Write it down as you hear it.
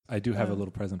I do have a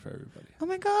little present for everybody. Oh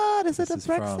my God! Is it a This is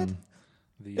Brexit? from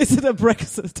Is it a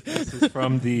Brexit? This is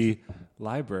from the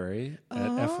library at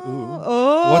FU.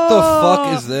 Oh. What the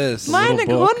fuck is this? Meine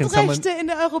Little book. Can Grundrechte in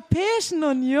der Europäischen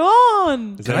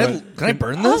Union. Is Can I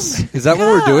burn this? Oh Is that what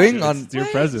we're doing? It's your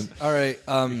Wait. present. All right.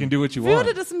 You can do what you Würde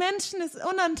want. des Menschen ist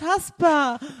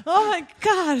unantastbar. Oh my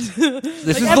God. This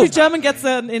Like is every the- German gets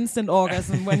an instant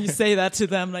orgasm when you say that to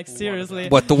them. Like seriously.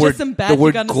 What the Just word? some bad The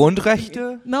word you gonna-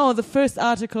 Grundrechte? No, the first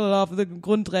article of the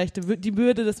Grundrechte. Die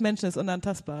Würde des Menschen ist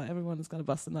unantastbar. Everyone is gonna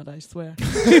bust another, I swear.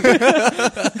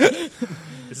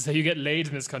 This is how you get laid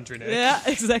in this country now. Yeah,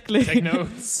 exactly. Take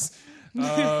notes.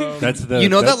 That's the. You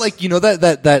know that's- that, like, you know that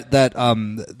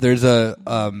there's a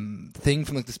thing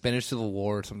from like the Spanish Civil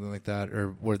War or something like that, or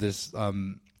where there's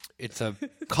it's a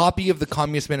copy of the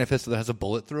Communist Manifesto that has a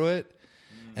bullet through it,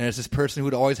 and it's this person who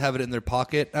would always have it in their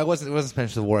pocket. It wasn't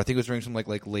Spanish Civil War. I think it was during some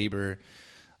like labor.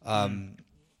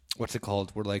 What's it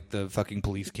called? Where like the fucking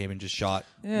police came and just shot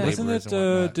Yeah. Wasn't laborers it?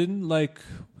 and whatnot. Didn't like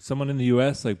someone in the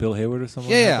U.S. like Bill Hayward or someone?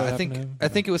 Yeah, have that I happen to think him? I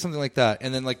think it was something like that.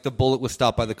 And then like the bullet was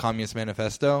stopped by the Communist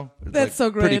Manifesto. It's, That's like, so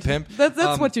great. Pretty pimp.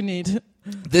 That's what you need.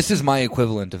 This is my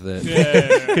equivalent of it.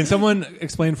 Yeah. Can someone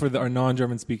explain for our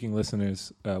non-German speaking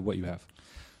listeners what you have?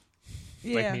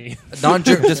 Yeah. Like me.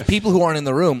 Just people who aren't in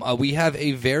the room. We have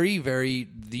a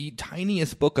the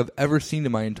tiniest book I've ever seen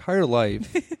in my entire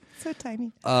life. So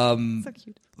tiny. So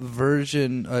cute.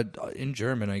 Version in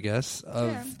German, I guess.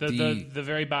 Of The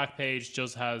very back page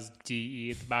just has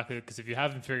DE at the back of it, because if you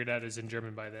haven't figured out it's in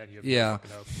German by then, you have Yeah. no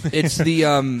fucking hope. It's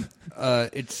the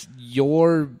it's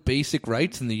your basic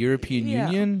rights in the European Yeah.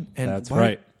 Union. And That's why-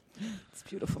 right. It's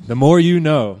beautiful. The more you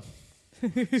know.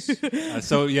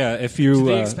 So yeah, if Do you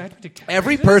they expect me to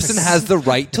Every person has the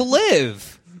right to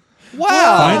live. Wow.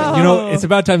 find, you know, it's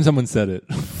about time someone said it.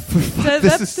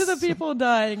 That's to the people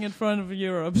dying in front of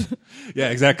Europe. Yeah,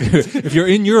 exactly. If you're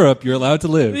in Europe, you're allowed to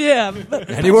live. Yeah. But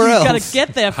Anywhere you else. gotta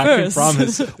get there I can first.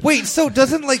 promise. Wait, so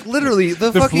doesn't like literally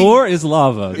the The fucking floor is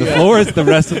lava. The floor is the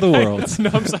rest of the world. No,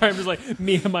 I'm sorry. I'm just like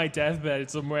me on my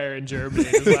deathbed somewhere in Germany.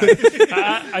 Just like,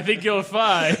 I think you'll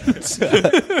find.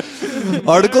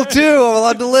 Article 2, I'm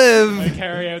allowed to I live.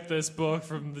 carry out this book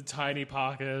from the tiny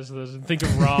pocket and think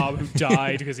of Rob who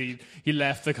died because he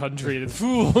left the country. The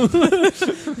fool.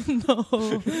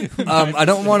 I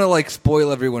don't want to like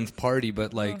spoil everyone's party,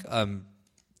 but like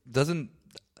doesn't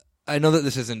I know that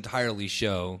this is entirely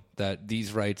show that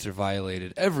these rights are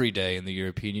violated every day in the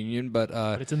European Union, but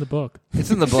But it's in the book.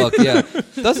 it's in the book, yeah.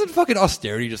 Doesn't fucking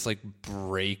austerity just like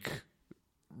break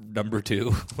number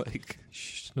 2? Like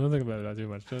Don't think about that too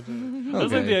much. That's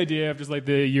Okay. like the idea of just like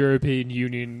the European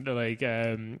Union, like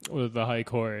with the High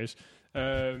Court,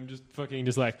 just fucking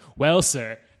just like, well,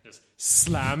 sir, just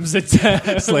slams it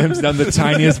down, Slams down the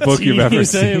tiniest book you've ever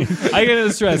seen. I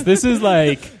gotta stress, this is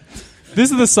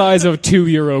the size of a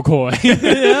 €2 coin.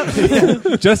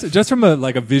 Just from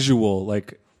a visual,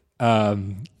 like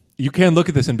you can look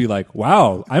at this and be like,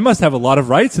 wow, I must have a lot of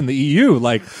rights in the EU.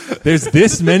 Like, there's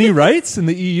this many rights in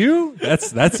the EU?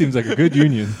 That seems like a good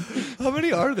union. how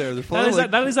many are there? There's probably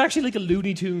like That is actually like a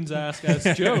Looney Tunes ass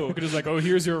joke. It is like, oh,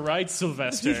 here's your rights,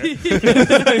 Sylvester.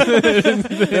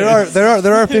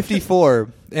 there are 54,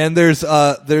 and there's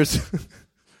number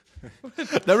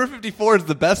 54 is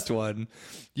the best one.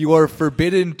 You are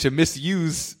forbidden to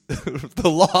misuse the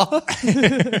law.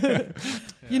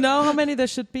 You know how many there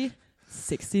should be?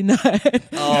 69.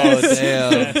 Oh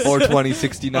damn! 420,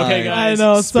 69. Okay, guys. I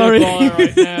know, sorry. spitballing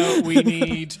right now. We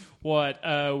need what?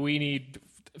 We need.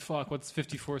 Fuck, what's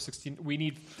 54, 16? We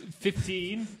need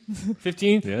 15.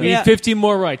 15? Yeah. We need 15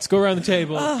 more rights. Go around the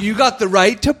table. You got the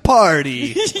right to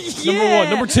party. Number 1.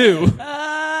 Number 2.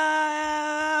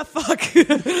 Fuck. You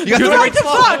got the right to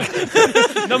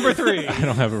fuck. Number 3. I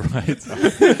don't have a right.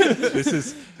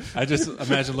 I just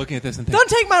imagine looking at this and thinking, Don't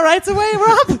take my rights away,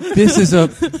 Rob. this is a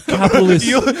capitalist.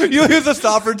 You is a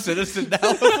sovereign citizen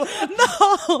now.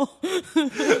 No.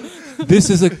 This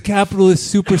is a capitalist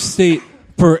super state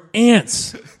for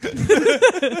ants.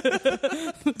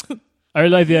 I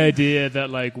like the idea that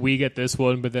like we get this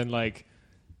one, but then like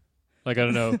I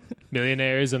don't know,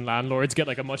 millionaires and landlords get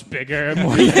like a much bigger,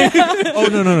 more Oh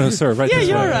no, sir! Right. Yeah, this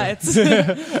you're way.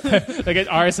 right. like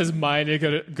ours says meine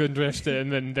Grundrechte,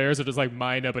 and then theirs are just like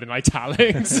meine, but in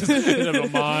italics.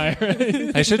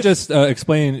 Right? I should just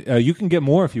explain. You can get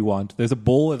more if you want. There's a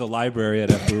bowl at the library at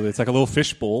FU. It's like a little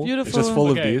fish bowl. Beautiful. It's just full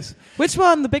of Okay. these. Which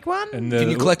one? The big one? And Can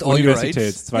you collect all your Universität,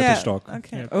 rights? Zweiter Stock.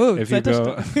 Okay. Yeah. Oh, If you zweiter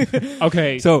go, Stock.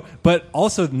 Okay, so, but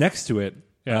also next to it,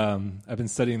 Yeah. I've been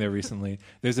studying there recently.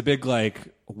 There's a big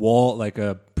wall, like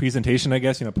a presentation, I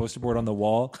guess, poster board on the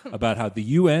wall about how the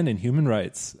UN and human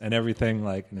rights and everything,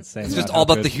 and it's saying It's just how all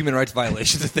about good- the human rights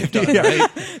violations that they've done, right?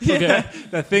 Okay.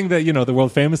 that thing that the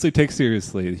world famously takes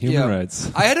seriously, human Yeah.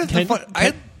 rights. I had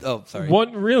oh, sorry.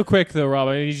 One real quick though, Rob.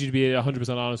 I need you to be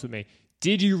 100% honest with me.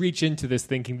 Did you reach into this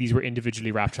thinking these were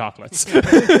individually wrapped chocolates?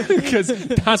 Because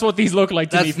that's what these look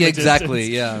like to me. That's From a exactly,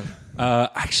 distance. yeah.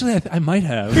 Actually, I might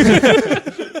have.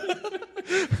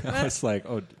 I was like,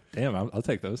 oh, damn, I'll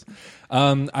take those.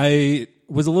 I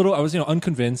was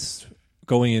unconvinced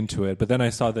going into it, but then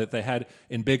I saw that they had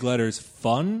in big letters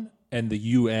 "fun" and the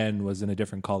UN was in a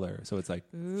different color, so it's like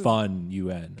 "fun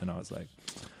UN," and I was like,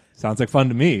 sounds like fun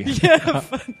to me. Yeah,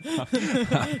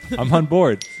 I'm on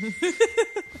board.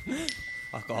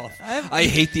 Fuck off. I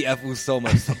hate the FU so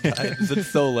much sometimes.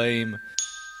 It's so lame.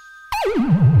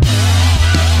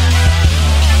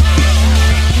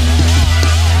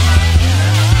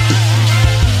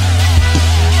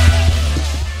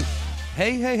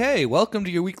 Hey, welcome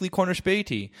to your weekly Corner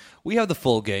Spatey. We have the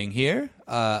full gang here.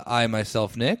 I,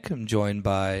 myself, Nick, am joined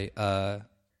by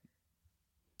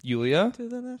Yulia. To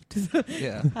the left.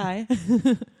 Yeah. Hi.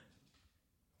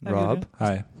 Rob.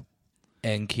 Hi.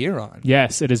 And Kieran.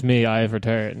 Yes, it is me. I have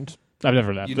returned. I've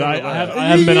never left. You never left. I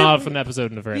haven't been off an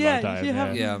episode in a very long Yeah, time. you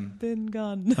haven't Yeah. been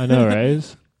gone. I know,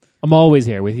 right? I'm always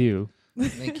here with you.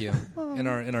 Thank you. In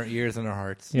our ears and our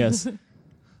hearts. Yes.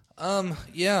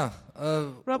 Yeah.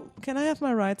 Rob, can I have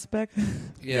my rights back?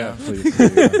 Yeah. Please.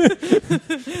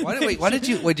 Why did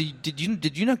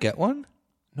you not get one?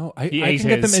 No, I He can ate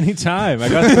get his. them anytime. I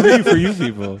got 3 for you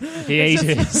people. He ate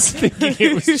his thinking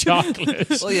it was chocolate.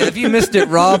 Well, yeah. If you missed it,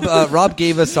 Rob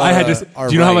gave us our. I had to. our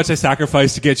Do you know how right. much I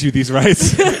sacrificed to get you these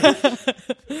rights?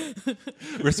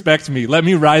 Respect me. Let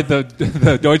me ride the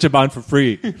Deutsche Bahn for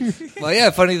free. Well, yeah.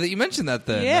 Funny that you mentioned that.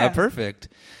 Then. Yeah. Perfect.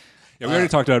 Yeah, we already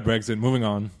talked about Brexit. Moving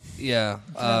on. Yeah.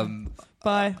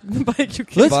 Bye. Bye,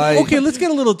 UK. Let's get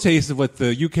a little taste of what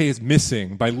the UK is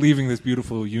missing by leaving this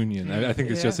beautiful union. I think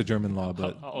it's Yeah. just a German law,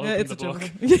 but I'll Yeah, open it's the a book.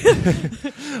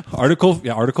 German.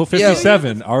 Article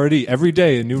 57 already every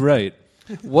day a new right.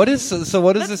 What is so?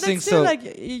 What is this thing? Let's So do like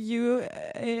EU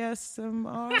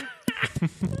ASMR.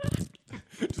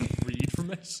 Read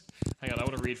from it. Hang on, I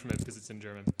want to read from it because it's in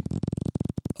German.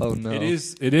 oh no. It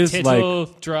is like Tittle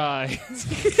dry.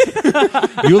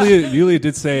 Julia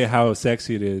did say how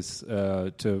sexy it is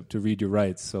to read your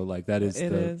rights. So like that is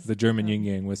It is. the German yin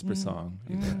yang whisper song.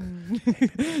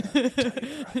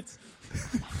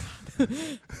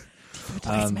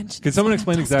 Can someone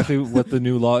explain exactly what the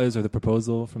new law is or the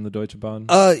proposal from the Deutsche Bahn?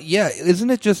 Yeah. Isn't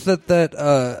it just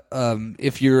that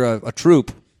if you're a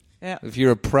troop, Yeah. if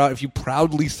you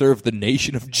proudly serve the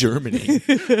nation of Germany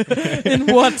In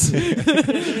what?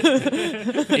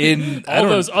 in All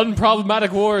those unproblematic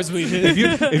wars we did.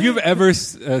 If you've ever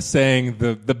sang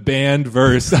the banned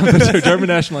verse of the German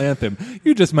national anthem,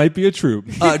 you just might be a troop.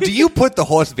 do you put the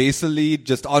Horst Wessel lied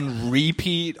just on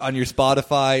repeat on your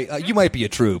Spotify? You might be a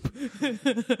troop.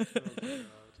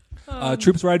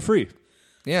 Troops ride free.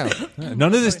 Yeah.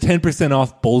 None of this 10%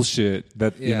 off bullshit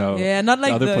that Yeah. Yeah, not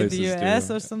like other the places US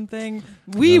do. or something.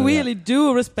 We None of really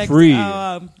do respect Free.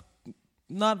 our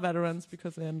not veterans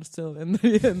because they're still in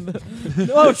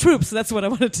the troops. That's what I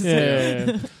wanted to say.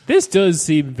 Yeah. This does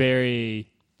seem very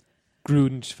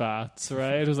Grundschwarz,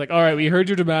 right? It was like, all right, we heard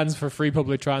your demands for free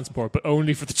public transport, but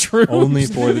only for the troops. Only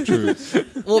for the troops.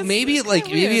 Well, maybe it weird.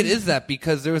 is that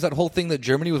because there was that whole thing that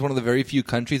Germany was one of the very few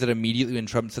countries that immediately when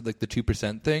Trump said like the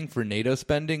 2% thing for NATO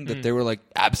spending that they were like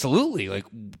absolutely like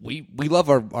we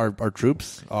love our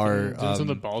troops. Our Didn't some of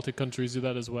the Baltic countries do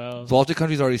that as well? Baltic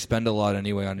countries already spend a lot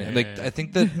anyway on it. And, like Yeah. I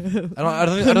think that I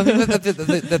don't think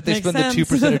that they Makes spend sense. the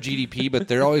 2% of GDP, but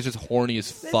they're always just horny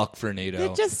as fuck for NATO.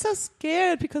 They're just so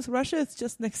scared because Russia is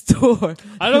just next door.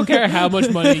 I don't care how much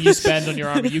money you spend on your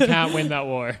army, you can't win that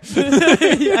war.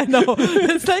 Yeah, I know.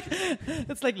 It's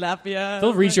like Latvia.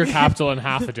 They'll reach your capital in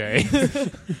half a day.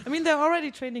 I mean, they're already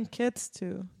training kids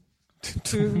to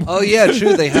Oh yeah,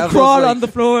 true. They have crawl those, like, on the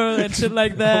floor and shit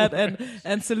like that,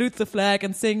 and salute the flag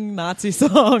and sing Nazi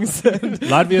songs.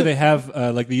 Latvia, they have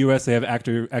like the U.S. They have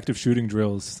active shooting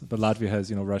drills, but Latvia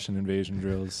has Russian invasion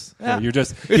drills. So Yeah. you're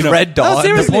just it's Red Dawn. Oh,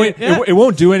 seriously? the point. Yeah. It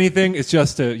won't do anything. It's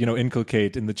just to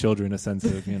inculcate in the children a sense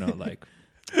of like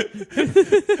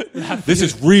this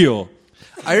is real.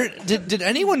 Did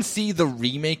anyone see the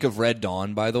remake of Red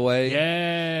Dawn? By the way,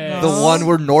 Yeah. the one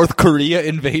where North Korea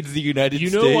invades the United You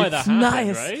States. know why that happened,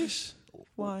 Nice. right?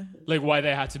 Why? Like why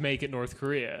they had to make it North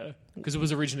Korea because it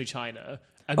was originally China,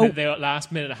 and Oh. then they at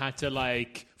last minute had to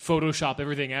like Photoshop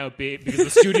everything out because the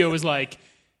studio was like,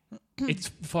 it's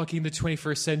fucking the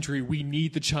 21st century. We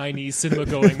need the Chinese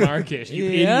cinema-going market. You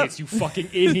Yep. idiots. You fucking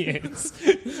idiots.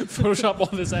 Photoshop all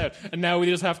this out. And now we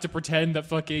just have to pretend that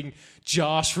fucking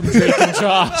Josh from Drake and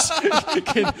Josh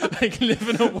can like live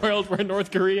in a world where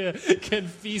North Korea can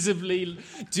feasibly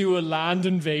do a land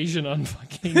invasion on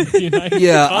fucking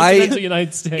the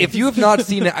United States. If you have not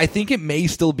seen it, I think it may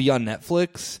still be on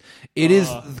Netflix. It is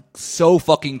so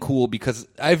fucking cool because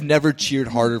I've never cheered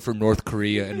harder for North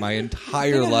Korea in my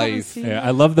entire life. Yeah,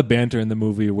 I love the banter in the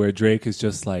movie where Drake is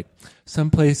just like, some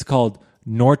place called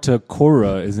Norta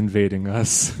Kora is invading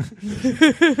us.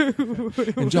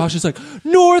 And Josh is like,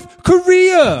 North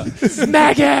Korea!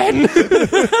 Megan!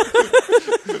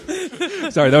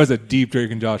 Sorry, that was a deep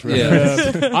Drake and Josh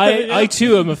reference. I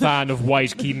too am a fan of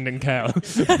White, Keaton and Kel.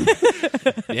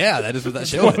 Yeah, that is what that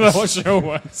show What is. show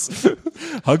was.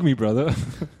 Hug me, brother.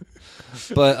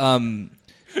 But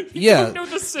You don't know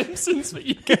The Simpsons, but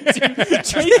you can do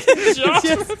Drake and Josh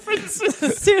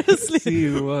references. Seriously. See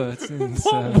what's What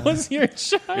inside. was your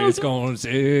child? It's gonna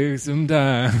take some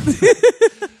time.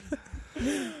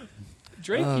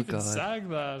 Drake Oh, even God. sang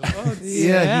that.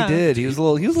 Yeah, he did. He was a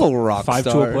little rock 5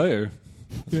 star. to a player.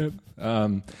 Yep.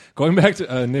 Going back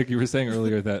to Nick, you were saying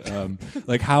earlier that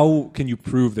like, how can you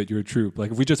prove that you're a troop?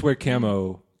 Like, if we just wear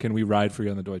camo, can we ride free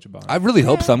on the Deutsche Bahn? I really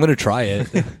hope so. I'm going to try it.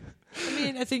 I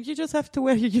mean, I think you just have to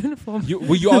wear your uniform.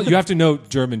 you have to know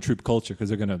German troop culture because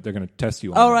they're gonna test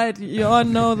you on All it. right, you all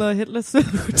know the Hitler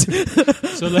salute.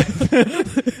 So like,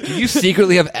 Do you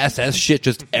secretly have SS shit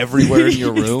just everywhere in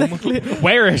your room?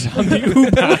 wear it on the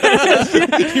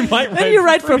U-Bahn. You might Then you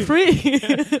ride for free.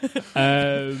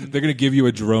 They're gonna give you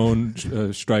a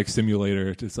drone strike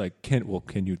simulator. It's like, can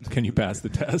you pass the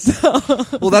test?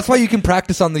 Well, that's why you can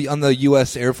practice on the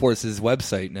U.S. Air Force's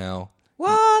website now.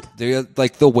 What? They're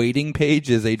like the waiting page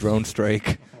is a drone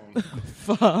strike,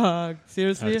 Fuck.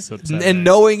 Seriously? That's upsetting. and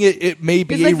knowing it may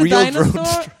be It's like a the real drone dinosaur.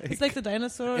 strike. It's like the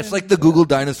dinosaur. It's in like the Google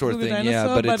dinosaur Google thing,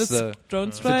 dinosaur, but it's the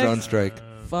drone strike. drone strike.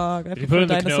 Fuck. I If you put in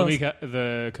the dinosaurs.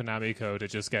 Konami code, it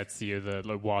just gets you the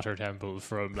like, water temple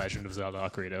from Legend of Zelda: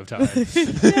 Ocarina of Time.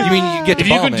 You mean you get to If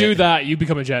you bomb can do it? that, you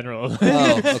become a general.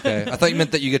 Oh, okay. I thought you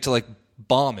meant that you get to like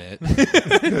bomb it.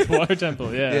 Water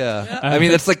temple, yeah. Yeah. I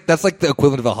mean that's like the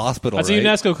equivalent of a hospital, That's right? a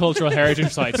UNESCO cultural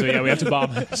heritage site, so yeah, we have to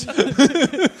bomb it.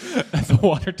 The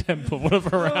Water Temple, one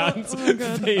of Iran's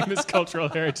famous cultural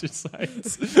heritage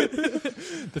sites.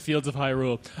 The Fields of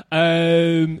Hyrule.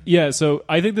 Yeah, so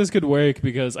I think this could work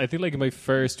because I think like in my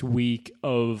first week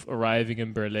of arriving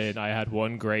in Berlin, I had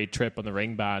one great trip on the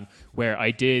Ringbahn where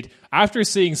I did, after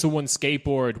seeing someone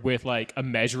skateboard with like a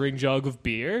measuring jug of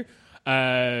beer,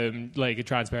 like a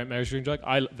transparent measuring jug.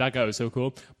 That guy was so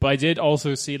cool. But I did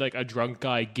also see like a drunk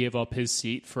guy give up his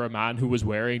seat for a man who was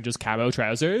wearing just camo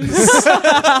trousers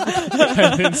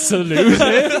and then salute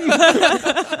him.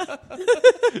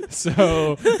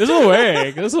 So this will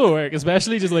work. This will work,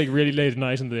 especially just like really late at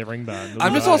night in the Ringbahn.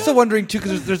 I'm just also wondering too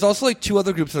because there's also like two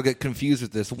other groups that get confused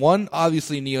with this. One,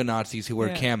 obviously neo-Nazis who wear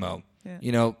Yeah. camo. Yeah.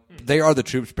 You know, they are the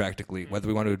troops practically, whether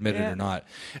we want to admit it Yeah. or not.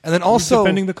 And then also,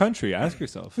 Defending the country. Ask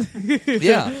yourself.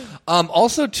 yeah.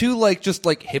 Also, too, like just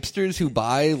like hipsters who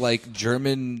buy like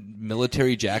German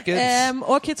military jackets.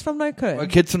 Or kids from Neukölln. Or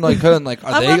kids from Neukölln, like,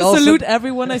 are I'm they going to also? salute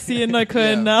everyone I see in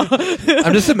Neukölln now.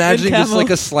 I'm just imagining just camo.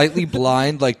 like a slightly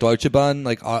blind, like Deutsche Bahn,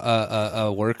 like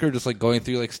a worker, just like going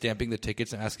through, like stamping the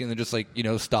tickets and asking them, just like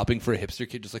stopping for a hipster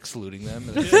kid, just like saluting them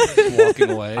and then just walking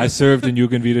away. I served in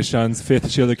Jugendwiderstand's 5th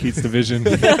Schillerkiez Division.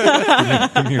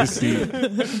 From your seat.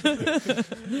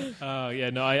 yeah,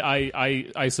 no,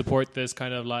 I support this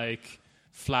kind of like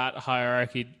flat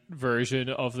hierarchy version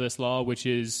of this law, which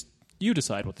is you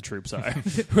decide what the troops are.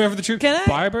 Whoever the troops, Can I-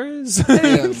 barbers.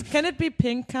 Can it be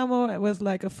pink camo with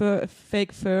like a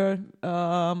fake fur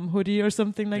hoodie or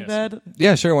something like Yes. that?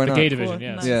 Yeah, sure, why The not? gay division, Cool,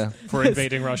 yes. nice. Yeah, For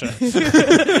invading Russia.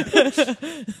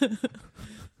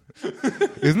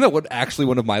 isn't that what actually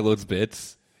one of Milo's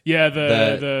bits? Yeah,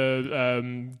 That-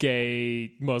 the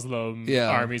gay Muslim Yeah.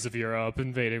 armies of Europe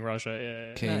invading Russia.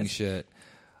 Yeah. King Nice. shit.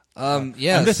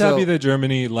 Yeah, I'm just so, happy that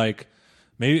Germany, like,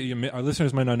 maybe our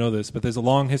listeners might not know this, but there's a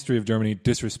long history of Germany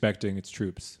disrespecting its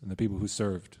troops and the people who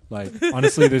served. Like,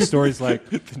 honestly, there's stories like,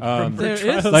 There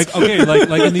is. like okay,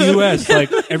 like in the U.S.,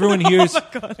 like everyone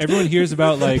hears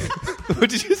about like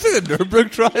what did you say? The Nuremberg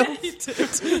trial?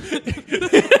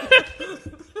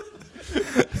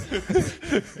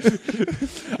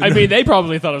 I mean, they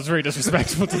probably thought it was very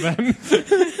disrespectful to them.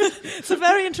 It's a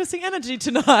very interesting energy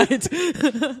tonight.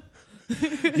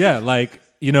 yeah, like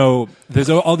you know, there's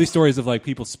all these stories of like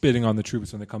people spitting on the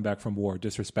troops when they come back from war,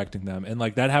 disrespecting them. And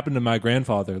like that happened to my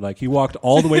grandfather. Like he walked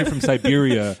all the way from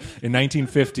Siberia in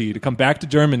 1950 to come back to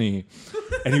Germany,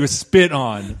 and he was spit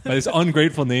on by this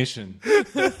ungrateful nation.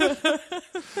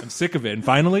 I'm sick of it. And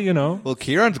finally, you know. Well,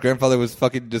 Kieran's grandfather was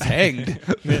fucking just hanged.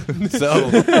 So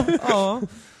Oh,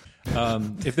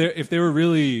 If they were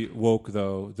really woke,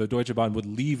 though, the Deutsche Bahn would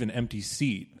leave an empty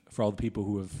seat for all the people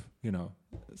who have, you know,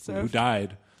 who Served.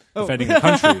 died defending the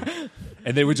country,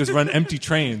 and they would just run empty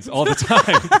trains all the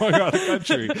time going around the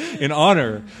country in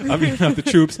honor of, you know, the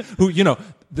troops who, you know,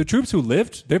 the troops who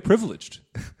lived. They're privileged.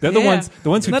 They're the Yeah.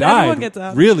 ones who Not everyone died. gets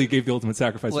out. Really gave the ultimate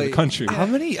sacrifice for the Wait, country. how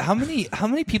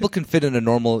many people can fit in a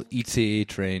normal ETA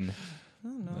train?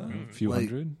 A few like-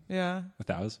 hundred, yeah.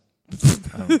 1,000,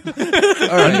 All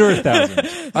right. under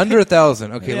 1,000. Under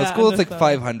 1,000. Okay, Yeah, let's go with under like 1,000.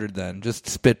 500 then. Just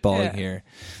spitballing Yeah. here.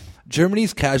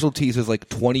 Germany's casualties was like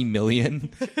 20 million.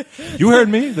 You heard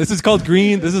me. This is called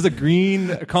green. This is a green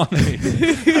economy.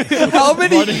 How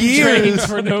many Running trains years?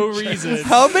 for no reason.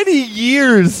 How many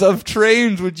years of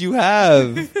trains would you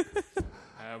have?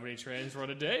 How many trains run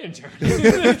a day in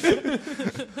Germany?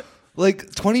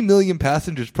 Like 20 million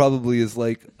passengers probably is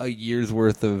like a year's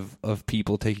worth of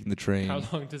people taking the train. How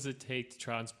long does it take to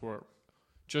transport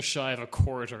just shy of a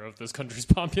quarter of this country's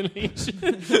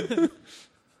population?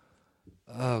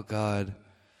 Oh God.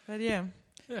 But yeah.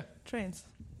 Yeah. Trains.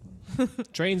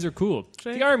 Trains are cool.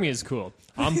 Train- The army is cool.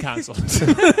 I'm cancelled.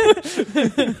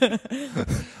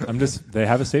 They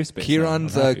have a safe space.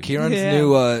 Kieran's I'm happy.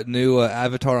 Kieran's new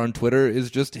avatar on Twitter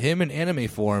is just him in anime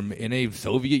form in a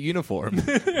Soviet uniform.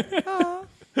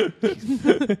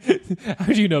 How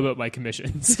do you know about my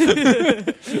commissions?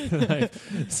 It's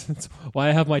why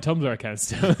I have my Tumblr account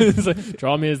still. It's like,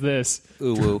 draw me as this.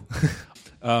 Ooh woo.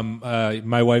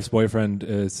 My wife's boyfriend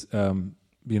is,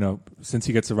 you know, since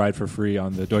he gets a ride for free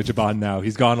on the Deutsche Bahn now,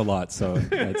 he's gone a lot. So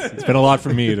it's been a lot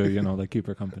for me to, you know, like keep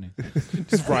her company.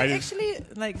 Just I'm ride it. actually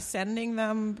like sending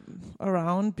them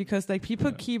around because like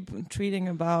people keep tweeting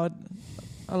about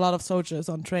a lot of soldiers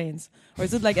on trains. Or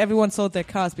is it like everyone sold their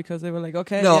cars because they were like,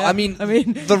 okay, No, yeah, I mean the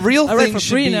the real I ride thing for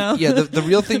should free be now. the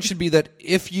real thing should be that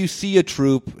if you see a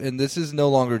troop, and this is no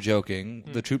longer joking,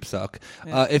 the troops suck.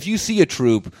 Yeah. If you see a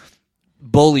troop,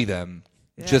 bully them.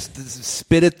 Yeah. Just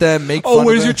spit at them, make fun Oh, of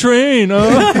where's them. your train?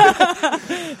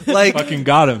 like Fucking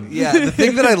got him. yeah, the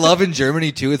thing that I love in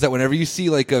Germany too is that whenever you see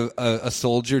like a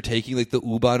soldier taking like the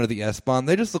U-Bahn or the S-Bahn,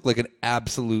 they just look like an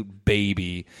absolute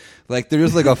baby. Like they're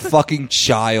just like a fucking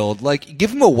child. Like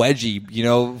give him a wedgie, you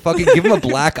know, fucking give him a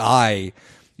black eye,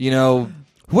 you know.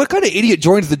 What kind of idiot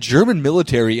joins the German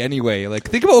military anyway? Like,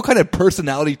 think about what kind of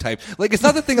personality type. Like, it's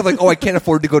not the thing of like, oh, I can't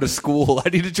afford to go to school. I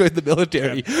need to join the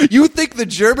military. Yeah. You think the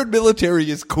German military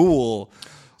is cool.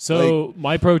 So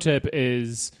my pro tip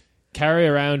is carry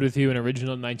around with you an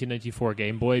original 1994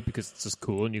 Game Boy because it's just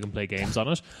cool and you can play games on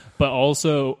it. But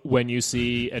also when you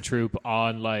see a troop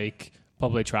on like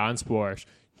public transport,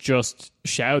 just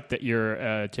shout that you're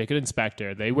a ticket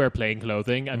inspector. They wear plain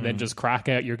clothing and then just crack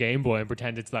out your Game Boy and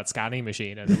pretend it's that scanning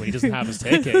machine. And then when he doesn't have his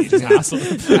ticket, you just hassle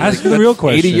him. Ask the real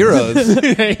question. 80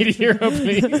 euros. 80 euro,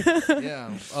 please.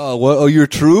 Yeah. Oh, what? Oh, you're a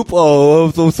troop? Oh,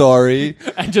 I'm so sorry.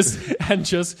 And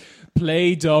just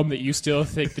play dumb that you still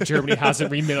think that Germany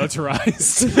hasn't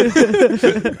remilitarized.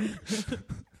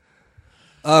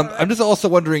 I'm just also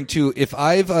wondering too if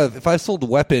I've sold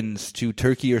weapons to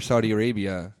Turkey or Saudi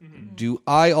Arabia, do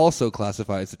I also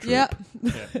classify as a troop? Yeah.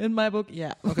 In my book,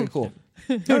 yeah. Okay, cool.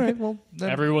 All right. Well, then.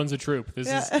 Everyone's a troop. This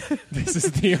Yeah.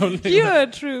 is the only You're a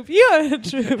troop. You're a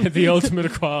troop. the ultimate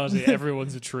equality.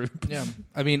 Everyone's a troop. Yeah.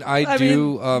 I mean, I mean,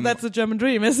 do. that's a German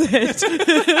dream, isn't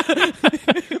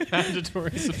it?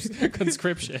 Mandatory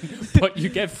conscription, but you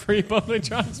get free public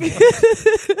transport.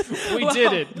 We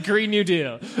did it. Green New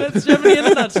Deal. That's Germany in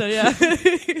a nutshell, yeah.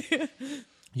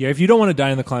 Yeah, if you don't want to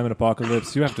die in the climate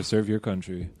apocalypse, you have to serve your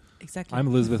country. Exactly. I'm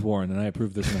Elizabeth Warren, and I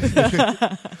approve this message.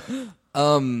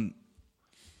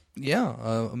 Yeah.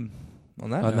 On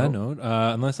that On that note,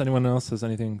 unless anyone else has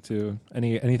anything to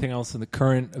anything else in the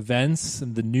current events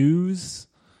and the news,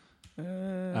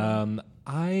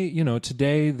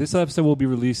 today this episode will be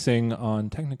releasing on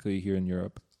technically here in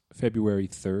Europe February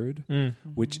 3rd,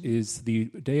 which is the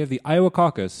day of the Iowa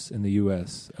caucus in the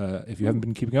U.S. If you haven't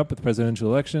been keeping up with the presidential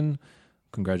election,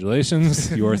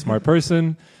 congratulations, you're a smart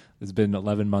person. There's been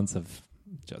 11 months of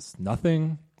just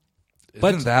nothing.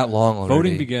 Isn't that long already?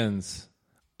 Voting begins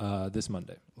this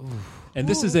Monday. And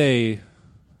this is a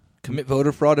Commit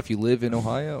voter fraud if you live in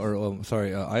Ohio or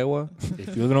Iowa.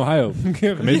 If you live in Ohio,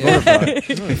 commit voter fraud.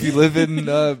 If you live in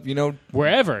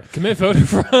Wherever. Commit voter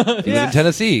fraud. you live in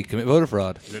Tennessee, commit voter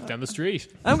fraud. Live down the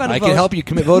street. I'm gonna I vote. can help you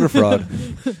commit voter fraud.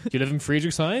 You live in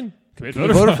Friedrichshain? Commit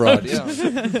Commit voter voter fraud.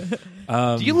 fraud.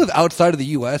 Yeah. Do you live outside of the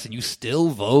U.S. and you still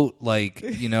vote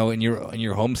in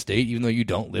your home state, even though you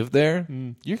don't live there?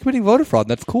 You're committing voter fraud.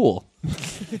 And that's cool.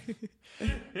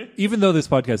 Even though this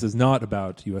podcast is not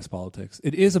about U.S. politics,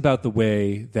 it is about the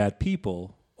way that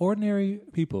people, ordinary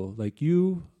people like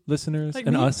you, listeners, Like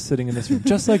and me? us sitting in this room,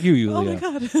 just like you, Oh my Yulia,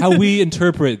 God. how we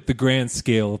interpret the grand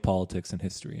scale of politics and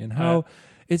history, and how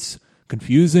it's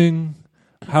confusing.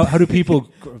 How do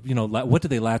people, what do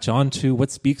they latch on to?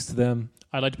 What speaks to them?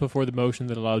 I'd like to put forward the motion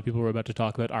that a lot of people we're about to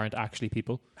talk about aren't actually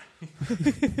people.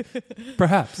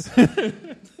 Perhaps.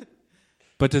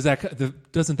 But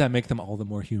doesn't that make them all the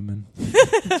more human?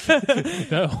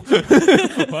 No.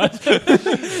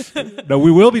 What? No,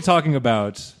 we will be talking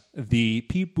about the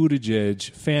Pete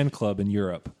Buttigieg fan club in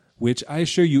Europe, which I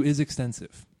assure you is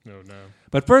extensive. No.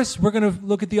 But first, we're going to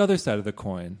look at the other side of the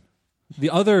coin, the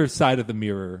other side of the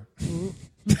mirror.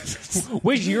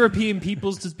 Which European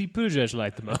peoples does Pete Buttigieg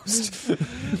like the most?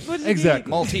 What did Exactly.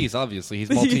 Maltese, obviously.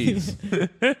 He's Maltese.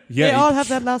 Yeah, They all have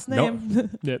that last No. name.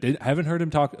 I haven't heard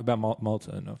him talk about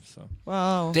Malta enough. So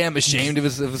Wow. Damn, ashamed of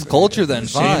his culture then.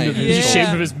 Fine. of He's Yeah.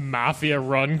 ashamed of his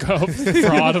mafia-run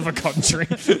fraud of a country.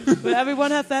 But everyone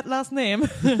has that last name.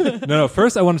 no.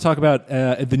 First, I want to talk about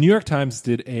the New York Times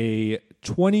did a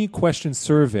 20-question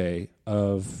survey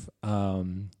of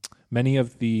many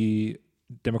of the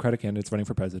Democratic candidates running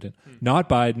for president, not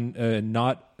Biden,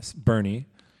 not Bernie,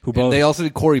 who both And they also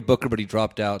did Cory Booker, but he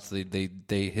dropped out, so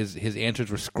his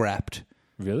answers were scrapped.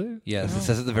 really. Yes, it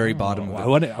says at the very bottom of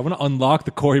it. I want to unlock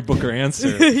the Cory Booker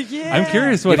answer. Yeah. I'm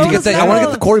curious You what have to he get that, I want to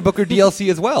get the Cory Booker DLC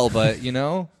as well, but You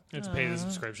have to pay the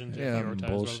subscription to the New York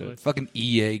Times. bullshit. Probably. fucking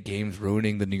EA games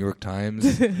ruining the New York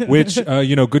Times. Which,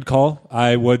 good call.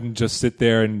 I wouldn't just sit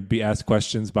there and be asked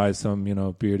questions by some,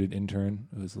 bearded intern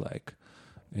who's like,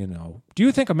 do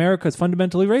you think America is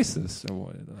fundamentally racist? Or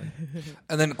what?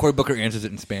 And then Cory Booker answers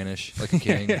it in Spanish, like a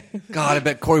king. God, I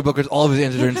bet Cory Booker's all of his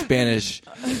answers are in Spanish.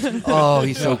 Oh,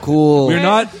 he's so cool. We're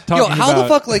not talking Yo, how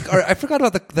about... the fuck? I forgot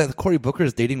about that Cory Booker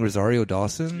is dating Rosario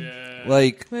Dawson. Yeah.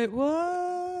 Like, Wait,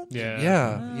 what?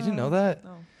 yeah, you didn't know that?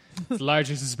 No. It's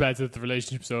largely suspected that the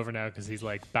relationship's over now because he's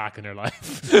like back in her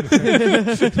life.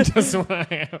 Just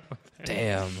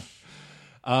Damn.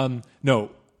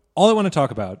 No. All I want to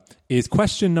talk about is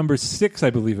question number 6, I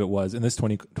believe it was, in this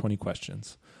 20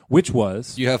 questions, which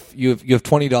was... You have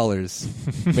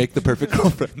 $20. Make the perfect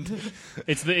girlfriend.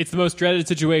 It's the most dreaded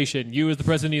situation. You, as the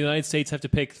president of the United States, have to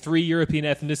pick 3 European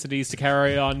ethnicities to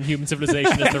carry on human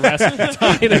civilization as the rest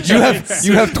die in a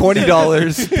You have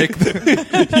 $20. Pick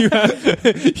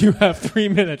the You have 3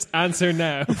 minutes. Answer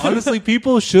now. Honestly,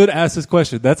 people should ask this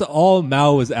question. That's all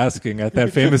Mao was asking at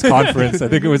that famous conference. I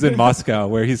think it was in Moscow,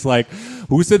 where he's like,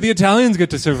 who said the Italians get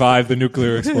to survive the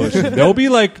nuclear explosion? There'll be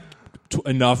like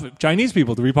enough Chinese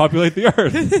people to repopulate the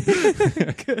earth.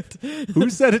 Who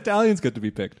said Italians get to be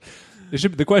picked?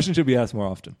 The question should be asked more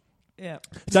often. Yeah.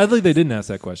 Sadly, they didn't ask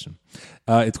that question.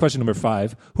 It's question number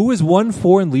 5. Who is one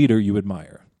foreign leader you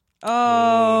admire?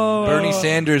 Oh. Bernie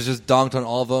Sanders just donked on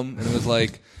all of them, and it was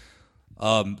like,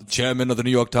 chairman of the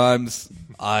New York Times,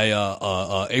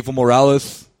 Evo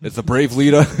Morales. It's a brave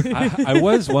leader. I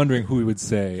was wondering who he would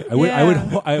say. I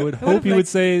would hope he would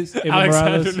say Evo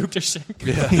Alexander Morales. Lukashenko.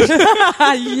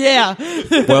 Yeah.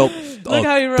 Well, Look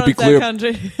how he to runs be that clear,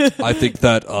 country. I think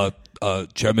that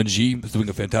Chairman Xi is doing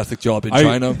a fantastic job in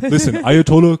China. Listen,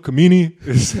 Ayatollah Khomeini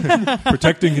is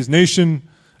protecting his nation,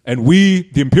 and we,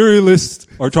 the imperialists,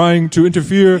 are trying to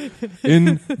interfere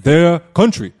in their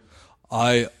country.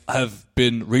 I have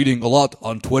been reading a lot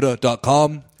on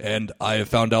Twitter.com, and I have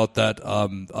found out that,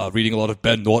 reading a lot of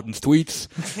Ben Norton's tweets,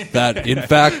 that in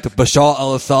fact Bashar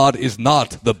al-Assad is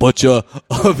not the butcher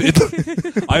of Italy.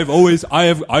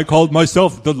 I called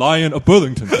myself the Lion of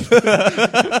Burlington.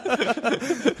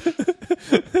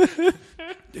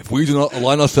 If we do not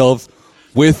align ourselves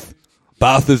with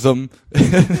Baathism,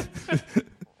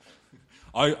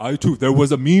 I too. There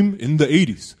was a meme in the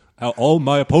 80s. How all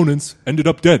my opponents ended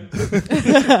up dead.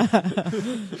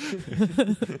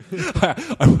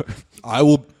 I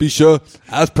will be sure,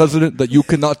 as president, that you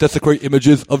cannot desecrate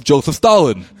images of Joseph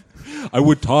Stalin. I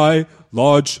would tie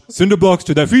large cinder blocks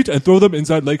to their feet and throw them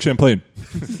inside Lake Champlain.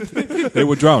 They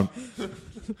would drown.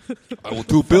 I will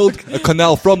too build a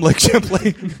canal from Lake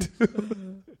Champlain.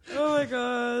 Oh my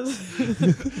god.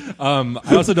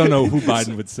 I also don't know who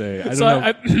Biden would say. I don't So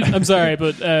know. I'm sorry,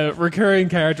 but recurring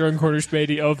character on Corner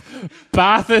Spady of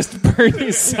Bathist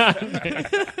Bernie Sanders.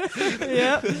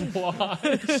 Yeah.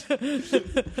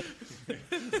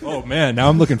 Oh man, now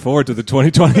I'm looking forward to the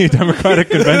 2020 Democratic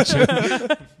Convention.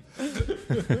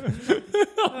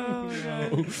 Oh my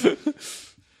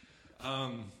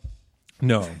god.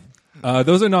 No,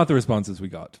 those are not the responses we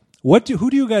got. Who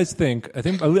do you guys think? I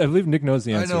believe Nick knows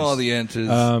the I answers. know all the answers.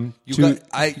 To- You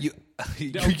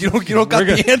don't got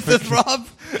the answers, Rob.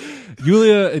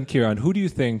 Yulia and Kieran, who do you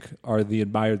think are the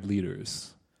admired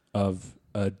leaders of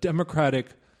a Democratic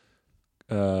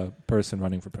person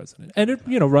running for president? And it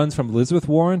runs from Elizabeth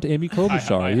Warren to Amy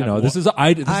Klobuchar. I have This is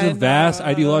a vast know.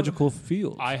 ideological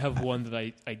field. I have one that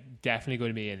I definitely going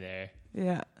to be in there.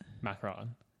 Yeah.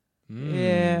 Macron.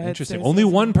 Yeah. Interesting. Only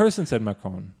one person said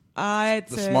Macron. I'd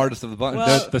The say smartest of the bunch.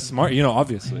 Well- The smart,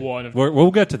 obviously. One of-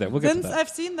 We'll get to that. We'll get to Since that. I've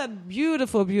seen that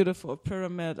beautiful, beautiful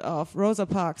pyramid of Rosa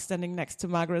Parks standing next to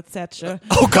Margaret Thatcher,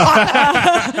 Oh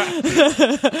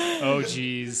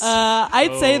jeez.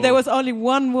 I'd say Oh. there was only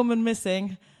one woman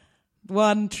missing,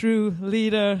 one true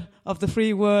leader of the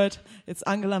free world. It's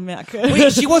Angela Merkel.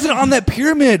 Wait, she wasn't on that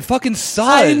pyramid. Fucking sus.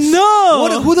 I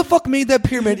know. Who the fuck made that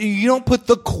pyramid? And you don't put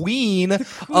the queen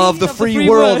of the free free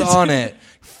world world. on it.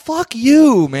 Fuck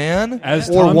you, man. As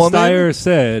or Tom woman. Steyer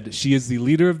said, she is the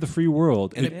leader of the free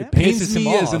world. And It it pains pisses him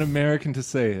me as off. an American to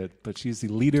say it, but she's the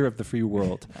leader of the free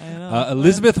world. I know.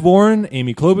 Elizabeth Warren,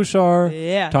 Amy Klobuchar,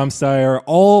 Yeah. Tom Steyer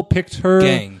all picked her.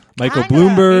 Gang. Michael Angela,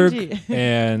 Bloomberg Angie.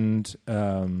 and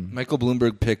Michael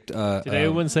Bloomberg picked. Did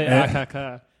anyone say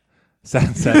AKK?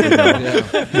 sadly, no. Yeah.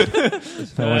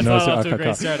 No one That's knows not off who to a great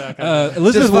AKK. start, AKK.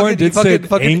 Elizabeth Just Warren did say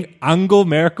fucking- Angela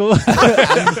Merkel.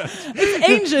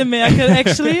 Angel Merkel,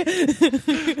 actually.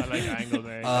 I like Angela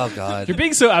Merkel. Oh God. You're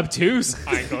being so obtuse,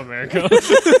 Angela Merkel.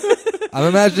 I'm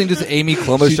imagining just Amy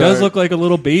Klobuchar. She does look like a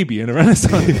little baby in a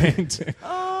Renaissance painting.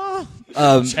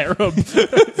 Oh, Cherub.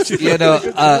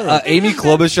 Amy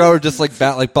Klobuchar just like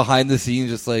behind the scenes,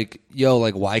 just like, yo,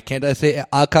 like, why can't I say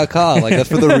AKK? Like, that's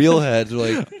for the real heads.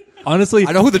 Like, Honestly,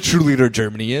 I know who the true leader of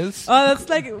Germany is. oh, that's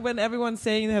like when everyone's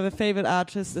saying they have a favorite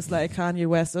artist is like Kanye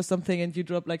West or something, and you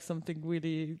drop like something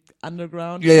really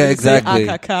underground. Yeah, You say exactly.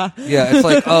 AKK. Yeah, it's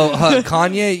like,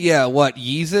 Kanye, yeah, what,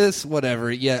 Yeezus,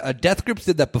 whatever. Yeah, Death Grips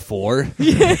did that before.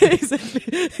 Yeah, exactly.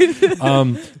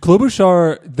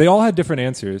 Klobuchar, they all had different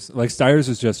answers. Like Steyer's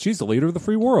was just, she's the leader of the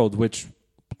free world, which,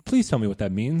 please tell me what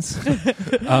that means.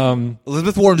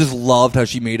 Elizabeth Warren just loved how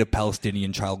she made a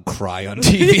Palestinian child cry on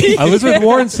TV. Elizabeth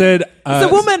Warren said, It's a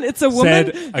woman. It's a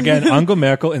woman. said, again, Angela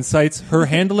Merkel incites her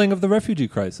handling of the refugee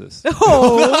crisis.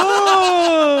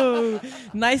 Oh,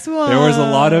 nice one. There was a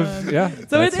lot of, So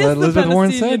that's it what is the Elizabeth Warren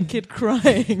Palestinian said. kid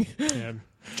crying. Yeah.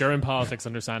 German politics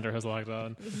under Sander has locked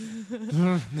on.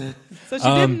 So she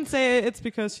didn't say it's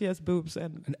because she has boobs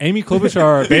and And Amy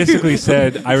Klobuchar basically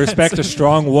said, I respect a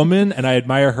strong woman and I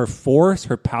admire her force,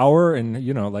 her power, and,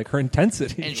 like her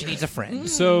intensity. And she needs a friend.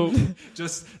 So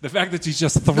Just the fact that she's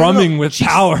just thrumming with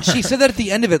power. She said that at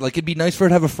the end of it, like, it'd be nice for her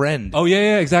to have a friend. Oh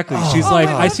yeah, exactly. She's like,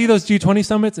 I see those G20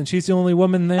 summits, and she's the only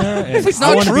woman there. And It's I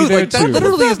not wanna true. Be there Like, that too.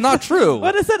 literally is not true.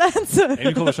 what is that answer?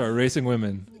 Amy Klobuchar, racing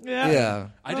women. Yeah.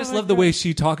 I just my love the way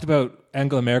she talked about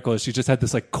Angela Merkel. She just had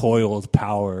this like coiled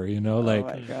power, like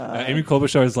my God. Amy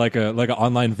Klobuchar is like an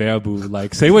online Wehrbuch.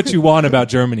 Like, say what you want about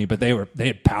Germany, but they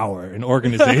had power and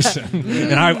organization,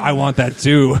 and I want that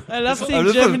too. I love seeing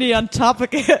just- Germany on top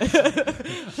again.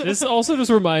 this also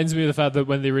just reminds me of the fact that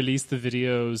when they released the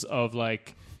videos of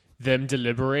like them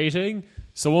deliberating,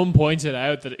 someone pointed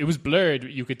out that it was blurred.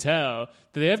 You could tell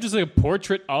that they have just like a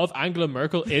portrait of Angela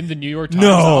Merkel in the New York Times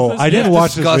No, office. I didn't Yeah.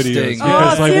 watch this disgusting. video Oh,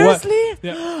 because like what? seriously?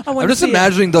 Yeah. I want I'm to just see it.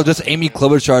 imagining though, just Amy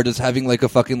Klobuchar just having like a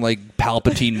fucking like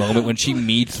Palpatine moment when she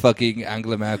meets fucking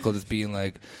Angela Merkel, just being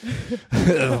like,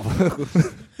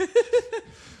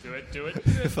 Do it.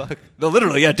 "Fuck, no,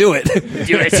 literally, yeah, do it."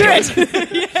 Do it.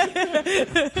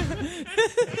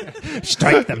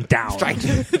 Strike them down.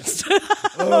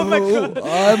 Oh my God.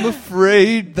 I'm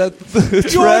afraid that the Your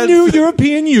trend. new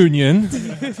European Union.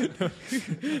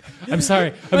 I'm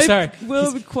sorry. It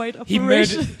will be quite He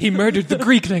operation. murdered the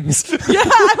Greeklings. Yeah,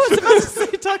 I was about to say,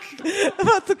 talking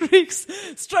about the Greeks.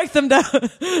 Strike them down.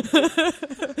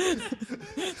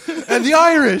 And the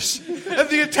Irish and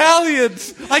the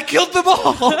Italians. I killed them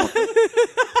all.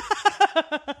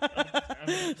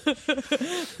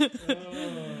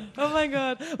 Oh my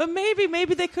god! But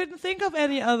maybe they couldn't think of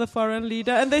any other foreign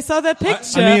leader, and they saw that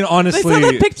picture. I mean, honestly, they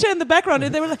saw that picture in the background,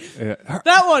 and they were like,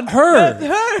 "That one, her.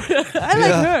 I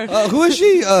like her." Who is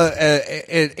she?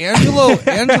 Angelo?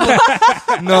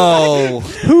 No.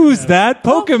 Who's that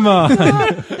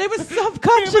Pokemon? They were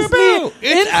subconsciously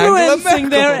It's Angela influencing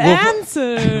their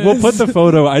answers. We'll put the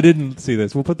photo. I didn't see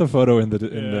this. We'll put the photo in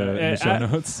the show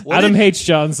notes. Adam H.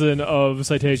 Johnson of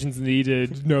Citations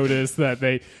Needed noticed that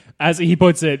they, as he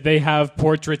puts it, they have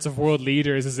portraits of world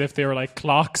leaders as if they were like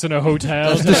clocks in a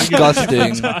hotel. That's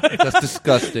disgusting. That's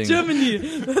disgusting.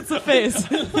 Germany, that's a face.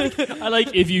 I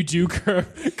like if you do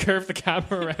curve the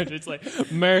camera around, it's like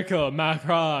Merkel,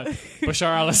 Macron,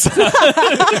 Bashar al-Assad,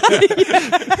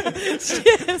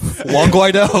 Yes. Juan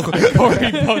Guaido.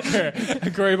 Cory Booker.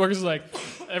 And Cory Booker's like,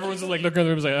 everyone's just like looking at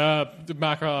the room, like,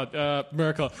 Macron,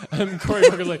 Merkel. And Cory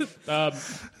Booker's like,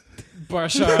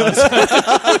 Bashar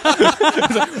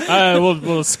al-Assad.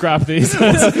 We'll scrap these.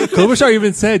 Klobuchar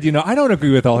even said, I don't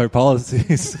agree with all her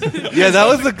policies. Yeah, that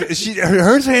was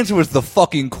her answer was the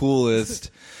fucking coolest.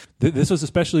 This was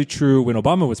especially true when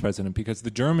Obama was president, because the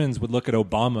Germans would look at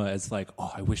Obama as like,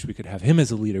 oh, I wish we could have him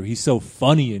as a leader. He's so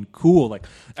funny and cool. Like,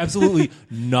 absolutely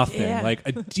nothing. Yeah. Like,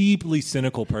 a deeply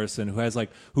cynical person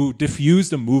who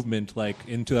diffused a movement, like,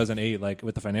 in 2008, like,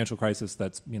 with the financial crisis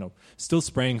that's, still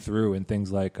spraying through in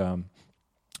things like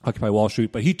Occupy Wall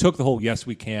Street. But he took the whole yes,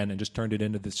 we can, and just turned it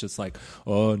into this just like,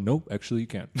 oh, nope, actually you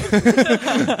can't. I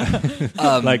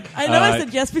know I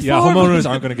said yes before. Yeah, homeowners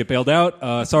aren't going to get bailed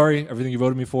out. Sorry, everything you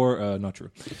voted me for, not true.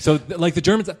 So, the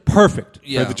Germans, perfect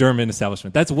for the German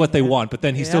establishment. That's what they want. But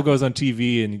then he still goes on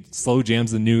TV and he slow jams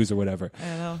the news or whatever.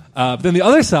 I know. But then the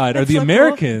other side are the so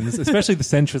Americans, especially the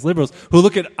centrist liberals, who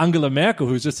look at Angela Merkel,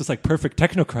 who's just this like perfect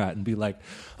technocrat, and be like,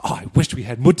 oh, I wish we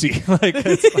had Mutti.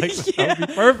 That would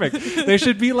be perfect. They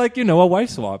should be like, a wife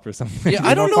swap or something. Yeah,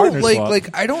 I don't know.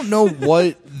 I don't know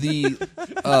what the.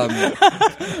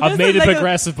 I've made it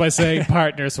progressive by saying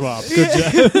partner swap.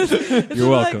 Good job. You're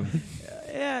welcome.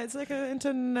 Yeah, it's like an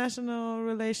international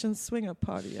relations swinger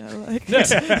party. I like it.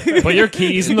 Yes. Put your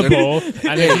keys in the bowl,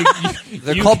 and then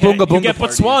They're called Bunga Bunga you get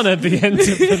parties. Botswana at the end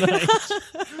of the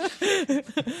night.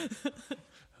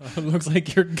 It looks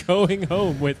like you're going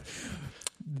home with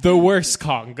the worst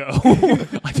Congo.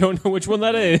 I don't know which one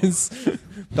that is.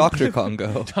 Dr.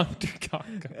 Congo. Dr.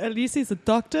 Congo. At least he's a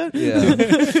doctor. Yeah.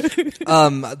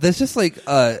 There's just like,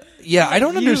 I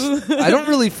don't I don't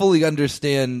really fully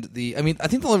understand I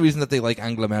think the only reason that they like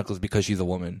Angela Merkel is because she's a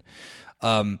woman.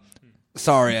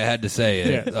 Sorry, I had to say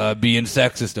it. Being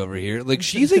sexist over here. Like,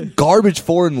 she's a garbage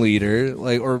foreign leader,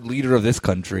 or leader of this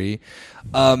country.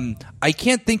 I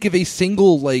can't think of a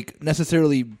single,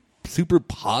 necessarily super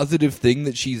positive thing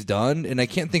that she's done, and I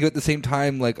can't think of at the same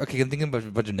time, okay, I can think of a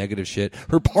bunch of negative shit.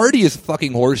 Her party is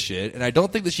fucking horseshit, and I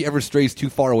don't think that she ever strays too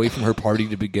far away from her party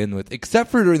to begin with, except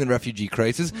for during the refugee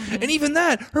crisis. And even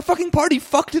that, her fucking party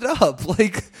fucked it up.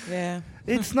 Yeah.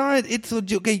 It's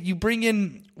okay. You bring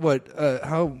in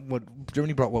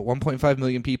Germany brought 1.5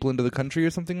 million people into the country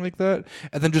or something like that,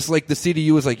 and then just the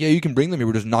CDU was like, yeah, you can bring them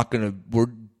here. We're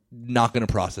not going to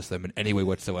process them in any way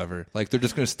whatsoever. They're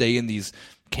just going to stay in these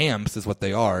camps, is what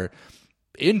they are,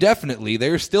 indefinitely.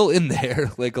 They're still in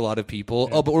there, like a lot of people.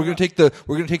 Yeah. Oh, but we're going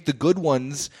to take the good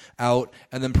ones out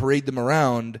and then parade them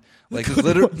around.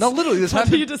 Literally, this How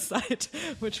happened. do you decide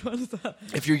which one's that?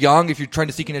 If you're young, if you're trying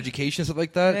to seek an education, stuff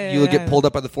like that, you'll get pulled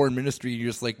up by the foreign ministry.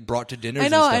 You're just brought to dinners. I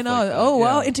know. And stuff like that. Oh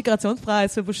wow,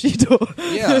 Integrationspreis für Bushido.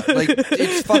 Yeah,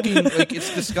 it's fucking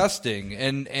it's disgusting,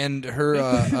 and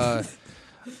her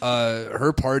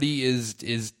party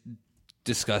is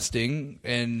disgusting,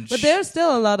 but there's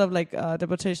still a lot of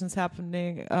deportations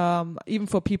happening, even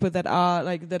for people that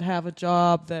are that have a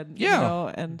job that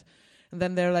and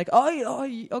then they're like, oh,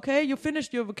 okay, you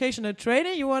finished your vocational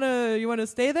training, you wanna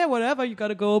stay there, whatever, you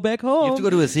gotta go back home. You have to go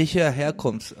to a sicher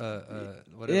Herkunfts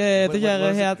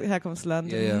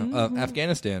Herkunftsland.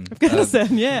 Afghanistan.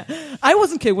 Afghanistan, yeah. I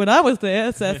wasn't killed when I was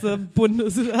there, says the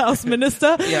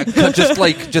Bundeshausminister. Yeah,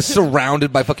 just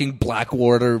surrounded by fucking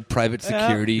Blackwater private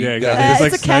security. Yeah, exactly.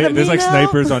 There's academy now.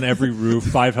 snipers on every roof,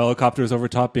 5 helicopters over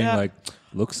top being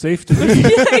looks safe to me.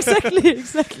 Yeah,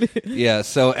 exactly. Yeah,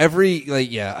 so every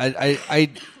I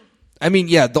mean,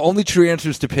 the only true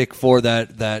answers to pick for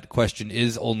that question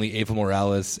is only Evo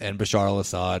Morales and Bashar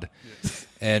al-Assad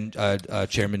and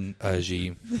Chairman Xi.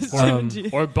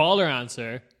 Or baller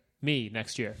answer, me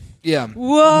next year. Yeah.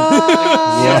 Whoa!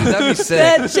 Yeah, that'd be sick.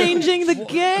 They're changing the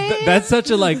game. That's such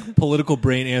a like political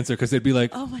brain answer because they'd be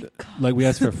like, Oh my god! like we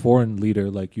asked for a foreign leader,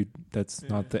 like you. That's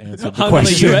not the answer to the I'm not a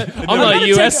question. I'm not a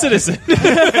U.S. citizen.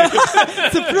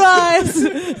 Surprise!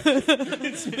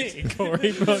 It's me,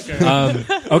 Cory Booker.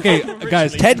 Okay,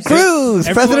 guys. Ted Cruz,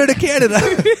 Everyone- president of Canada.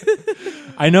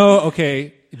 I know.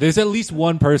 Okay, there's at least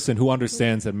one person who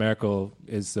understands that Merkel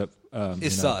is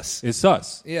sus. Is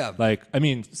sus. Yeah. Like, I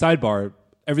mean, sidebar.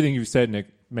 Everything you said, Nick,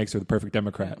 makes her the perfect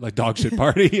Democrat. Like dog shit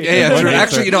party. Yeah, true.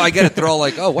 Actually, I get it. They're all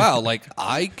like, "Oh wow, like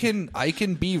I can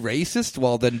be racist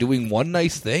while then doing one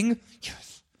nice thing."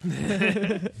 Yes.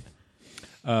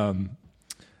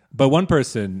 But one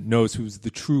person knows who's the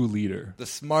true leader, The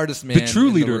smartest man. the true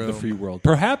in leader the of the room. free world,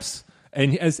 perhaps.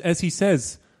 And as he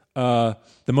says, the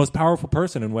most powerful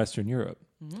person in Western Europe.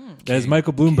 That is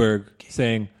Michael Bloomberg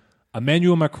saying,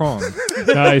 Emmanuel Macron.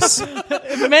 Nice.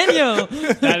 Emmanuel.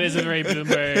 That is a very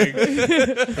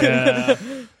Bloomberg. Yeah.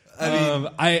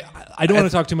 I don't want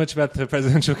to talk too much about the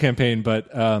presidential campaign, but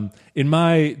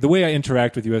the way I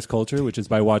interact with U.S. culture, which is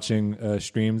by watching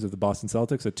streams of the Boston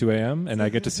Celtics at 2 a.m., and I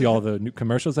get to see all the new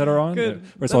commercials that are on. Good.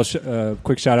 First of all,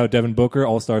 quick shout out Devin Booker,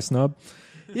 All-Star snub.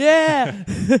 Yeah.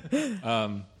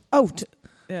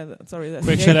 Sorry. That's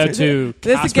Quick the shout game out to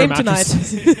There's the Casper game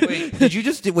Mattress. tonight.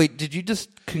 Did you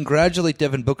just congratulate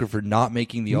Devin Booker for not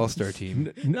making the All-Star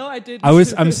team? No, I did.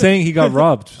 I'm saying he got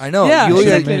robbed. I know. Yeah,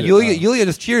 exactly. Yulia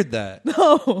just cheered that.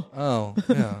 No. Oh,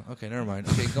 yeah. Okay, never mind.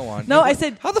 Okay, go on. No, I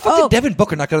said. How the fuck did Devin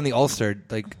Booker not get on the All-Star?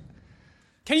 Like,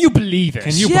 Can you believe it?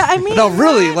 Yeah, I mean. no,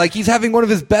 really. Like, he's having one of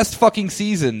his best fucking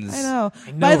seasons. I know.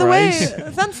 I know, By the way,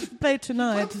 right? Suns played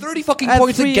tonight. 30 fucking At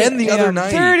points 3 again the other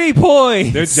night. 30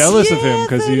 points. They're jealous of him Yeah,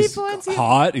 because 30 he's points, yeah.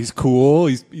 hot, he's cool,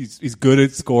 he's good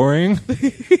at scoring.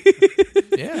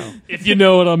 Yeah. If you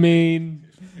know what I mean.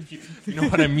 You know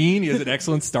what I mean? He has an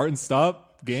excellent start and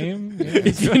stop game. Yeah.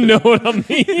 If you know what I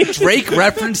mean. Drake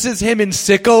references him in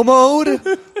sicko mode.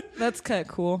 That's kind of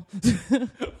cool.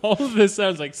 All of this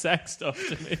sounds like sex stuff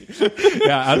to me.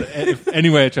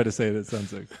 Anyway, I try to say it. It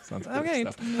sounds like good Okay.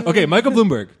 stuff. Okay, Michael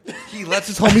Bloomberg. He lets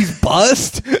his homies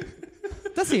bust.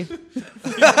 Does he?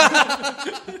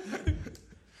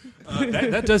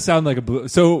 That does sound like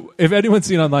so if anyone's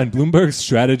seen online, Bloomberg's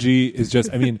strategy is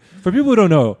just, I mean, for people who don't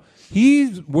know,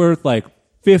 he's worth like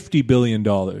 $50 billion.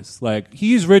 Like,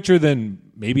 he's richer than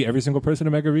maybe every single person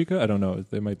in Mega Rica. I don't know.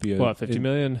 There might be 50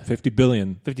 million? 50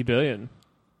 billion. 50 billion.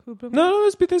 No,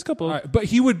 there's a couple. All right, but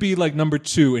he would be like number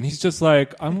 2, and he's just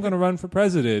like, I'm going to run for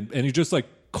president. And he's just like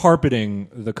carpeting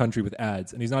the country with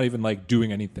ads, and he's not even like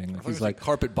doing anything. Like, he's like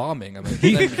carpet bombing. I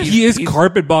mean, he is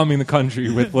carpet bombing the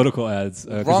country with political ads.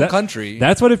 Wrong country.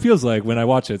 That's what it feels like when I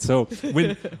watch it. So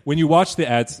when you watch the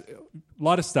ads, a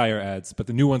lot of Steyer ads, but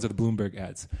the new ones are the Bloomberg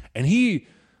ads. And he,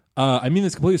 I mean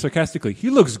this completely sarcastically, he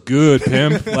looks good,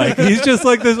 pimp. Like, he's just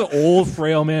like this old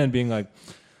frail man being like,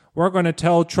 we're going to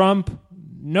tell Trump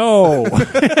no.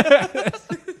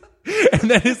 And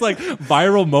then his like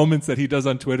viral moments that he does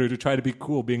on Twitter to try to be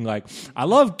cool, being like, I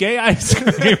love gay ice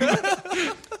cream.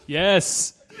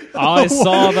 Yes. I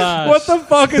saw that. What the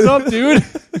fuck is up, dude?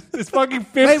 It's fucking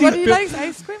 50. Wait, what do you like?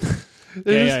 Ice cream?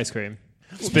 Gay ice cream.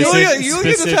 Yulia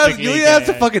has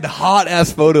some fucking hot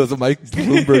ass photos of Mike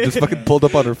Bloomberg just fucking pulled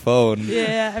up on her phone.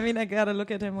 Yeah, I mean, I gotta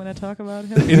look at him when I talk about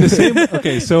him. In the same,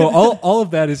 okay, so all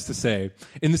of that is to say,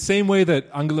 in the same way that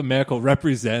Angela Merkel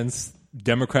represents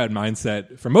Democrat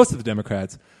mindset for most of the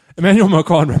Democrats, Emmanuel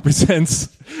Macron represents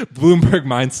Bloomberg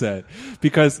mindset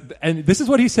and this is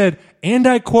what he said, and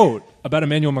I quote about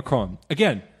Emmanuel Macron.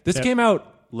 Again, this came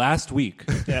out last week.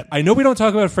 Yep. I know we don't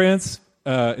talk about France.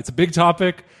 It's a big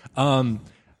topic.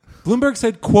 Bloomberg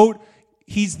said, quote,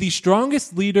 he's the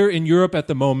strongest leader in Europe at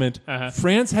the moment.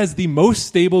 France has the most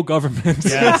stable government.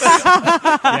 Yes.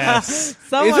 Yes.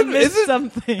 Someone missed isn't-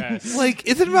 something. Yes. Like,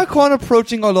 isn't Macron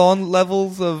approaching on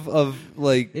levels of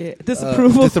like Yeah,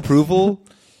 disapproval. disapproval?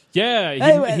 Yeah,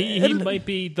 Anyway, he might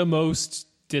be the most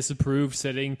disapproved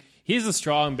sitting. He's a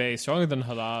strong base, stronger than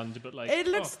Hollande, but like It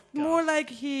looks oh, God. more like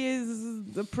he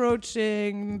is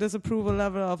approaching disapproval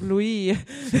level of Louis.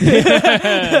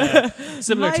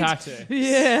 Similar Might- tactic.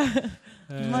 Yeah.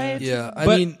 Might. Yeah, I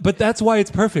mean, but that's why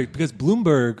it's perfect, because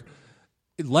Bloomberg,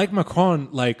 like Macron,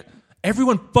 like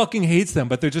everyone fucking hates them,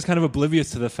 but they're just kind of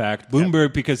oblivious to the fact.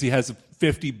 Bloomberg, because he has a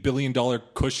 $50 billion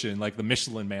cushion, like the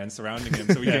Michelin man surrounding him,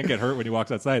 so he can't get hurt when he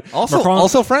walks outside.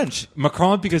 also French.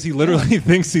 Macron, because he literally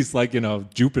thinks he's like,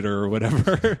 Jupiter or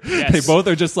whatever. Yes. They both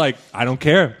are just like, I don't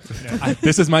care.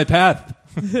 This is my path.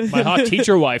 My hot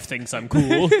teacher wife thinks I'm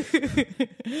cool.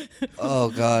 Oh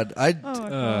God,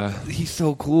 he's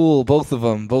so cool. Both of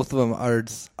them are.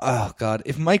 Oh God,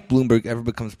 if Mike Bloomberg ever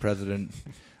becomes president,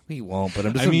 He won't, but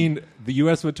I'm just. I mean, the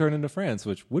U.S. would turn into France,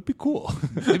 which would be cool.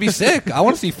 it'd be sick. I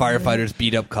want to see firefighters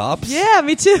beat up cops. Yeah,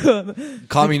 me too.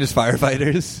 Communist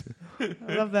firefighters.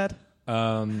 I love that.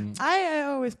 I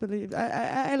always believe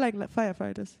I like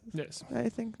firefighters. Yes. I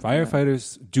think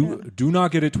Firefighters do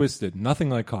not get it twisted. Nothing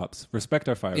like cops. Respect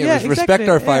our firefighters. Yeah, respect exactly,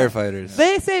 our yeah. firefighters.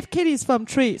 They save kitties from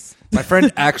trees. My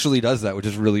friend actually does that, which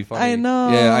is really funny. I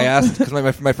know. Yeah, I asked because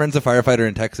my friend's a firefighter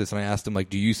in Texas, and I asked him like,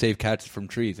 "Do you save cats from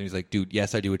trees?" And he's like, "Dude,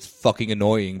 yes, I do. It's fucking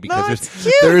annoying because it's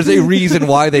cute. there's a reason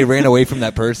why they ran away from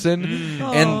that person,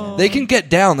 and they can get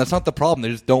down. That's not the problem. They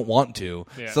just don't want to.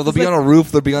 Yeah. So they'll be on a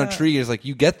roof, they'll be on a tree. It's like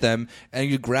you get them and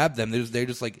you grab them. They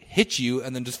just like hit you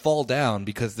and then just fall down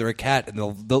because they're a cat and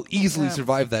they'll easily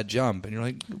survive that jump. And you're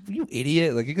like, you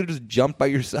idiot! Like you could have just jumped by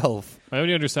yourself. My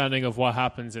only understanding of what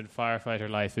happens in firefighter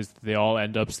life is they all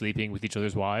end up sleeping with each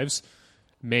other's wives,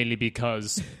 mainly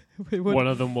because one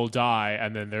of them will die,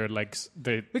 and then they're like,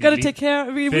 we got to take care.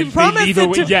 We they promised leave it.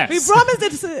 away- To, yes. We promised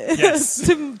it to, Yes.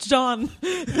 to John.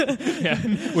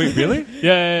 Wait, really?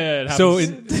 Yeah. It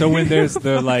happens. So when there's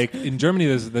the like in Germany,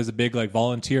 there's a big like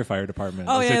volunteer fire department.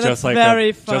 Oh, Is yeah, it that's just like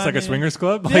very just like a funny. swingers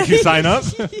club? Like you sign up?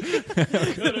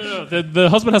 No. The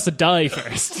husband has to die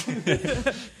first.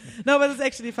 No, but it's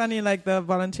actually funny, like the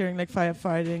volunteering, like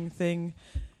firefighting thing.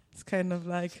 It's kind of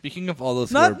like Speaking of all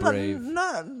those who are brave,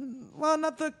 not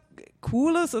the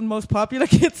coolest and most popular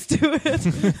kids do it.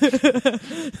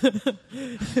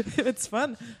 It's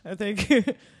fun, I think.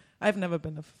 I've never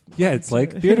been a. Yeah, it's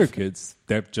like theater kids.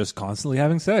 They're just constantly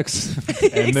having sex,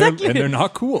 and Exactly. they're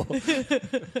not cool.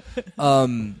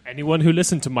 Anyone who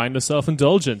listened to Mindless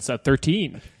Self-Indulgence at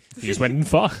 13, he just went and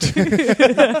fucked.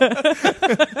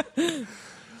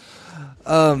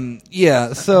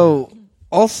 yeah. So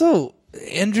also,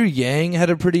 Andrew Yang had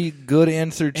a pretty good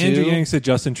answer too. Andrew Yang said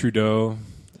Justin Trudeau,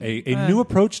 a new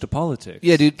approach to politics.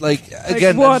 Yeah, dude. Like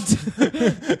again, what?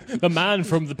 The man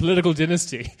from the political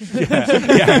dynasty.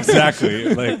 Yeah,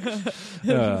 exactly. Like,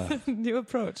 New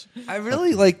approach. I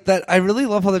really like that. I really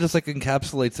love how that just like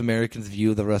encapsulates Americans'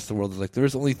 view of the rest of the world. It's like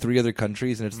there's only 3 other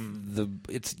countries, and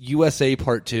it's USA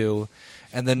Part 2,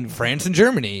 and then France and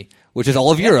Germany, which is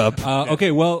all of Europe.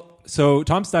 okay, well, so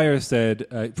Tom Steyer said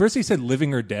first he said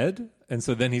living or dead. And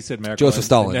so then he said Merkel. Joseph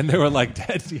Stalin. And then they were like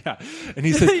dead. Yeah. And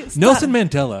he said Nelson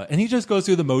Mandela. And he just goes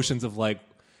through the motions of like,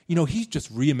 he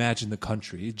just reimagined the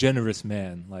country. A generous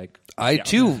man. Like I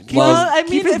too love. Well, I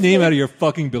mean, keep his if- name out of your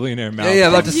fucking billionaire mouth. Yeah,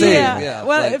 I'm about to say. Yeah. Yeah,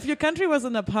 Well, like- if your country was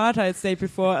an apartheid state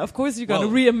before, of course you're going to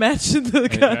Well- reimagine the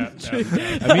country.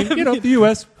 I mean, the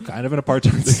U.S. kind of an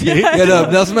apartheid state. Yeah, no,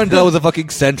 Nelson Mandela was a fucking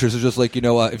centrist. It's just like,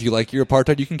 if you like your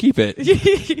apartheid, you can keep it.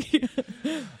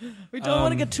 We don't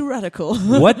want to get too radical.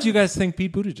 What do you guys think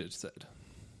Pete Buttigieg said?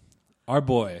 Our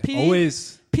boy. Pete?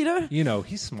 Always, Peter?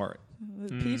 he's smart.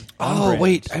 Pete? Oh, brand.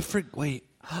 wait.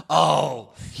 Oh,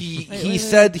 he wait.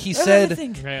 said Let me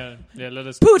think. Yeah, let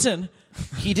us. Putin.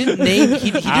 he didn't name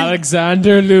he didn't.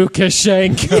 Alexander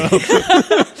Lukashenko.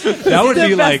 That would The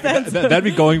be like, best answer. that'd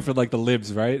be going for like the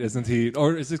libs, right? Isn't he?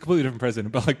 Or is it a completely different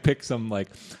president? But like pick some like,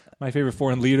 my favorite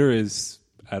foreign leader is,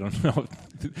 I don't know,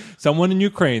 someone in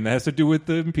Ukraine that has to do with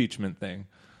the impeachment thing.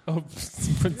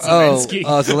 Zelensky.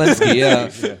 Zelensky,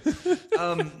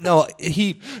 yeah. No,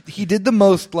 he did the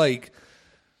most like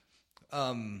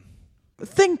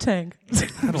Think tank.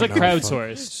 It was like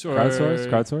crowdsourced. Or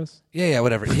Crowdsource? yeah,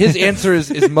 whatever. His answer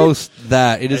is most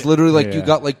that. It is literally like you Yeah.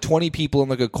 got like 20 people in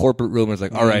like a corporate room and it's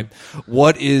like, all right,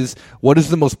 what is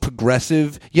the most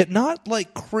progressive yet not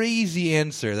like crazy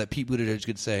answer that Pete Buttigieg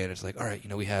could say? And it's like, all right,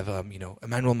 we have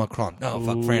Emmanuel Macron. No,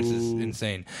 fuck, France is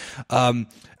insane.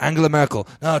 Angela Merkel.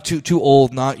 No, too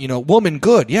old, not, woman,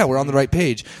 good. Yeah, we're on the right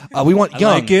page. We want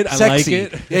young, like it, I sexy.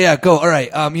 like it. Yeah, go. All right.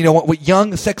 What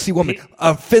young, sexy woman.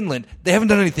 Finland. They haven't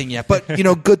done anything yet, but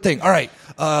good thing. All right.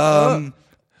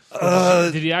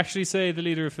 Did he actually say the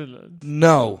leader of Finland?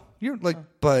 No. You're like,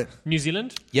 but New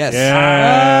Zealand? yes.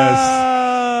 Yes.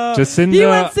 Jacinda He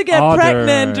wants to get Ardern,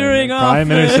 pregnant during Prime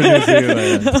Minister of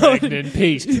New Zealand. Pregnant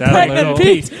Pete. Pregnant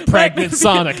Pete. Pregnant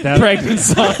Sonic. Pregnant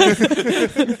Sonic.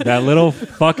 That little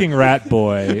fucking rat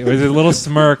boy. It was a little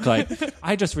smirk. Like,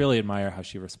 I just really admire how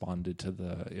she responded to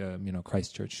the,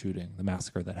 Christchurch shooting, the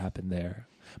massacre that happened there.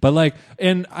 But like,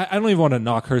 and I don't even want to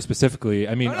knock her specifically.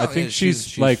 I mean, No, I think yeah, she's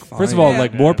she's like, fine. first of all, Yeah.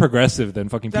 like more progressive than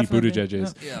fucking Definitely. Pete Buttigieg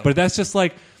is. Yeah. But that's just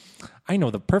like, I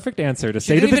know the perfect answer to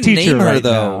say to didn't the even teacher name her, right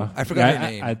though. now. I forgot her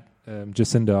name.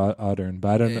 Jacinda Ardern, but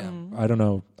I don't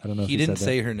know. I don't know. If He didn't said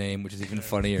say that. her name, which is even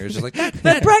funnier. It's just like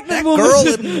that Pregnant woman. girl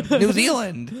in New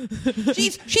Zealand.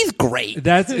 She's great.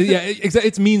 That's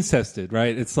it's means tested,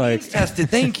 right? It's like Tested.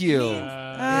 Thank you.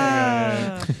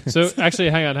 So actually,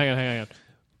 hang on.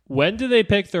 When do they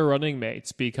pick their running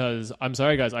mates? Because I'm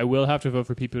sorry, guys, I will have to vote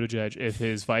for Pete Buttigieg if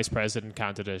his vice president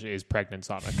candidate is pregnant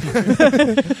Sonic.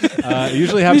 It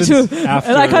usually happens after.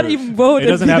 And I can't even vote. It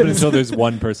doesn't happen until there's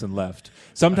one person left.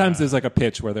 Sometimes there's like a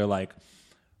pitch where they're like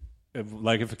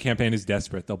if a campaign is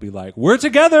desperate, they'll be like, "We're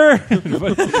together, 2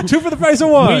 for the price of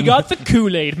 1." We got the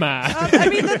Kool-Aid man. I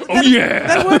mean, that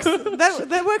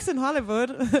works in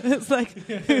Hollywood. It's like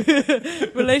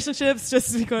relationships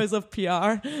just because of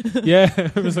PR. Yeah,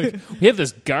 it was like, we have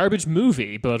this garbage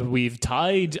movie, but we've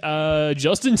tied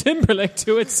Justin Timberlake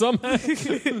to it somehow.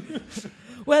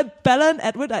 Well, Bella and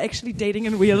Edward are actually dating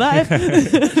in real life. What's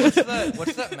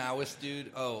that Maoist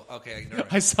dude? Oh, okay.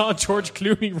 I saw George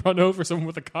Clooney run over someone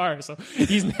with a car, so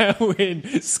he's now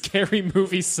in Scary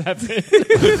Movie 7.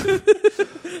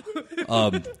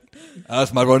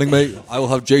 As my running mate, I will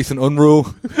have Jason Unruh.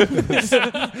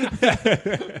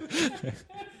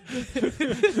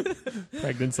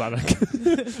 Pregnant Sonic.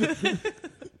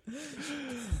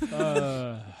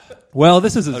 Well,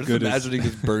 this is I'm as just good as. imagining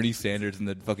this Bernie Sanders and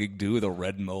the fucking dude with a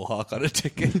red mohawk on a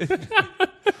ticket.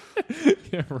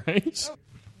 Yeah, right?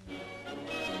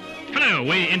 Hello,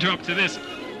 we interrupt to this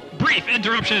brief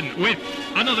interruption with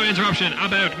another interruption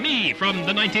about me from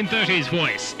the 1930s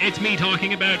voice. It's me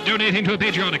talking about donating to a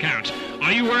Patreon account.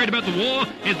 Are you worried about the war?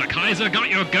 Is the Kaiser got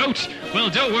your goat? Well,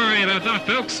 don't worry about that,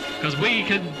 folks, because we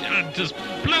can just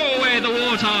blow away the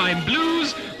wartime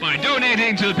blues by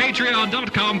donating to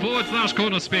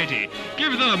patreon.com/Cornerspatey.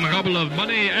 Give them a couple of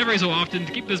money every so often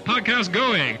to keep this podcast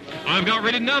going. I've got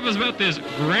really nervous about this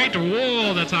great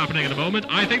war that's happening at the moment.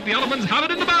 I think the Ottomans have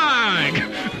it in the bag.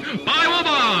 Buy war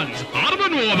bonds.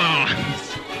 Ottoman war bonds.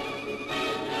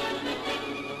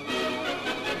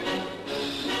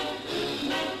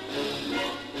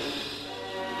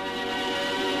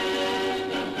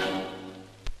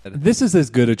 This is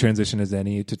as good a transition as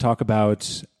any to talk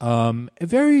about a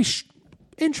very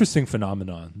interesting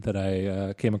phenomenon that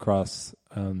I came across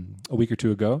a week or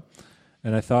two ago,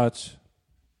 and I thought,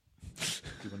 do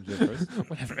you want to do it first?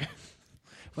 Whatever.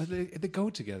 Well, they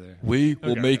go together. We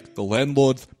will make the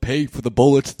landlords pay for the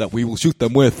bullets that we will shoot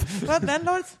them with. What,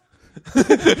 landlords?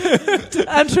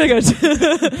 I'm triggered.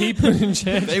 People in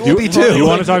chat. They will be too. You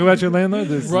want to talk about your landlord?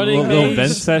 There's Running a little mates,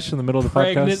 vent sesh in the middle of the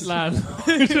Pregnant podcast.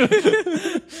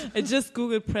 landlord. I just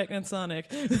googled pregnant Sonic.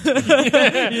 Don't do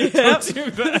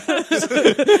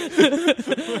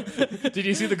that. Did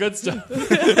you see the good stuff?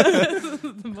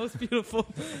 The most beautiful.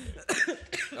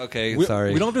 Okay, We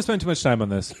don't have to spend too much time on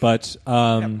this, but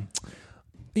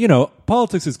you know,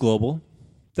 politics is global.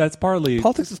 That's partly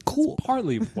Politics is cool.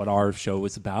 partly what our show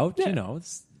is about. You know,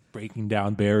 it's breaking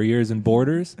down barriers and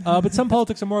borders. But some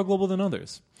politics are more global than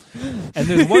others. And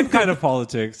there's one kind of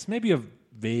politics, maybe a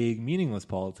vague, meaningless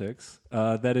politics,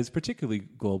 that is particularly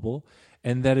global,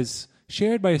 and that is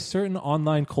shared by a certain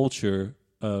online culture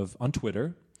on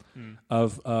Twitter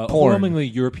of overwhelmingly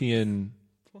European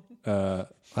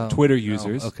Twitter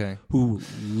users who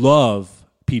love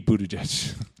Pete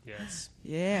Buttigieg. Yes.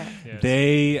 Yeah. Yes.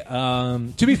 They,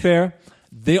 to be fair,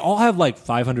 they all have like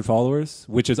 500 followers,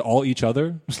 which is all each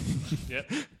other.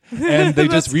 Yep. And they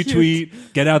just That's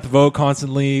retweet, get out the vote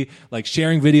constantly, like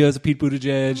sharing videos of Pete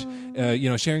Buttigieg, you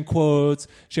know, sharing quotes,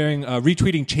 sharing,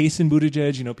 retweeting Chasen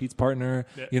Buttigieg, you know, Pete's partner,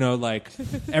 you know, like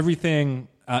everything.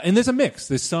 And there's a mix.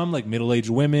 There's some like middle-aged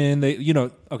women. They, you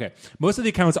know, okay. Most of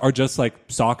the accounts are just like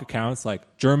sock accounts,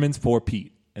 like Germans for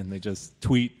Pete, and they just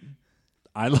tweet,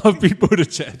 I love Pete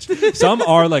Buttigieg. Some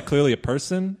are like clearly a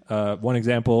person. One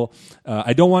example,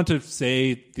 I don't want to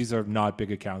say these are not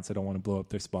big accounts. I don't want to blow up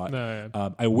their spot. No, yeah.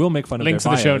 I will make fun Links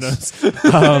of in their the bios. show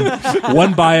notes.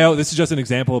 One bio, this is just an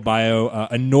example of bio,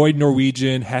 annoyed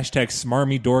Norwegian, hashtag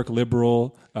smarmy dork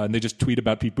liberal, and they just tweet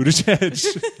about Pete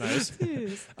Buttigieg. Nice.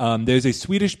 There's a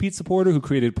Swedish Pete supporter who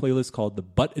created a playlist called the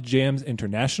Butt Jams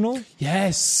International.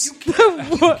 Yes.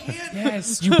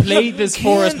 Yes. You played this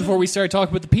for us before we started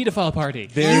talking about the pedophile party.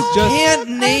 There's You just can't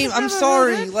name. I'm never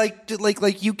sorry. heard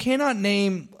Like you cannot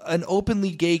name an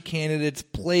openly gay candidate's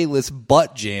playlist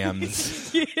butt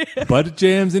jams. Butt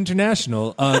Jams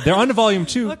International. They're on to volume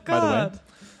 2, Oh, by the way.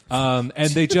 God.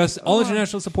 And they just, all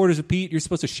international supporters of Pete, you're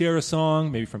supposed to share a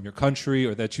song, maybe from your country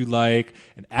or that you like,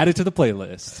 and add it to the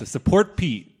playlist to support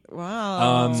Pete.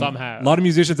 Wow. Somehow. A lot of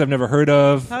musicians I've never heard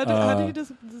of. How do you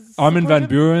just Armin van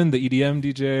support him? Buuren, the EDM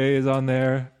DJ, is on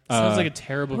there. Sounds like a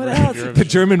terrible what version of else? The Eurovision.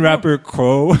 German rapper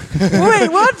Crow,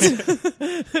 Wait, what?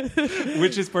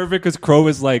 which is perfect because Crow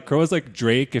is like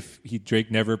Drake if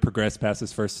Drake never progressed past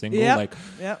his first single. Yep. Like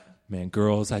Yep. man,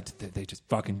 girls, they just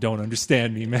fucking don't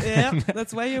understand me, man. Yeah,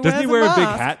 that's why you Doesn't he wear a big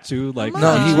hat too? Like,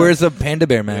 No, he wears a panda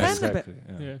bear Yeah, mask. Panda exactly.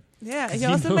 Yeah. Yeah. Yeah, he He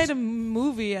also knows- made a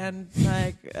movie and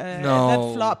like No.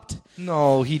 that flopped.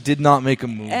 No, he did not make a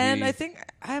movie. And I think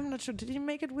I'm not sure. Did he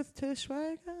make it with Til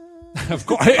Schweiger? Of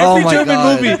course, every Oh my German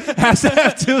God. movie has to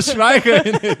have Til Schweiger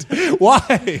in it. Why?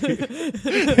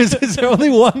 is there only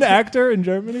one actor in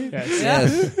Germany? Yes.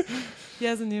 Yes. He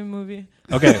has a new movie.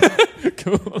 Okay.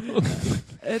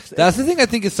 It's That's the thing I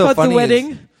think is so called funny. The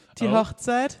Wedding. Die Oh.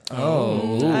 Hochzeit.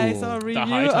 Oh. I saw a review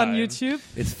high on time. YouTube.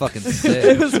 It's fucking It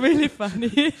sick. was really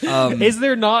funny. Is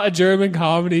there not a German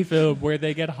comedy film where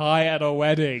they get high at a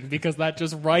wedding because that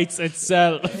just writes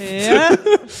itself? Yeah.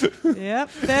 Yeah.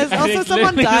 There's And also it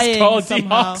someone literally is dying called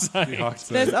somehow. The Hochzeit.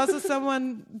 There's also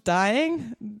someone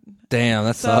dying. Damn,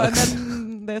 that So and sucks.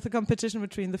 then there's a competition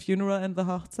between the funeral and the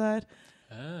Hochzeit.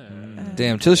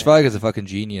 Damn, Til Schweiger's a fucking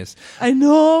genius. I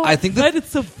know. I think that- right? It's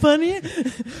so funny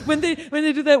when they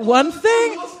do that one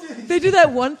thing. They do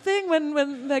that one thing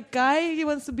when that guy he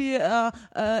wants to be a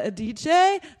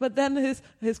DJ, but then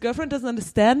his girlfriend doesn't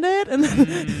understand it, and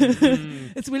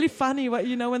it's really funny. What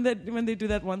when they do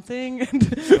that one thing.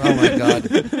 Oh my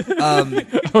god. I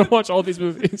want to watch all these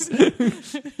movies.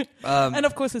 And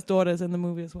of course his daughter's in the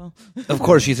movie as well. Of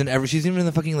course, she's even in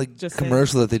the fucking like Just saying.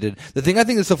 commercial that they did. The thing I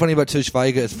think is so funny about Til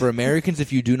Schweiger is for Americans,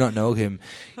 if you do not know him,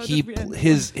 How he did we end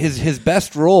his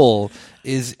best role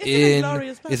is in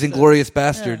Inglourious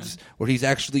Bastards, where he's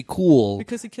actually cool.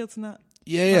 Because he kills not.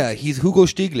 Yeah, he's Hugo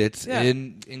Stieglitz Yeah.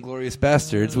 in Inglourious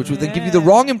Bastards, which would then give you the Yeah.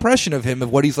 wrong impression of him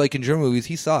of what he's like in German movies.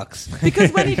 He sucks.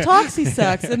 Because when he talks, he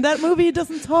sucks. In that movie, he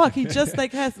doesn't talk. He just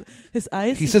like has his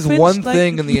eyes. He says twitch one like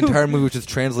thing in the entire movie, which is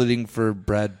translating for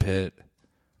Brad Pitt.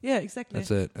 Yeah, exactly.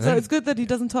 That's it. So it's good that he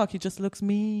doesn't talk. He just looks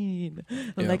mean,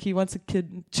 and Yeah. like he wants a kid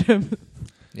in German.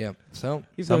 Yeah. So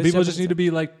Even Some though he's people just German. need to be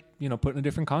like, put in a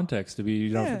different context to be,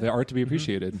 Yeah. for the art to be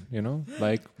appreciated,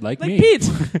 like like me. Pete,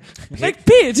 like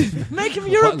Pete, make him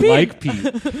European. Like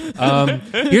Pete.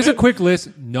 Here's a quick list,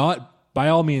 not by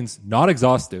all means not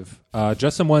exhaustive.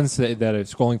 Just some ones that are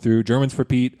scrolling through. Germans for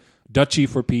Pete, Dutchy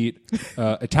for Pete,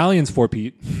 Italians for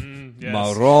Pete. Yes.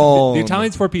 Maron. The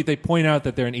Italians for Pete, they point out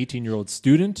that they're an 18-year-old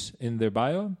student in their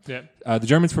bio. Yeah. The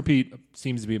Germans for Pete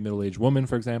seems to be a middle-aged woman,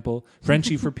 for example.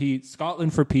 Frenchie for Pete,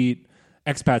 Scotland for Pete,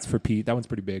 expats for Pete. That one's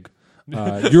pretty big.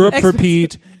 Europe for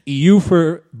Pete, EU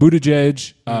for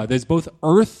Buttigieg. There's both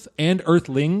Earth and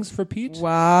Earthlings for Pete.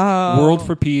 Wow. World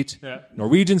for Pete. Yeah.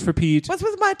 Norwegians for Pete. What's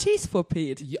with my teeth for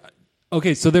Pete? Yeah.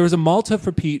 Okay, so there was a Malta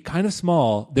for Pete, kind of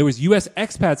small. There was U.S.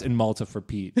 expats in Malta for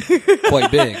Pete.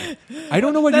 quite big. I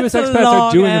don't know what That's U.S. a expats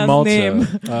are doing in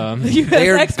long-ass Malta. name.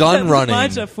 They're gun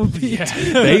running. For Pete.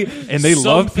 They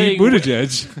love Pete Something-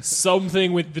 Buttigieg.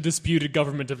 Something with the disputed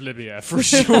government of Libya, for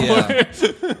sure. Yeah.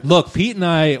 Look, Pete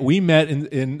and we met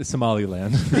in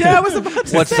Somaliland. Yeah, I was about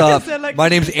to What's say up? they're like- My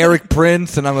name's Eric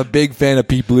Prince, and I'm a big fan of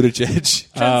Pete Buttigieg.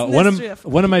 Transnistria.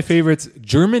 One of my favorites,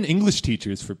 German English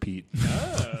teachers for Pete.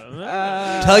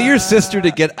 Tell your sister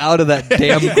to get out of that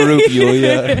damn group,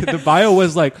 Yulia. The bio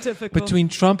was like, Typical. between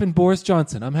Trump and Boris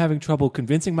Johnson, I'm having trouble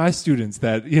convincing my students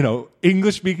that,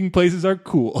 English-speaking places are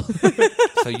cool.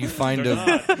 So you find a No,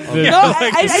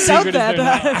 I doubt secret is they're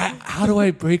that. How do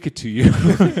I break it to you?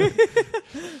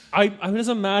 I'm just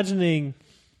imagining.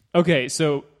 Okay,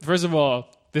 so first of all,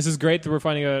 this is great that we're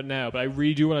finding out now, but I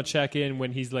really do want to check in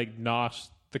when he's like not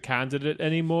the candidate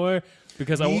anymore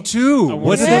because Me too. I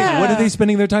What Yeah. are they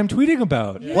spending their time tweeting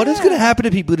about? What is going to happen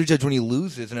to Pete Buttigieg when he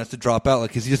loses and has to drop out?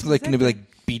 Like, is he just like going to be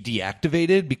like be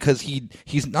deactivated because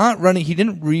he's not running? He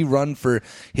didn't rerun for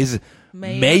his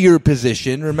mayor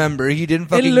position. Remember, he didn't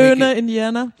fucking In make Lerner, it.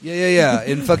 Indiana. Yeah.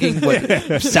 In fucking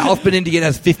South Bend, Indiana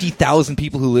has 50,000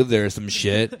 people who live there or some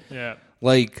shit. Yeah.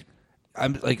 Like,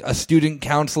 I'm like a student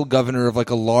council governor of like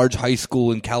a large high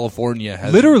school in California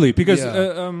has Literally, because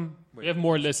Yeah. We have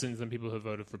more listens than people who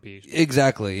voted for Pete.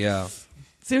 Exactly, yeah.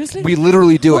 Seriously? We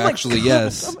literally do Oh my actually, God.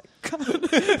 yes. Oh my God.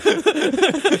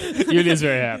 Yulia's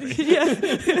very happy. Yeah.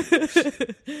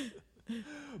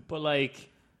 But like,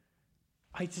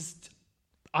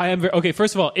 I am very okay.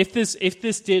 First of all, if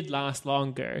this did last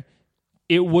longer,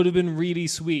 it would have been really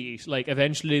sweet. Like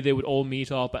eventually they would all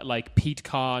meet up at like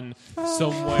PeteCon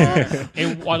somewhere.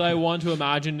 And what I want to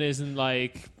imagine is in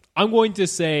like, I'm going to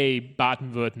say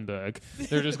Baden-Württemberg.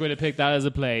 They're just going to pick that as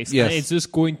a place. Yes. And it's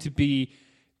just going to be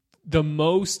the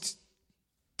most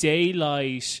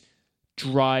daylight,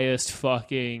 driest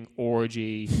fucking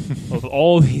orgy of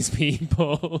all these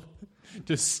people.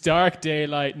 Just stark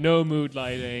daylight, no mood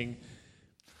lighting,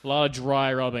 a lot of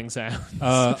dry rubbing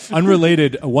sounds.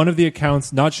 Unrelated, one of the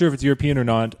accounts, not sure if it's European or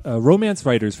not, romance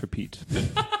writers for Pete.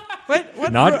 Wait,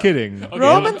 Not kidding. Okay,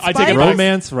 Romance I take it fighters? back.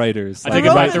 Romance writers. I take it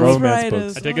back. Romance Romance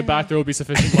writers. books. I take it back. There will be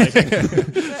sufficient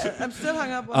lighting. I'm still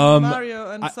hung up on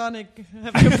Mario and Sonic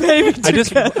having a baby I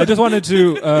just wanted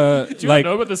to Do you like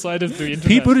know about the side of the internet?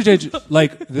 Pete Buttigieg,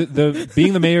 like the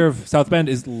being the mayor of South Bend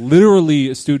is literally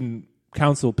a student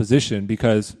council position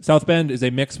because South Bend is a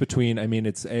mix between. I mean,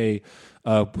 it's a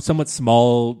somewhat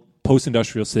small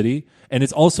post-industrial city, and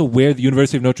it's also where the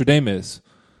University of Notre Dame is.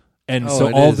 And Oh, so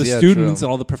it all is. the Yeah, students true.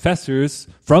 and all the professors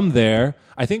from there,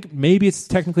 I think maybe it's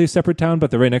technically a separate town,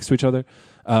 but they're right next to each other.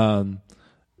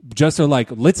 Just are like,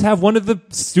 let's have one of the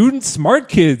student smart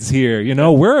kids here. You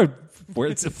know, we're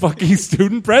it's a fucking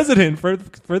student president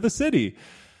for the city.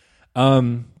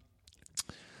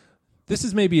 This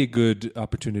is maybe a good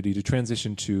opportunity to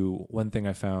transition to one thing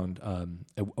I found, a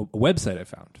website I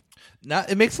found. Now,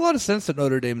 it makes a lot of sense that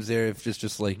Notre Dame's there if it's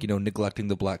just like, neglecting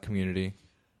the black community.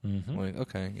 Like,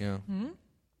 okay, yeah.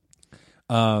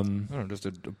 I don't know, just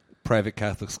a private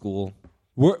Catholic school.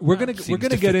 We're gonna Seems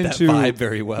get to fit that into vibe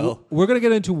very well. We're gonna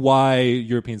get into why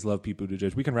Europeans love Pete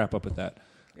Buttigieg. We can wrap up with that.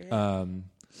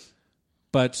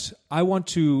 But I want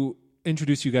to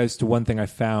introduce you guys to one thing I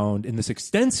found in this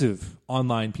extensive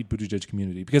online Pete Buttigieg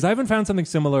community because I haven't found something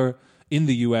similar in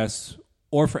the U.S.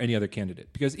 or for any other candidate.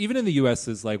 Because even in the U.S.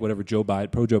 is like whatever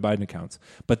pro Joe Biden accounts.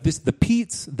 But the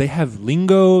Petes, they have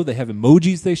lingo, they have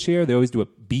emojis they share. They always do a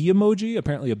bee emoji.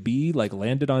 Apparently a bee like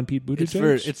landed on Pete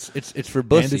Buttigieg. It's for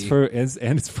bussy.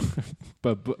 And it's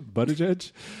for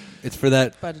Buttigieg. It's for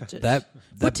that Buttigieg. that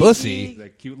Buttigieg. bussy.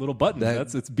 That cute little button.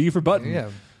 That- It's B for button. Yeah.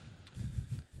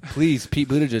 Please, Pete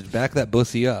Buttigieg, back that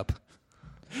bussy up.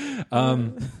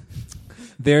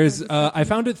 There's I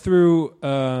found it through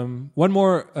one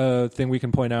more thing we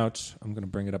can point out. I'm going to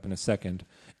bring it up in a second.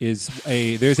 There's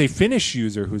a Finnish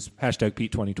user who's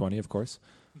 #Pete2020, of course,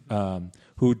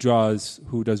 who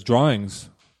does drawings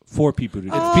for Pete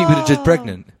Buttigieg. It's Pete Buttigieg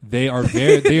pregnant. They are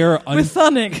With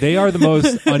Sonic. They are the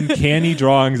most uncanny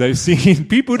drawings I've seen.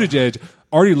 Pete Buttigieg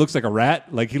already looks like a rat.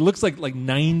 Like he looks like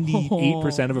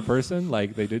 98% of a person.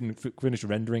 Like they didn't finish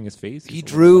rendering his face. He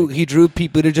drew Pete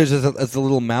Buttigieg as a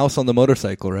little mouse on the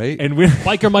motorcycle, right? And when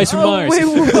Biker mice from Mars. Wait,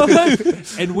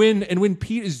 what? and when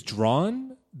Pete is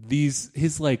drawn,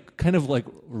 his like kind of like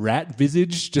rat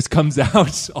visage just comes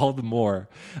out all the more.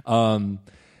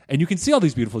 And you can see all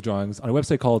these beautiful drawings on a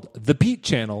website called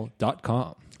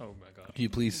thePeteChannel.com. Can you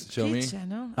please show me? Pete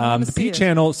channel? I wanna The see Pete it.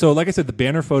 Channel. So, like I said, the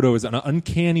banner photo is an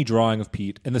uncanny drawing of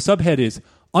Pete, and the subhead is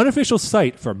unofficial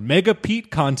site for mega Pete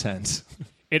content.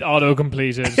 It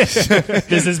auto-completed.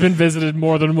 This has been visited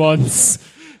more than once.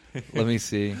 Let me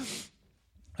see.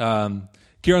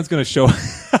 Kieran's going to show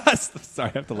us.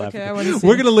 Sorry, I have to laugh. Okay, I wanna see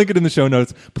We're it. going to link it in the show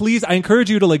notes. Please, I encourage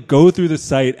you to like go through the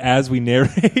site as we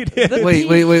narrate it.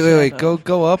 Wait.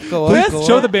 Go up. Please Go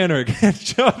show up. the banner again.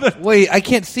 Show the Wait, I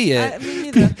can't see it. Me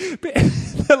neither.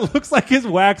 that looks like his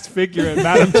wax figure at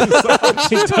Madame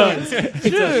Tussauds. It does.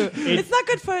 True. It's not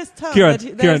good for his tongue. Kieran,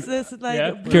 that Kieran. there's this like.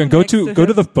 Yeah. blue Kieran, go next to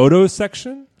the him. photos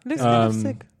section. Looks kind of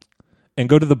sick. And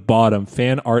go to the bottom,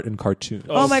 fan art and cartoon.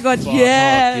 Oh my god! fuck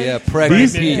Yeah. Yeah,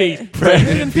 pregnant These- Pete.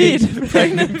 Pregnant Pete.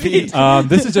 Pregnant Pete.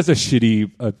 This is just a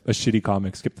shitty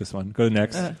comic. Skip this one. Go to the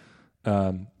next.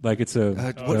 Like it's a.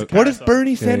 What is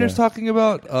Bernie Sanders talking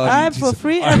about? I'm for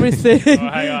free everything. Oh,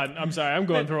 hang on. I'm sorry. I'm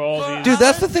going through all these. Dude,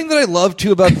 that's the thing that I love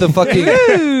too about the fucking.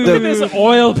 This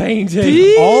oil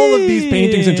painting. all of these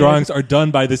paintings and drawings are done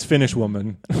by this Finnish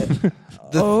woman.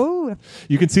 Oh,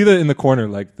 You can see that in the corner,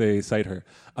 like they cite her.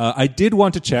 I did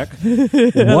want to check what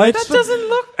that doesn't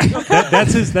look.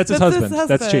 that's his husband.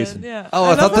 That's Jason. Yeah. Oh,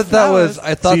 I thought love that the was. flowers.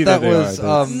 I thought See, that there they was.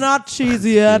 are. Not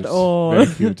cheesy at all. Very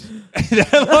cute. I love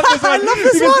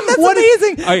this one. That's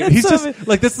amazing. All right, That's he's so just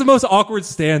like this is the most awkward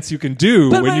stance you can do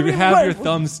But when I you mean, have what- your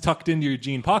thumbs tucked into your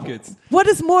jean pockets. What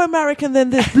is more American than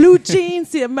this? Blue jeans,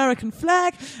 the American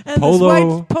flag, and Polo. this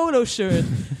white polo shirt.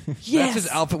 That's Yes. his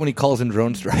outfit when he calls in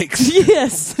drone strikes.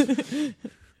 Yes.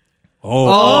 Oh,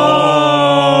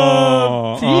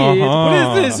 Pete,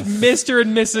 What is this Mr.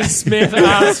 and Mrs. Smith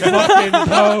ass fucking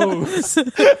pose?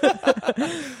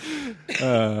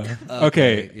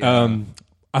 okay. yeah.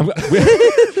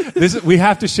 We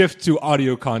have to shift to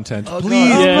audio content. Oh, Please,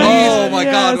 God. Yeah. Oh my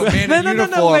God, Yes. man No, in no, no, no,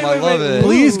 uniform. wait, I wait, love wait. it.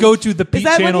 please go to Is that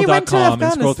when he went to thepeatchannel.com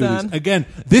and scroll through these. Afghanistan? Again,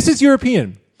 this is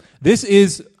European. This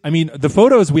is, I mean, the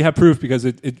photos we have proof because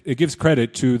it gives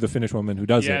credit to the Finnish woman who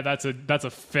does Yeah, it. that's a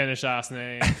Finnish ass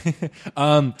name.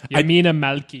 Yamina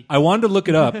Malki. I wanted to look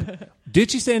it up. Did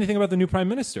she say anything about the new prime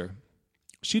minister?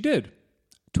 She did.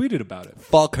 Tweeted about it.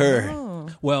 Fuck her. Oh.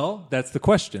 Well, that's the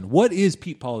question. What is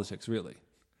Pete politics really?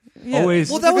 Yeah. Always.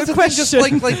 Well, that was the thing. Just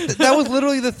like that was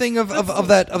literally the thing of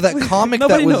that comic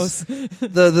Nobody that was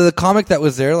the comic that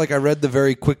was there. Like I read the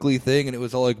very quickly thing, and it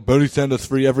was all like Bernie Sanders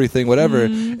free everything, whatever.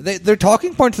 Their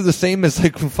talking points are the same as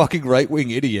like fucking right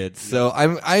wing idiots. So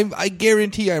I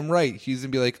guarantee I'm right. She's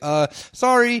gonna be like,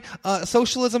 sorry,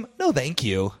 socialism, no, thank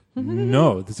you.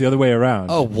 No, it's the other way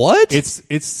around. Oh, what?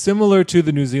 It's similar to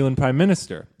the New Zealand Prime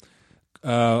Minister.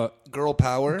 Girl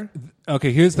power.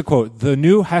 Okay, here's the quote. The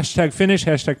new #Finnish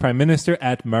 #Prime Minister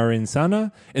at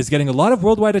Marinsana is getting a lot of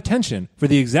worldwide attention for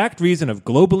the exact reason of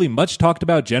globally much talked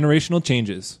about generational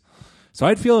changes. So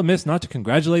I'd feel amiss not to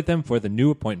congratulate them for the new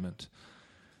appointment.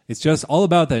 It's just all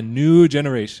about the new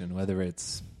generation, whether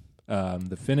it's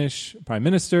the Finnish Prime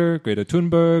Minister, Greta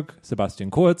Thunberg,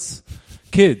 Sebastian Kurz,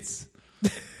 kids.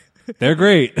 They're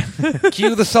great.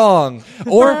 Cue the song.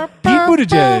 Or Pete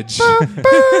Buttigieg.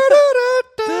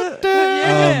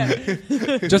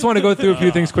 Just want to go through a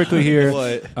few things quickly here.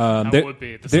 What? That would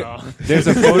be the song. There's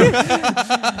a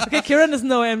photo. Okay, Kieran is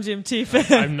no MGMT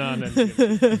fan. I'm not.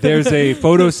 MGMT. There's a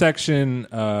photo section.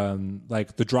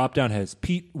 Like the drop down has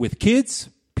Pete with kids,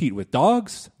 Pete with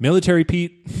dogs, military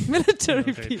Pete.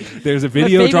 Military Pete. There's a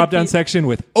video favorite drop down Pete. section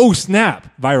with snap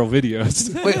viral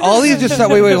videos. Wait, all these just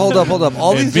sound. Wait, hold up.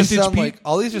 All And these just vintage sound Pete. like.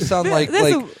 All these just sound like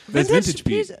There's like. there's vintage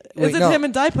Pete. Is Wait, it no. him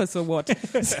in diapers or what?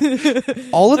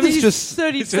 All of I mean, these he's just.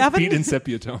 It's just 37. Pete in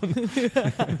sepia tone.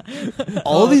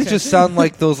 All of these okay. just sound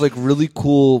like those like really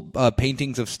cool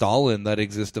paintings of Stalin that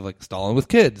exist of like Stalin with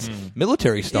kids,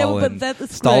 military Stalin, but that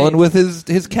is Stalin great. with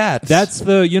his cats. That's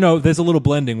the there's a little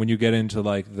blending when you get into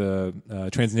like the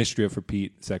Transnistria for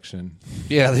Pete section.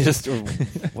 yeah. They just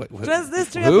what?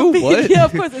 Transnistria Who? for Pete. What? Yeah,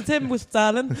 of course, it's him with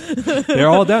Stalin. They're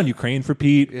all down. Ukraine for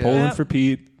Pete, Poland Yeah. for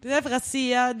Pete. They have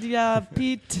Russia, yeah,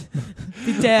 Pete,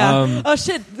 Peter. Oh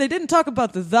shit, they didn't talk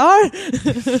about the Tsar.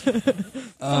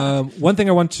 One thing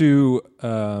I want to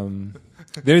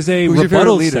there's a Who's your favorite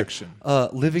rebuttal leader? section.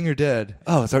 Living or dead?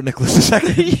 Oh, it's our Nicholas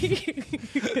II.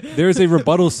 There's a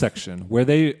rebuttal section where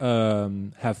they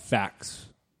have facts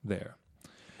there.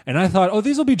 And I thought,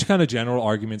 these will be kind of general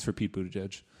arguments for Pete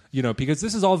Buttigieg. Because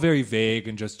this is all very vague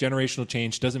and just generational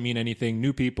change doesn't mean anything.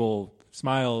 New people,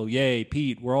 smile, yay,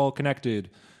 Pete, we're all connected.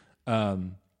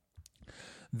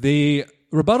 The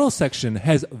rebuttal section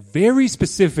has very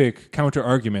specific counter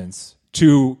arguments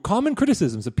to common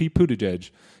criticisms of Pete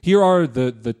Buttigieg. Here are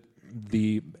the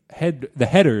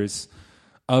headers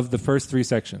of the first three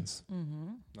sections.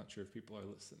 Not sure if people are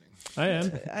listening. I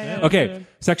am. Okay,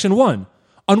 section 1.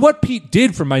 On what Pete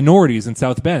did for minorities in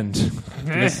South Bend.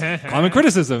 This common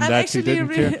criticism I'm that he actually didn't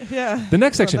care. yeah. The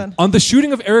next Well section. done. On the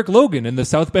shooting of Eric Logan and the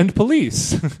South Bend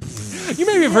police. You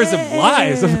maybe have heard some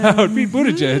lies about Pete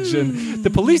Buttigieg and the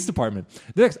police department.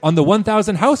 The next. On the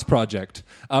 1,000 House Project.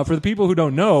 For the people who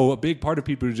don't know, a big part of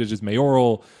Pete Buttigieg's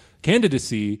mayoral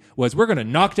candidacy was we're going to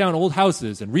knock down old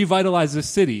houses and revitalize this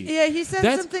city. Yeah, he said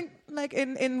That's- something like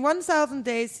in 1,000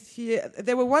 days,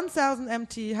 there were 1,000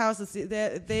 empty houses.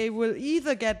 They will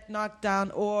either get knocked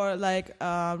down or like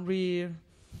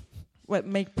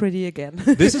make pretty again.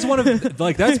 This is one of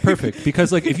that's perfect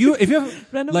because like if you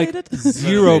have Renovated? like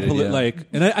zero Renovated, yeah.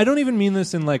 and I don't even mean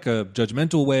this in like a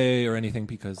judgmental way or anything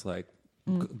because like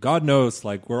God knows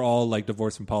like we're all like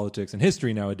divorced from politics and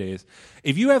history nowadays.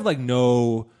 If you have like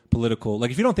no political,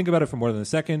 like if you don't think about it for more than a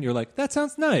second, you're like, that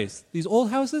sounds nice. These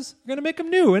old houses, we're gonna make them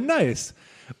new and nice.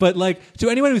 But like to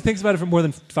anyone who thinks about it for more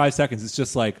than 5 seconds, it's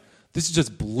just like this is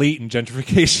just blatant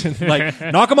gentrification. Like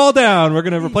knock them all down. We're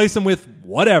gonna replace them with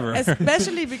whatever.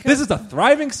 Especially because this is a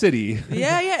thriving city.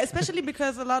 yeah, especially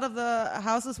because a lot of the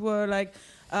houses were like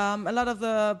a lot of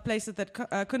the places that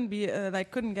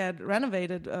couldn't get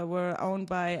renovated were owned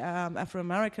by Afro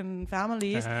American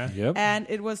families, Yep. and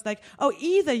it was like,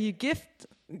 either you give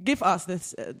us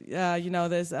this,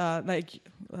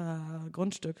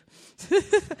 Grundstück,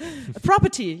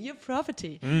 your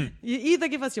property. You either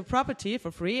give us your property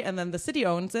for free, and then the city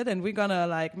owns it, and we're gonna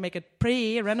like make it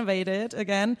renovate it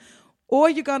again. Or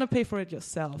you're gonna pay for it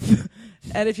yourself,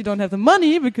 and if you don't have the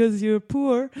money because you're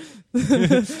poor,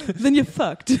 then you're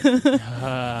fucked. They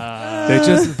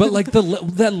just, but like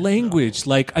that language,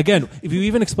 like again, if you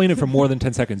even explain it for more than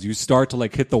 10 seconds, you start to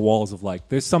like hit the walls of like,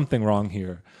 there's something wrong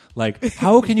here. Like,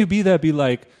 how can you be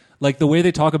like the way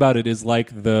they talk about it is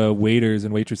like the waiters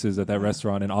and waitresses at that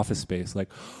restaurant in Office Space. Like,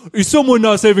 is someone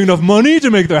not saving enough money to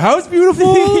make their house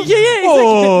beautiful? Yeah, exactly.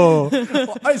 Oh,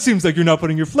 it seems like you're not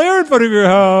putting your flair in front of your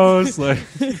house. Like,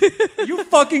 you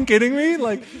fucking kidding me?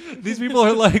 Like, these people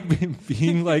are like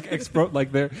being like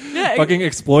they're fucking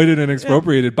exploited and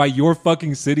expropriated by your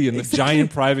fucking city and the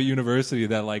giant private university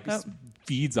that like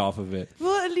feeds off of it.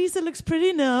 Well, at least it looks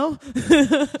pretty now.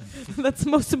 That's the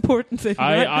most important thing.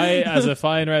 Right? I, as a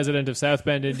fine resident of South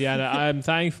Bend, Indiana, I'm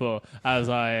thankful as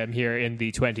I am here in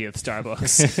the 20th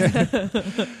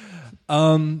Starbucks.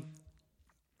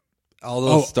 All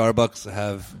those Starbucks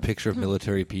have a picture of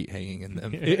military Pete hanging in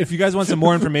them. If you guys want some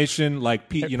more information, like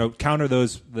Pete, counter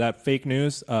that fake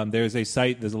news. There's a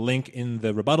site. There's a link in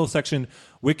the rebuttal section.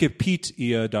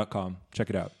 Wikipedia.com. Check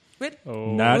it out. Wait,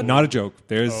 Not a joke.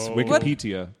 There's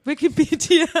Wikipedia.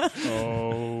 Wikipedia.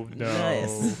 Oh no!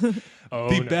 Nice.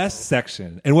 The best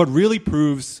section, and what really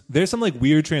proves there's some like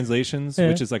weird translations,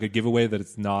 which is like a giveaway that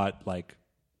it's not like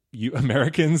you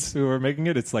Americans who are making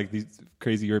it. It's like these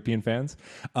crazy European fans.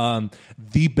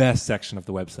 The best section of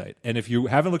the website. And if you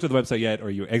haven't looked at the website yet, or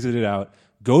you exited out,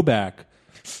 go back,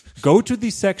 go to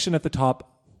the section at the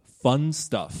top, fun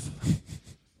stuff.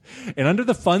 And under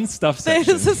the fun stuff section,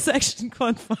 There's a section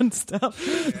called fun stuff.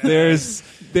 there's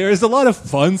a lot of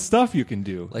fun stuff you can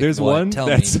do. Like there's what? one Tell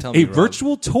that's me, a Rob.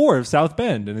 virtual tour of South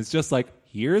Bend, and it's just like,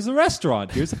 here's a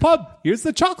restaurant, here's a pub, here's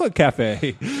the chocolate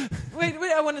cafe. Wait,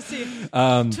 I want to see.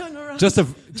 Turn around. Just There's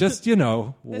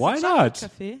why a chocolate not?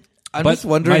 Cafe. I'm But just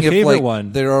wondering my if favorite like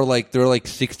one- there are like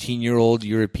 16-year-old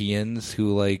Europeans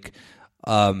who like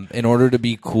in order to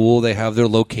be cool, they have their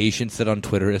location set on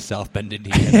Twitter as South Bend,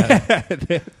 Indiana.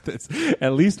 That's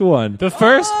at least one. The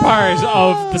first part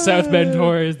of the South Bend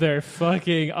tour is their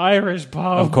fucking Irish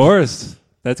pub. Of course.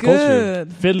 That's culture.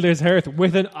 Good. Fiddler's Hearth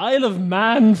with an Isle of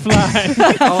Man flag.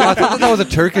 Oh, I thought that was a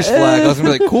Turkish flag. I was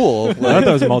gonna be like, cool. I thought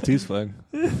that was a Maltese flag.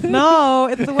 No,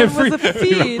 it's the one with the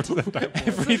feet.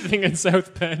 Everything in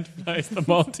South Bend flies the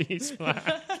Maltese flag.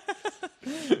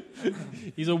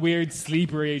 He's a weird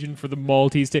sleeper agent for the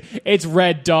Maltese. It's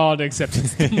Red Dawn, except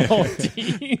it's the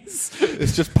Maltese.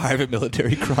 It's just private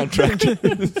military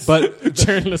contractors. But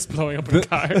Journalists blowing up in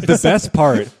cars. the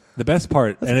best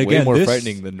part, and Way again, more this,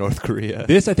 frightening than North Korea.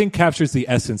 this I think captures the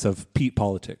essence of Pete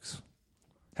politics.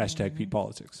 Hashtag Pete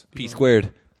politics. P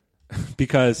squared.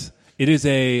 Because it is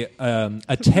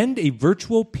attend a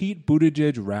virtual Pete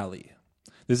Buttigieg rally.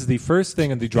 This is the first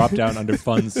thing in the drop down under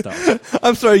fun stuff.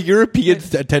 I'm sorry,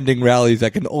 Europeans attending rallies, I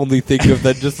can only think of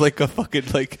that just like a fucking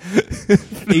like.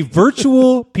 A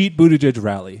virtual Pete Buttigieg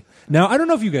rally. Now, I don't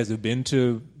know if you guys have been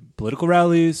to political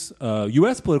rallies,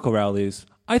 U.S. political rallies.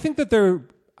 I think that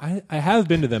I have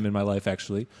been to them in my life,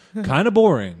 actually. Kind of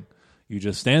boring. You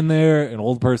just stand there, an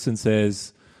old person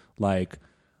says, like,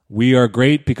 we are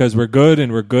great because we're good,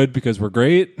 and we're good because we're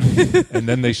great. And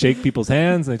then they shake people's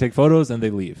hands, and they take photos, and they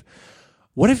leave.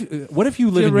 What if you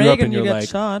live in Europe and you're you like, get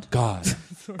shot. God,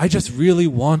 I just really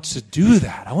want to do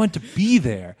that. I want to be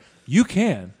there. You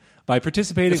can by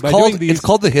participating doing these. It's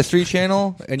called the History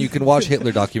Channel, and you can watch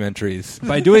Hitler documentaries.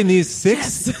 By doing these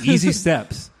 6 easy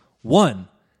steps. 1,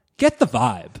 get the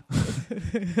vibe.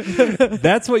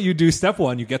 That's what you do. Step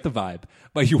 1, you get the vibe.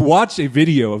 But you watch a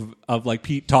video of like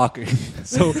Pete talking.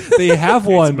 So they have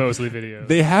one. It's mostly video.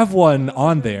 They have one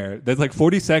on there that's like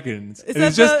 40 seconds. Is And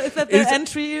that the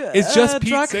entry? It's just Pete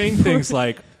track? saying things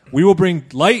like, we will bring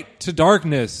light to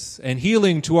darkness and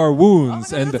healing to our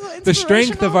wounds. Oh my God, And that's so the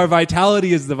strength of our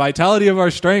vitality is the vitality of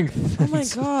our strength. Oh my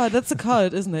God, that's a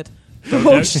cult, isn't it? The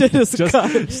whole shit is a Just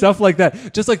cult. stuff like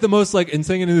that. Just like the most like, and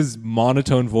saying it in his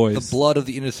monotone voice. The blood of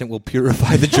the innocent will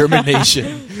purify the German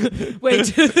nation.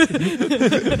 Wait.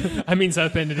 I mean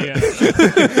South Bend, Indiana.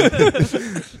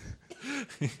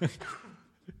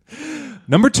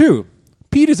 Number 2,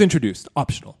 Pete is introduced.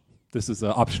 Optional. This is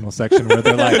an optional section where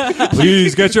they're like,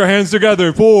 please get your hands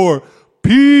together for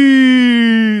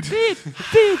Pete. So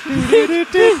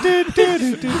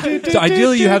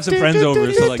ideally, you have some friends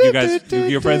over, so like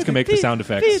your friends can make the sound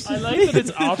effects. I like that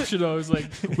it's optional. It's like,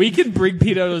 we can bring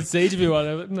Pete out on stage if you want.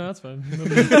 I'm like, no, that's fine.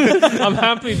 I'm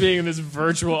happy being in this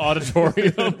virtual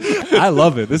auditorium. I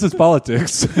love it. This is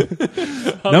politics.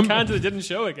 I'm kind of didn't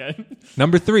show again.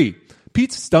 Number 3,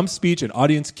 Pete's stump speech and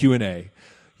audience Q&A.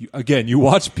 You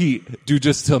watch Pete do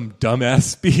just some dumbass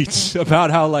speech about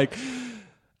how like,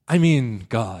 I mean,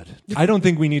 God, I don't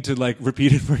think we need to like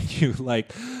repeat it for you.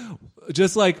 Like,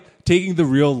 just like taking the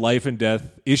real life and death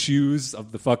issues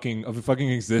of the fucking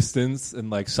existence and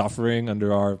like suffering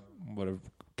under our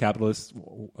capitalist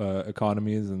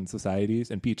economies and societies,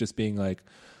 and Pete just being like,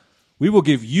 we will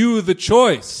give you the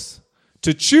choice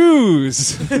to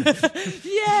choose.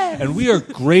 Yeah. And we are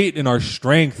great in our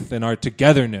strength and our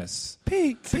togetherness.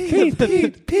 Pete, Pete,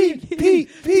 Pete, Pete, Pete,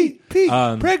 Pete, Pete,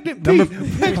 pregnant Pete.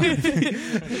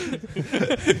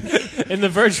 In the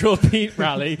virtual Pete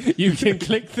rally, you can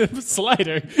click the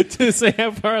slider to say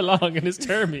how far along in his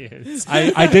term he is.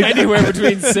 I did Anywhere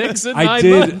between 6 and 9 I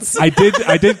did. months. I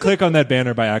did click on that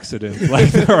banner by accident. Like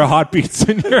there are hot beats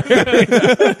in your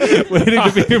area waiting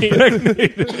to be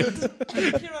impregnated.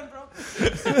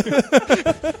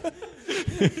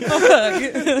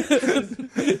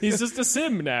 He's just a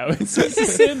sim now. It's just a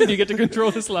sim, and you get to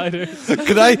control the slider.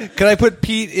 Can I put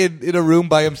Pete in a room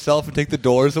by himself and take the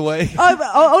doors away?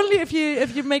 Only if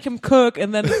you make him cook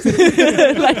and then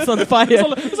lights on fire.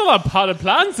 There's a lot of potted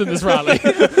plants in this rally.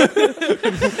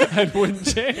 And wooden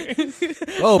chairs.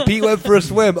 Oh, Pete went for a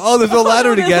swim. Oh, there's no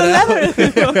ladder to get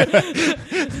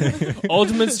out.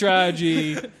 Ultimate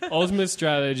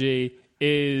strategy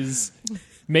is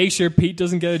make sure Pete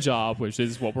doesn't get a job, which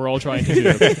is what we're all trying to do,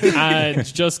 and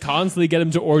just constantly get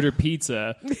him to order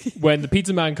pizza. When the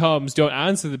pizza man comes, don't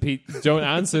answer the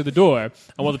door, and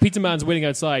while the pizza man's waiting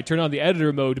outside, turn on the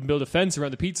editor mode and build a fence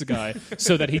around the pizza guy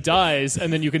so that he dies,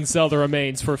 and then you can sell the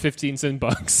remains for 15 cent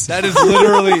bucks. That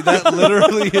literally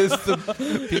is the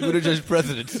Pete Buttigieg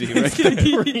presidency, right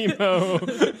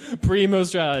there. Primo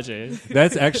strategy.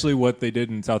 That's actually what they did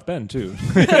in South Bend too.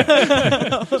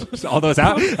 All those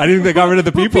I didn't think they got rid of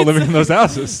the people living in those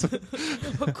houses.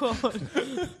 Oh God.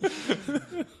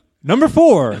 Number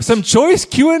 4, some choice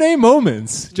Q&A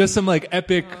moments. Just some like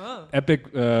epic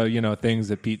things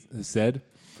that Pete said.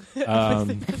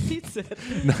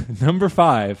 Number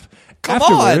 5. Come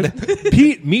Afterward,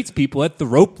 Pete meets people at the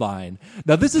rope line.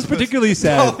 Now this is particularly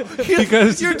sad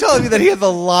because you're telling me that he has a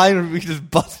line where we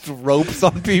just bust ropes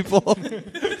on people.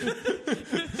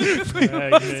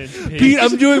 Pete,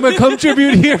 I'm doing my cum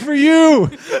tribute here for you.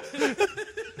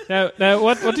 Now,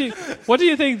 what do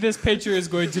you think this picture is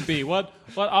going to be? What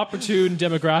opportune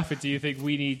demographic do you think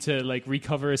we need to like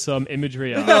recover some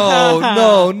imagery of?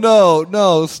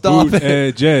 No, stop Boot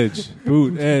it. edge.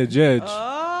 Boot edge.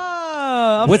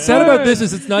 Oh, What's sad about this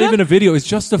is it's not even a video; it's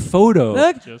just a photo.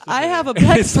 Look, I have a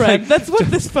black It's friend. like- That's what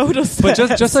this photo says. But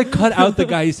just like cut out the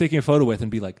guy he's taking a photo with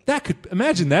and be like,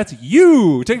 imagine that's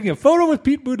you taking a photo with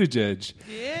Pete Buttigieg.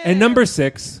 Yeah. And number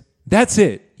 6, that's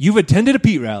it. You've attended a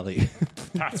Pete rally.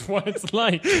 That's what it's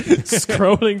like.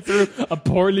 Scrolling through a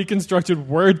poorly constructed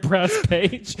WordPress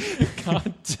page.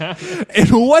 God damn it.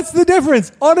 And what's the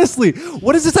difference? Honestly,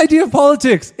 what is this idea of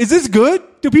politics? Is this good?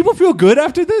 Do people feel good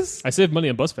after this? I saved money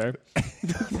on bus fare.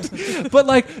 But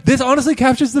like, this honestly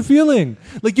captures the feeling.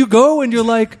 Like you go and you're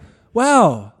like,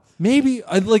 wow, maybe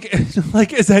like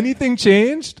has anything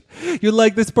changed? You're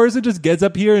like, this person just gets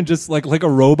up here and just like a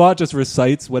robot just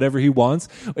recites whatever he wants,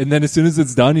 and then as soon as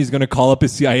it's done, he's gonna call up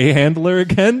his CIA handler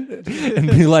again and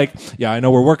be like, yeah, I know,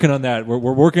 we're working on that. We're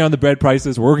working on the bread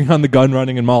prices. We're working on the gun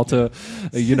running in Malta.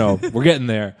 We're getting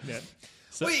there. Yeah.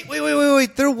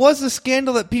 Wait. There was a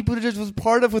scandal that Pete Buttigieg was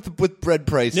part of with bread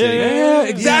pricing. Yeah,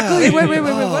 exactly. Yeah. Wait,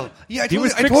 what? Yeah, He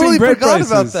was I fixing totally bread forgot about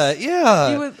prices. that.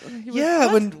 Yeah. He was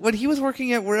Yeah, what? when he was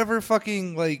working at wherever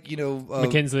fucking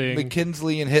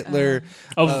McKinsey and Hitler.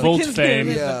 Of Volt McKinsey fame.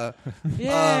 Yeah.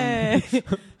 Yay.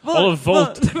 All of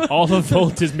Volt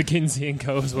is McKinsey and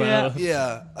Co. as well.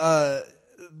 Yeah. Yeah.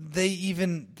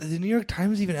 The New York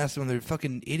Times even asked him on their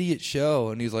fucking idiot show,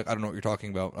 and he's like, I don't know what you're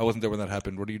talking about. I wasn't there when that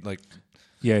happened. What do you like?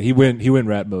 Yeah, he went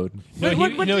rat mode. No,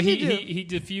 What did he do? he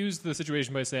diffused the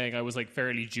situation by saying I was like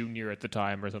fairly junior at the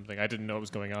time or something. I didn't know what was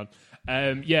going on.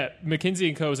 McKinsey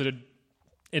and Co. is an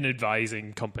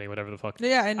advising company, whatever the fuck.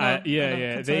 Yeah, I know. I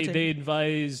know, consulting. They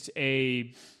advised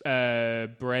a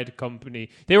bread company.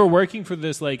 They were working for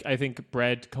this I think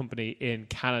bread company in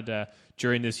Canada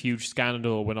during this huge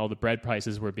scandal when all the bread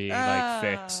prices were being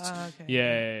fixed. Okay.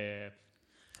 Yeah.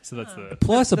 So that's the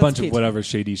Plus a That's bunch Pete. of whatever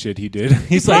shady shit he did.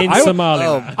 He's like, in I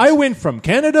Somalia. went from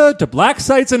Canada to black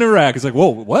sites in Iraq. It's like, whoa,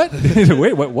 what?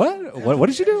 Wait, what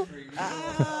did you do?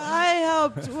 I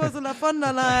helped Ursula von der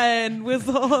Leyen with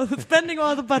spending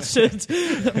all the budget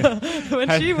when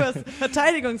she was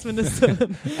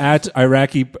Verteidigungsministerin. At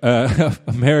Iraqi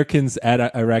Americans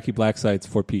at Iraqi black sites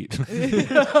for Pete.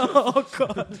 Oh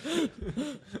God!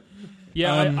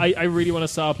 Yeah, I really want to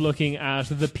stop looking at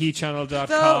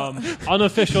thepchannel.com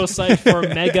unofficial site for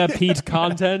Mega Pete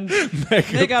content.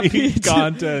 Mega Pete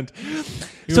content.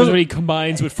 So when he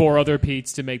combines with 4 other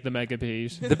Petes to make the Mega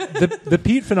Pete. The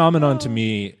Pete phenomenon to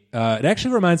me, it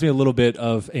actually reminds me a little bit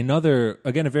of another,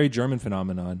 again, a very German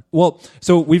phenomenon. Well,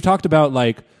 so we've talked about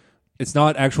it's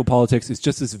not actual politics. It's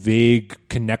just this vague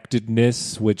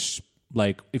connectedness, which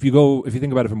like if you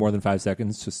think about it for more than 5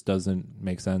 seconds, just doesn't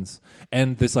make sense.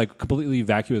 And this like completely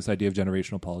vacuous idea of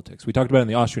generational politics. We talked about it in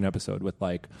the Austrian episode with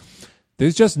like,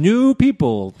 there's just new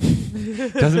people.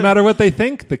 Doesn't matter what they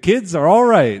think. The kids are all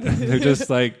right. They're just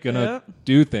like gonna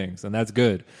do things, and that's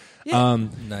good. Yeah.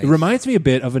 Nice. It reminds me a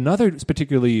bit of another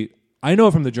particularly. I know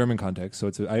it from the German context, so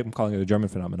I'm calling it a German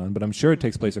phenomenon, but I'm sure it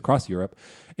takes place across Europe,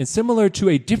 and similar to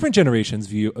a different generation's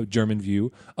German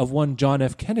view of one John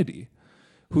F. Kennedy,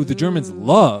 who the Germans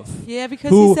love. Yeah, because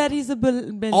who he said he's a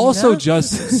Berliner. also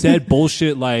just said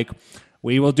bullshit like,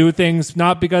 we will do things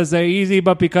not because they're easy,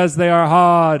 but because they are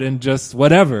hard, and just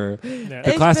whatever. Yeah.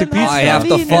 The classic Ich bin pizza. I have to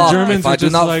Berliner. fuck. Germans If I are do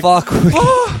just not like, fuck,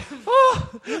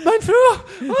 Mein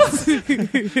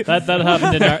Führer. That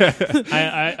happened in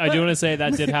I do want to say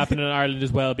that did happen in Ireland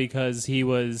as well, because he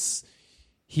was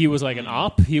like an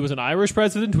op. He was an Irish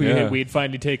president. We'd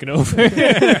finally taken over.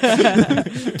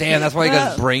 damn, that's why he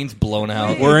got his brains blown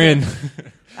out. We're in.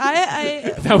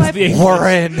 That was the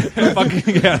Warren.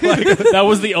 Fucking, yeah, like, that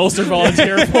was the Ulster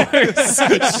Volunteer Force.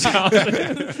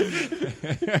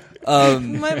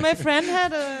 My friend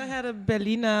had a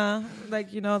Berliner,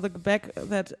 like, you know, the back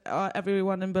that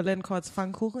everyone in Berlin calls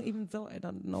Pfannkuchen, even though I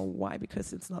don't know why,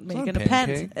 because it's not made not in a a pan.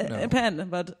 pancake, no. A pan,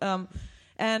 but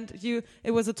and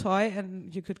it was a toy,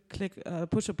 and you could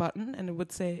push a button, and it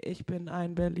would say "Ich bin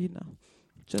ein Berliner."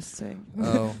 Just saying.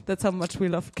 Oh. That's how much we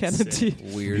love Kennedy.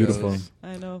 Weirdos. Beautiful.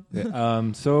 I know.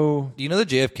 Yeah. So Do you know the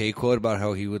JFK quote about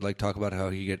how he would like talk about how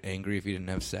he'd get angry if he didn't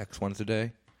have sex once a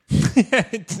day?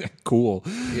 cool.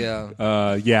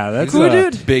 Yeah. Yeah, that's Cool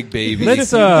dude. Big baby. Let's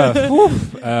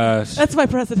That's my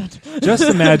president. just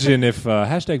imagine if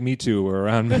 #MeToo were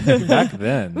around back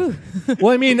then.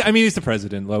 Well, I mean, he's the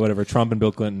president. Whatever. Trump and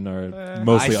Bill Clinton are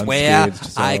mostly I swear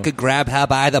unscathed. So I could grab her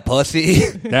by the pussy.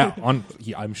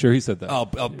 I'm sure he said that.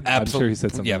 absolutely. I'm sure he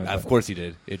said something Yeah, like of that. course he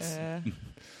did. It's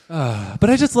But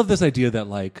I just love this idea that,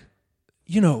 like,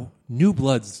 you know, new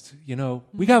bloods, you know,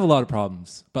 we have a lot of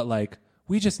problems, but like,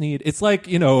 we just need, it's like,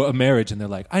 you know, a marriage, and they're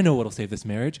like, I know what'll save this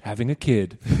marriage, having a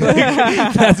kid. Like,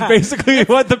 that's basically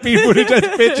what the Pete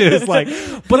Buttigieg pitch is. Like,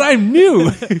 but I'm new.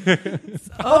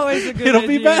 Always a good It'll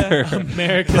idea. be better.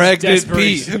 America's pregnant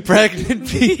desperation. Pete. Pregnant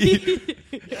Pete.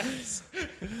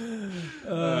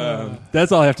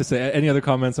 That's all I have to say. Any other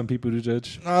comments on Pete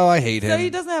Buttigieg? Oh, I hate So he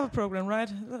him. doesn't have a program, right?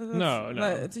 No.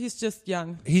 Like, he's just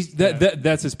young. He's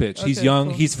that's his pitch. He's Okay, young.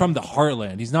 cool. He's from the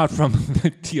heartland. He's not from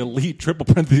the elite triple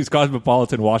parentheses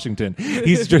cosmopolitan Washington.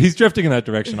 He's drifting in that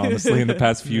direction, honestly, in the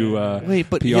past few Wait,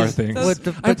 but PR his- things. what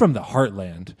the- I'm from the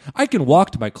heartland. I can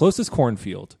walk to my closest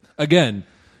cornfield. Again,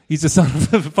 he's the son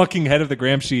of the fucking head of the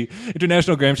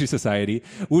International Gramsci Society.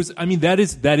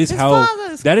 That is how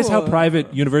father is that is how cool.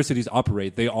 private universities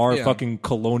operate. They are Yeah. fucking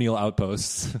colonial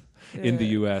outposts in the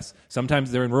U.S.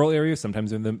 Sometimes they're in rural areas,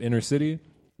 sometimes in the inner city.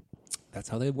 That's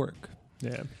how they work.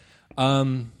 Yeah.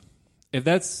 If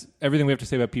that's everything we have to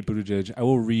say about Pete Buttigieg, I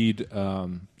will read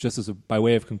just as by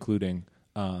way of concluding.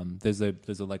 There's a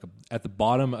at the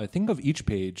bottom, I think, of each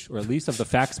page, or at least of the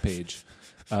facts page.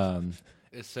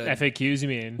 It's, FAQs, you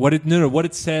mean? What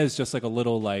it says, just like a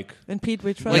little like, And Pete,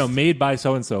 we trust. made by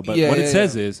so and so. But Yeah, what it yeah,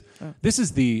 says yeah. is, this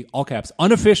is the all caps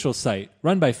unofficial site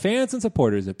run by fans and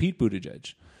supporters of Pete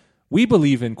Buttigieg. We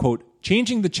believe in, quote,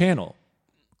 changing the channel.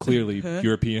 Clearly,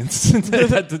 Europeans.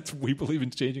 We believe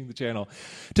in changing the channel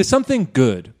to something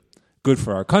good. Good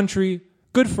for our country.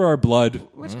 Good for our blood.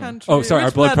 Which country? Oh, sorry,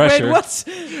 Which our blood pressure. Wait, what?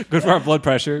 Good for our blood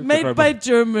pressure. good for Made our by blood-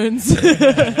 Germans.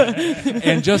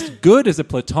 and just good as a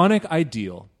platonic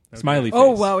ideal. Smiley face.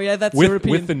 Oh, wow, yeah, that's with,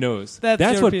 European. With the nose. That's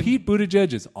what European. Pete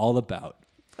Buttigieg is all about.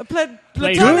 A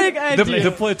platonic idea.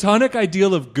 The platonic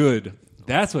ideal of good.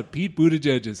 That's what Pete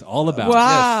Buttigieg is all about.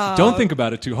 Wow. Don't think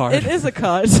about it too hard. It is a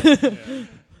cult.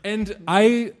 And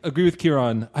I agree with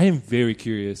Kieran. I am very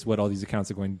curious what all these accounts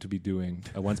are going to be doing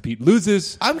once Pete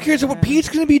loses. I'm curious what Pete's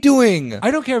going to be doing. I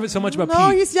don't care so much about No,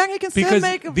 Pete. he's young. He can still because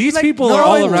make these like, people go are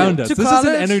all into- around us. to This is an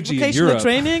college, energy in vocational Europe.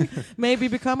 training, maybe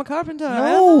become a carpenter. I No.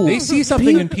 don't know. They see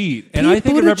something in Pete, and Pete I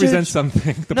think it Buttigieg- represents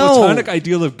something. The No. platonic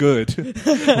ideal of good.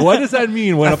 What does that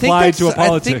mean when I think applied to a that's-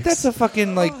 politics? I think that's a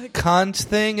fucking like Kant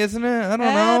thing, isn't it? I don't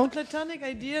The know. platonic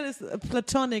idea is a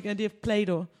platonic idea of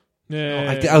Plato.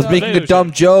 Yeah. I was making a dumb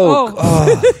Oh. joke.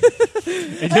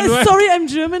 Sorry, I'm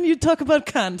German. You talk about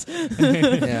Kant.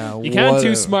 Yeah, You can't do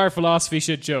whatever. smart philosophy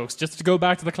shit jokes. Just to go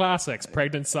back to the classics: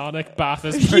 Pregnant Sonic,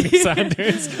 Baathist, Bernie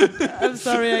Sanders. I'm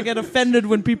sorry, I get offended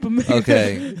when people make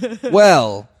Okay.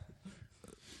 Well,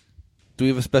 do we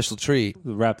have a special treat?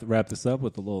 We'll wrap this up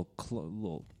with a little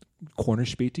corner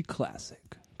späti classic.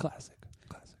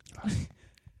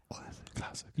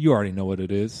 Classic. You already know what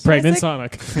it is. Pregnant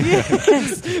Classic. Sonic.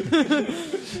 Yes.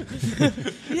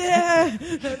 Yeah.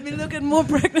 Let me look at more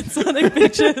pregnant Sonic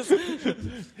pictures.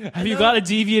 Have you got a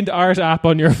DeviantArt app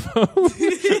on your phone?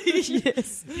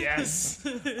 Yes. Yes.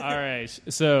 All right.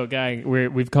 So, gang,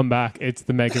 we've come back. It's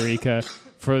the Megarika.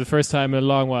 For the first time in a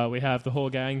long while, we have the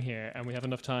whole gang here, and we have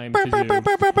enough time to do...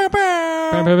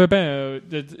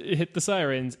 Hit the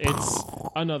sirens. It's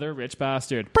another rich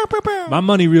bastard. My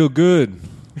money real good.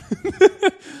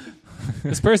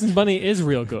 This person's money is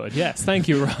real good. Yes. Thank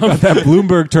you, Rob. Got that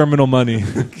Bloomberg terminal money.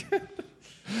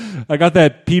 I got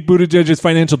that Pete Buttigieg's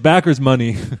financial backers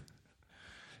money.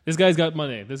 This guy's got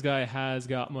money. This guy has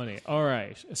got money. All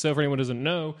right. So, for anyone who doesn't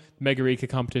know, Megarika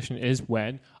competition is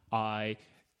when I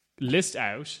list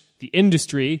out the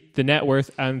industry, the net worth,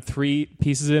 and 3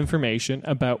 pieces of information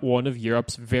about one of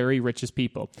Europe's very richest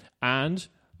people. And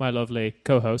my lovely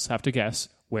co-hosts have to guess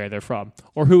where they're from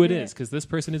or who it is, because this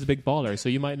person is a big baller, so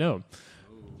you might know.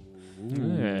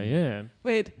 Yeah.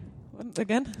 Wait. What,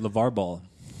 again? LeVar Ball.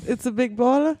 It's a big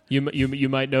baller? You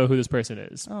might know who this person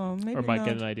is. Oh, maybe Or might not.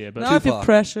 get an idea. But Now I feel Tupac.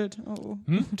 pressured. Oh.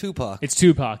 Tupac. it's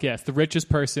Tupac, yes. The richest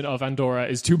person of Andorra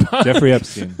is Tupac. Jeffrey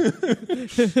Epstein.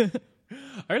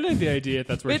 I like the idea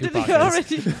that's where Wait, did Tupac he is.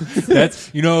 already?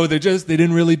 That's, they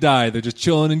didn't really die. They're just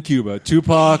chilling in Cuba.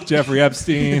 Tupac, Jeffrey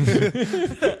Epstein.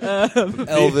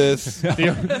 Elvis.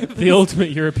 The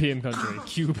ultimate European country,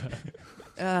 Cuba.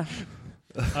 All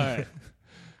right.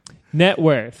 Net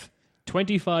worth,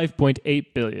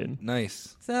 25.8 billion.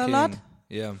 Nice. Is that a King. lot?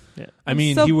 Yeah. I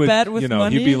mean, so he would, bad with he'd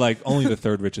money. be like only the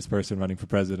 3rd richest person running for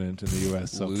president in the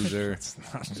U.S. So Loser. it's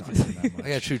not that much. I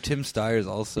got true. Tim Steyer's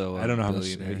also. I don't know how much.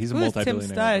 billionaire. He's a Who is Tim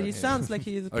multi-billionaire. Steyer? but- He sounds like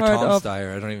he's Or part Tom of...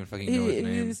 Steyer. I don't even fucking know his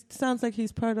name. He sounds like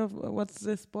he's part of... What's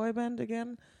this boy band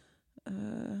again?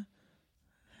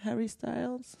 Harry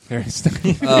Styles? Harry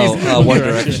Styles. One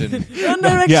Direction. One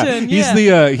Direction,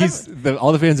 Yeah, he's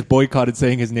all the fans boycotted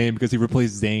saying his name because he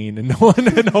replaced Zayn, and no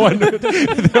one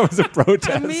there was a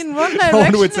protest. I mean, One Direction No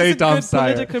one would say is a Tom good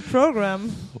Steyer. political program.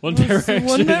 One What's Direction.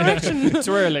 One Direction.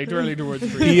 twirling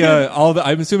towards free. He,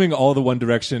 I'm assuming all the One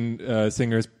Direction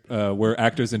singers were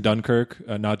actors in Dunkirk,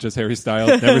 not just Harry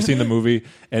Styles. Never seen the movie,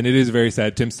 and it is very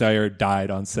sad. Tim Steyer died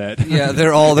on set. Yeah,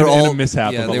 they're all in a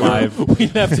mishap yeah, of they a were- live. We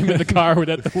left him in the car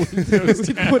without the windows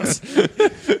down.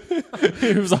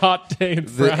 It was a hot day in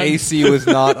The France. AC was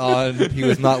not on. He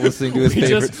was not listening to his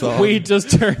favorite song. We just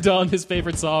turned on his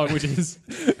favorite song, which is.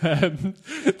 Oh,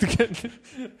 God,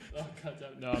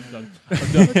 no, I'm done.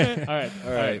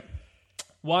 All right.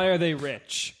 Why are they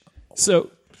rich? So.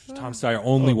 Tom Steyer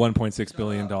only $1.6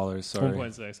 billion. Sorry,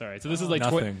 1.6. Sorry. So this is like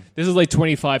Nothing. this is like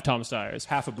 25 Tom Steyers.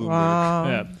 half a Bloomberg.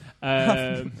 Wow.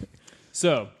 Yeah.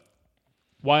 So,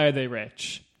 why are they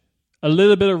rich? A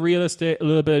little bit of real estate, a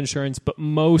little bit of insurance, but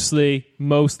mostly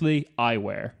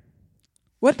eyewear.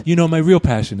 What? My real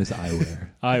passion is eyewear.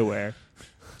 Eyewear.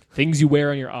 Things you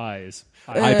wear on your eyes.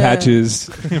 Eye patches,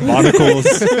 monocles.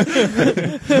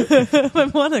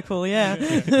 My monocle, yeah.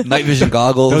 Night vision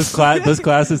goggles. Those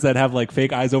glasses that have like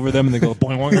fake eyes over them and they go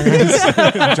boing boing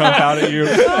and jump out at you.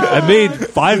 I made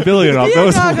 $5 billion off Beer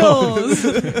those. goggles.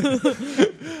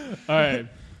 All right.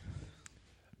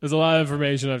 There's a lot of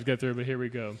information I have to get through, but here we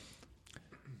go.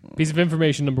 Piece of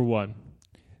information number 1.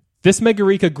 This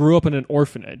Megarika grew up in an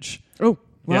orphanage. Oh,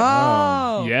 Yeah.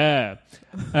 wow. Yeah.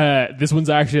 This one's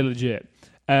actually legit.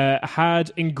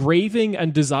 Had engraving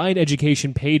and design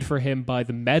education paid for him by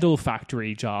the medal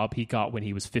factory job he got when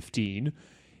he was 15.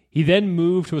 He then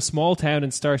moved to a small town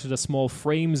and started a small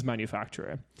frames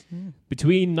manufacturer.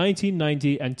 Between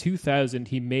 1990 and 2000,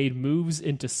 he made moves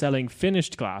into selling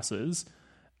finished glasses,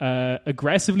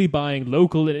 aggressively buying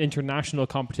local and international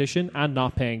competition, and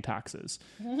not paying taxes.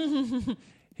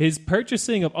 His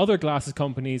purchasing of other glasses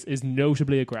companies is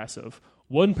notably aggressive.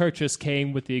 One purchase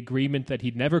came with the agreement that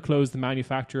he'd never close the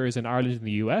manufacturers in Ireland and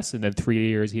the US, and then 3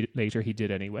 years later he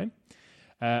did anyway.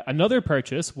 Another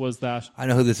purchase was that... I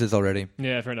know who this is already.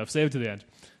 Yeah, fair enough. Save it to the end.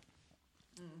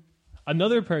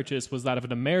 Another purchase was that of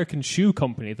an American shoe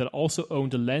company that also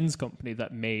owned a lens company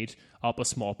that made up a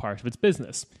small part of its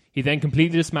business. He then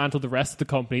completely dismantled the rest of the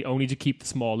company only to keep the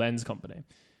small lens company.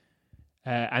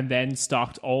 And then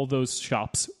stocked all those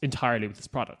shops entirely with his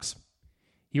products.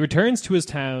 He returns to his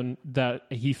town that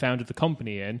he founded the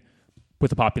company in,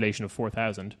 with a population of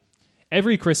 4,000,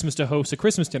 every Christmas to host a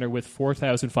Christmas dinner with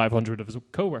 4,500 of his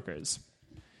co-workers.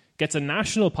 Gets a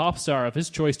national pop star of his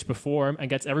choice to perform and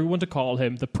gets everyone to call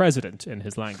him the president in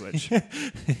his language.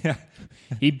 Yeah.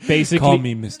 He basically Call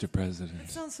me Mr. President.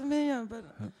 Sounds familiar, but...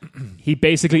 he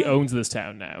basically owns this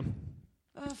town now.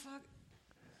 Oh, fuck.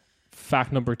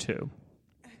 Fact number 2.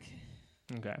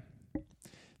 Okay.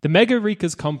 The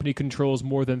Megarika's company controls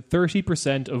more than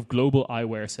 30% of global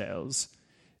eyewear sales.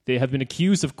 They have been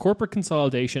accused of corporate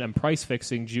consolidation and price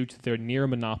fixing due to their near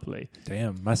monopoly.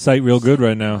 Damn, my sight real good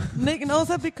right now. Nick knows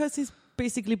that because he's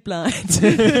basically blind.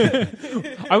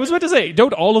 I was about to say,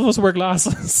 don't all of us wear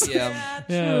glasses? Yeah.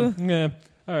 True. Yeah.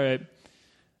 All right.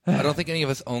 I don't think any of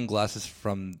us own glasses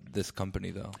from this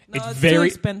company, though. No, it's very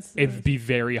too expensive. It'd be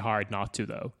very hard not to,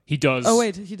 though. He does. Oh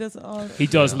wait, he does all. He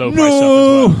does low price stuff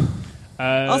as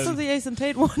well. Also the Ace and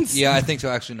Tate ones. Yeah, I think so.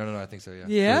 Actually, no, I think so. Yeah.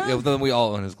 Yeah? Yeah. Then we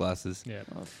all own his glasses. Yeah.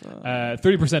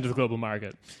 30% of the global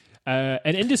market.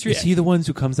 An industry. Is he the ones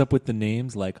who comes up with the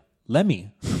names like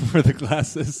Lemmy for the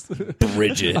glasses?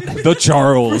 Bridget, The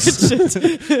Charles.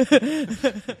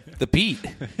 the Pete.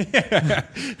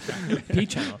 P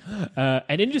channel.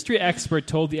 An industry expert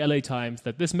told the LA Times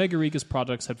that this Megarika's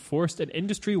products had forced an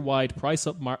industry-wide price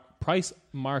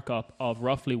markup of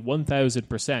roughly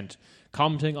 1,000%,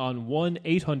 commenting on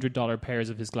 $800 pairs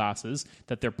of his glasses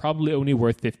that they're probably only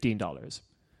worth $15.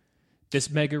 This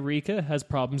Megarika has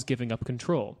problems giving up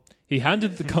control. He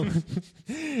handed the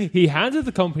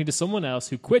company to someone else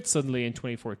who quit suddenly in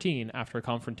 2014 after a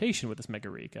confrontation with this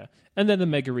Megarika, and then the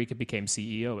Megarika became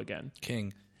CEO again.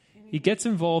 King. He gets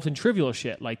involved in trivial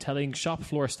shit like telling shop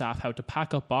floor staff how to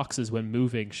pack up boxes when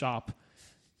moving shop,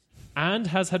 and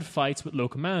has had fights with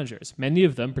local managers. Many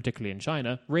of them, particularly in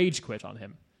China, rage quit on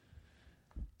him.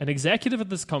 An executive at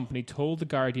this company told The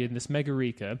Guardian this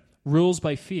Megarika rules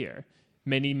by fear,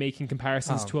 many making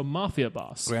comparisons to a mafia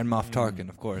boss. Grand Moff Tarkin,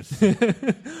 of course.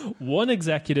 One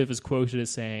executive is quoted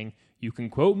as saying, "You can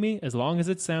quote me as long as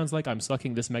it sounds like I'm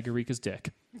sucking this Megarika's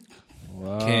dick."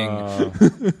 King.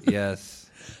 Yes.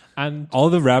 And All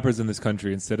the rappers in this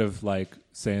country, instead of like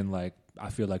saying like, I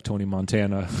feel like Tony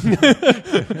Montana,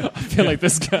 I feel like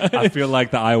this guy. I feel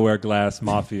like the eyewear glass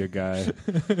mafia guy.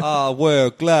 Wear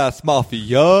glass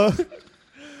mafia.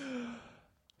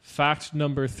 Fact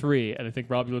number 3, and I think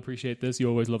Rob, you'll appreciate this. You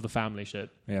always love the family shit.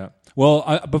 Yeah.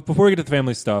 Well, but before we get to the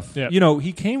family stuff, Yeah. you know,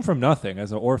 he came from nothing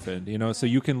as an orphan, you know, so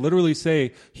you can literally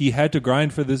say he had to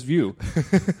grind for this view.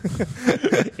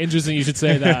 Interesting you should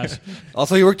say that.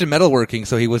 Also, he worked in metalworking,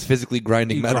 so he was physically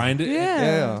grinding He metal. grinded,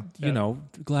 Yeah. you know,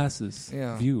 glasses,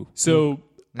 Yeah. view. So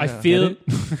I Yeah.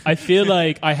 feel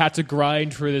like I had to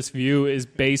grind for this view is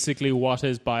basically what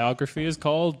his biography is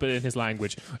called, but in his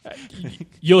language.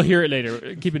 You'll hear it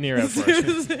later. Keep an ear out for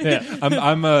it. Yeah.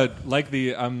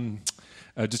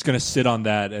 I'm just going to sit on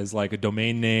that as like a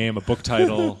domain name, a book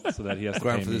title, so that he has to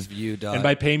Grind pay for me. this view. And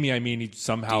by pay me, I mean he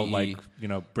somehow DE. like, you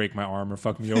know, break my arm or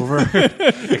fuck me over,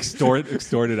 extort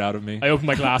it out of me. I opened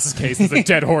my glasses case. There's a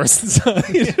dead horse inside.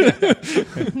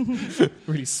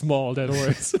 Really small dead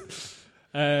horse.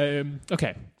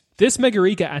 Okay. This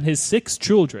Megarika and his 6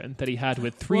 children that he had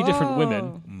with 3 different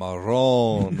women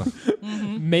Maroon.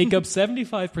 make up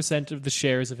 75% of the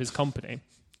shares of his company.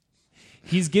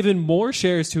 He's given more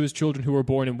shares to his children who were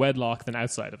born in wedlock than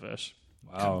outside of it.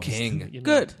 Wow. King. You know?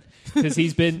 Good. Because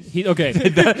okay.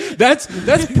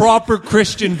 That's proper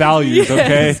Christian values,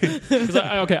 okay? 'Cause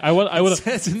I want to.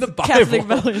 That's in the Bible. Catholic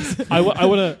values. I want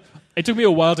to. It took me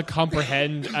a while to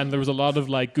comprehend, and there was a lot of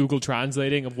like Google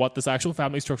translating of what this actual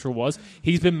family structure was.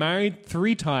 He's been married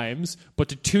 3 times, but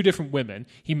to 2 different women.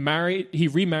 He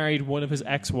remarried one of his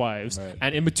ex-wives,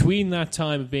 and in between that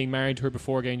time of being married to her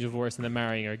before getting divorced and then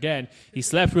marrying her again, he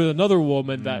slept with another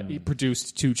woman that he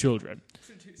produced 2 children.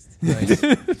 Nice.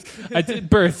 I did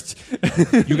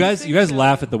birthed. You guys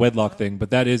laugh at the wedlock thing, but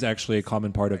that is actually a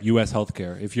common part of U.S.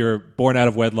 healthcare. If you're born out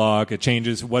of wedlock, it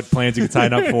changes what plans you can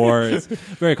sign up for. It's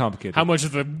very complicated. How much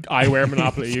of the eyewear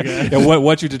monopoly you get? Yeah,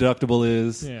 what your deductible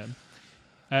is. Yeah.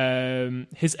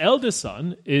 His eldest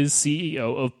son is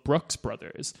CEO of Brooks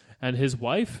Brothers, and his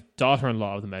wife,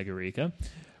 daughter-in-law of the Megarika,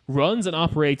 runs and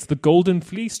operates the Golden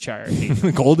Fleece charity.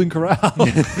 Golden Corral.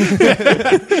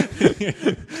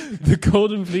 The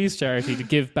Golden Fleece charity to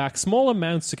give back small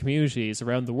amounts to communities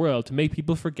around the world to make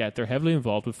people forget they're heavily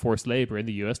involved with forced labor in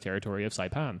the U.S. territory of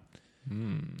Saipan.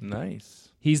 Nice.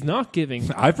 He's not giving...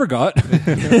 I forgot.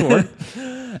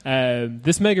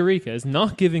 This Megarika is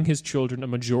not giving his children a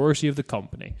majority of the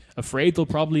company, afraid they'll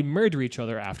probably murder each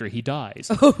other after he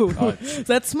dies. Oh,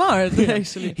 that's smart,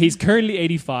 actually. He's currently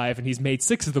 85, and he's made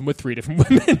 6 of them with 3 different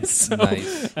women. So,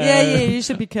 Nice. Yeah, you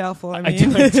should be careful. I I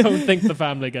mean, don't think the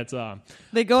family gets on.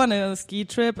 they go on a ski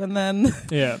trip and then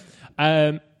Yeah.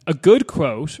 A good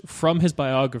quote from his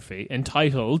biography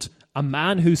entitled "A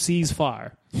Man Who Sees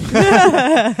Fire."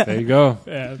 There you go.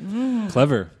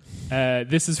 Clever.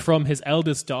 This is from his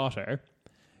eldest daughter.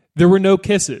 There were no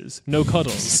kisses, no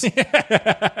cuddles.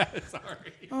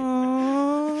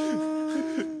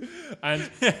 And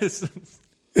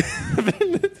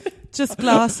Just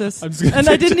glasses. I'm just gonna And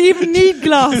I didn't even need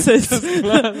glasses.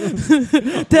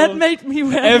 That made me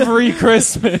wear Every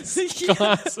Christmas.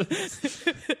 Glasses.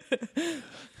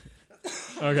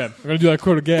 Okay, I'm going to do that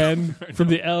quote again from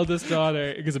the eldest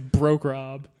daughter because it broke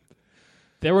Rob.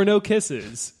 There were no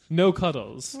kisses, no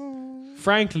cuddles.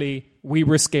 Frankly, we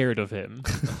were scared of him.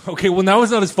 Okay, well now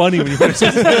it's not as funny when you finish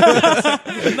it.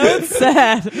 No, it's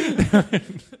sad.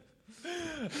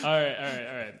 All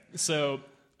right. So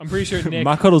I'm pretty sure Nick.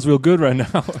 My cuddle's real good right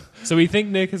now. So we think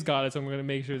Nick has got it. So I'm going to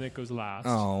make sure Nick goes last.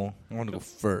 Oh, I want to go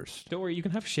first. Don't worry, you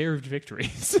can have shared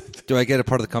victories. Do I get a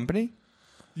part of the company?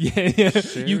 Yeah.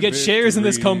 You get shares in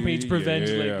this victory, company to prevent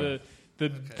yeah.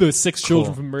 like the 6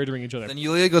 children from murdering each other. Then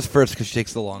Yulia goes first because she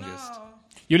takes the longest.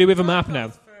 Yulia, we have a map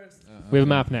now. We have a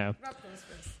map now.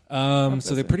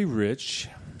 So they're pretty rich.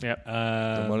 Yep.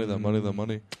 The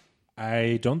money.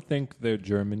 I don't think they're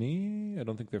Germany. I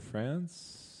don't think they're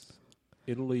France.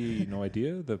 Italy, no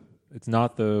idea. It's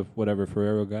not the whatever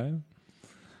Ferrero guy.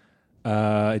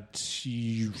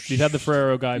 We've had the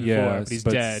Ferrero guy before, but he's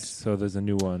dead. So there's a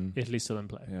new one. Italy's still in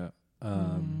play. Yeah.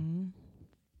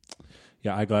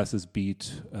 Yeah, eyeglasses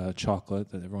beat chocolate.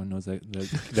 That everyone knows that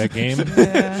game.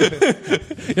 Yeah.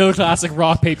 You know, the classic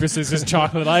rock, paper, scissors,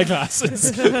 chocolate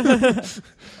eyeglasses.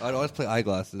 I'd always play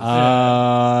eyeglasses.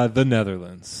 The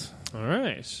Netherlands. All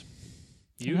right.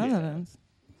 Netherlands.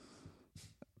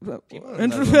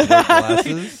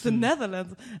 Glasses. The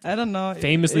Netherlands. I don't know.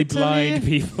 Famously Italy? blind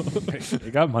people.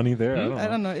 They got money there. I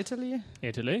don't know. Italy.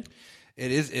 Italy.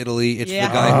 It is Italy. It's Yeah.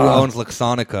 the guy who owns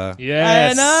Luxonica.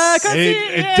 Yes. I know. 'Cause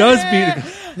It does beat.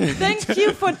 Thank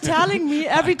you for telling me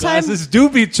every time. Glasses do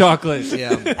beat chocolate.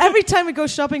 Yeah. Every time we go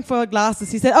shopping for glasses,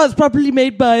 he said, "Oh, it's probably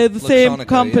made by the same Luxonica,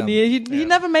 company." yeah. He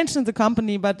never mentions the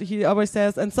company, but he always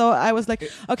says. And so I was like,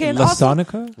 "Okay." And also,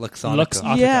 Luxonica?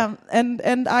 Luxonica. yeah,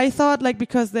 and I thought like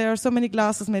because there are so many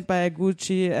glasses made by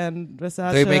Gucci and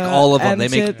Versace, They make all of them. and They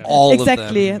make shit. all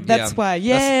exactly. of them. That's Yeah. why.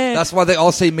 Yeah, That's why they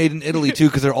all say made in Italy too,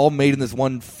 because they're all made in this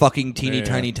one fucking teeny Yeah.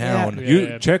 tiny town. Yeah.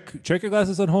 You check your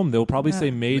glasses at home. They'll probably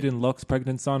say "Made in Lux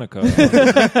Pregnant Sonica."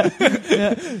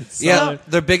 Yeah,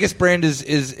 their biggest brand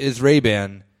is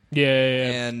Ray-Ban. Yeah.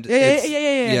 And Yeah, it's-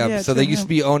 yeah, So they true, used to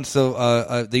be owned.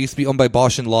 They used to be owned by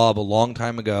Bosch and Loeb a long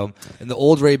time ago. And the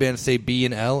old Ray-Bans say B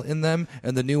and L in them,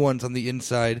 and the new ones on the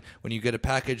inside, when you get a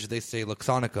package, they say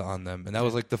Luxonica on them. And that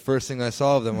was like the first thing I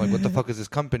saw of them. Like, what the fuck is this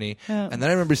company? Yeah. And then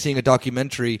I remember seeing a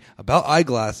documentary about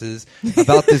eyeglasses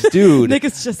about this dude. Nick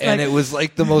is just and like- it was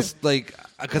like the most like.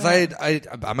 Because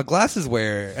I'm a glasses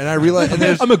wearer, and I realized and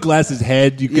there's I'm a glasses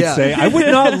head, you could Yeah. say. I would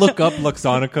not look up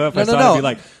Luxonica if I saw it and be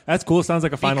like, that's cool, sounds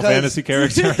like a Final Because- Fantasy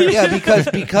character. yeah,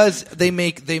 because they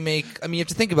make. I mean, you have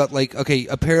to think about like, okay,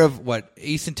 a pair of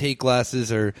Ace and Tate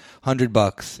glasses are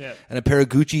 $100, Yeah. and a pair of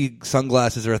Gucci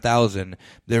sunglasses are $1,000.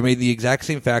 They're made in the exact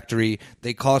same factory.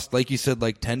 They cost, like you said,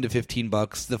 like $10 to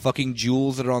 $15. The fucking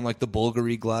jewels that are on like the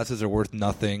Bulgari glasses are worth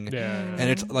nothing. Yeah. And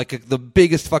it's like the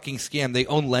biggest fucking scam. They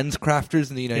own Lens Crafters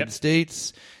in the United Yep.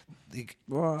 States.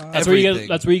 That's where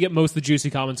you get most of the juicy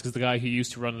comments because the guy who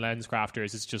used to run Lens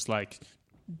Crafters is just like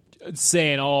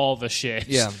saying all the shit.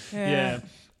 Yeah. Yeah.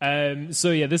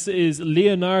 So yeah, this is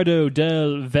Leonardo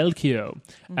del Vecchio.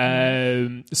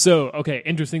 Okay,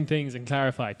 interesting things and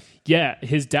clarified. Yeah,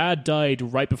 his dad died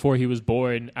right before he was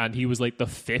born, and he was like the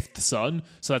 5th son,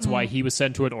 so that's why he was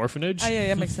sent to an orphanage.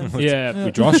 yeah, makes sense. Yeah.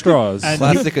 We draw straws. And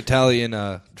Classic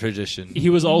Italian tradition. he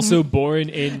was also born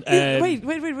in. Wait!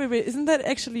 Isn't that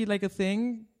actually like a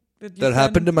thing That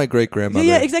happened to my great grandmother.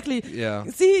 Yeah, exactly. Yeah.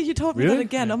 See, you told me Really? that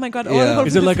again. Oh my god! Yeah. all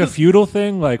Is it like a feudal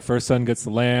thing? Like first son gets the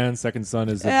land, second son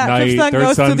is Yeah, at night, fifth son third goes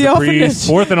to son's the the orphanage. priest,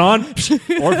 fourth and on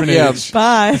orphanage.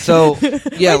 Bye. So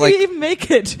yeah, Why like do you even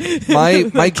make it?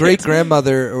 my great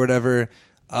grandmother or whatever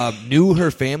knew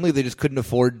her family. They just couldn't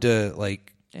afford to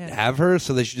have her,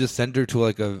 so they should just send her to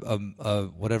like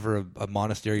a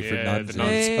monastery for Yeah, nuns. the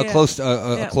nuns.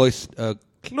 A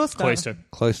Cloister.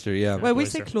 cloister. Yeah. Well, we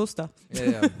say cloister.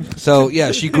 Yeah. So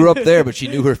yeah, she grew up there, but she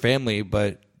knew her family.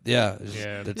 But yeah,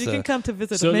 Yeah. that's, You can come to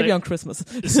visit so us, maybe like- on Christmas.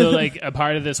 So like a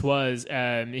part of this was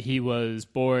he was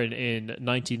born in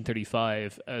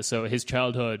 1935, so his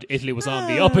childhood Italy was on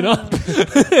the up and up.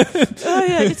 Oh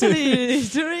yeah, Italy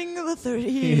during the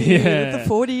 30s, Yeah. the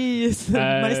 40s,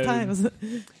 nice times.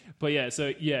 But yeah,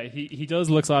 so yeah, he does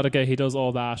Luxottica, he does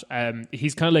all that.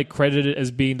 He's kind of like credited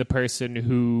as being the person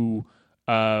who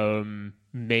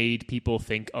made people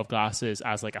think of glasses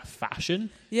as like a fashion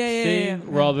thing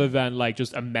rather than like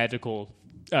just a medical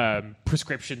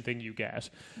prescription thing you get.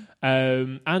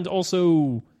 And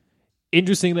also,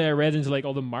 interestingly, I read into like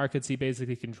all the markets he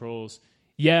basically controls.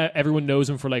 Yeah, everyone knows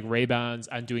him for like Ray-Bans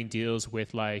and doing deals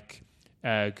with like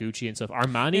Gucci and stuff.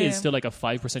 Armani is still like a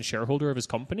 5% shareholder of his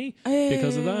company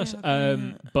because of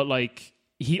that. But like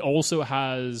he also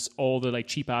has all the like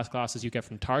cheap ass glasses you get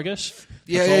from Target.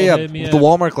 Yeah. Him, The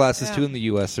Walmart glasses too in the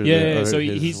US are so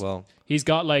his as well. He's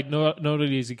got like not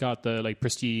only has he got the like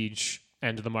prestige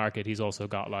end of the market, he's also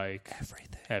got like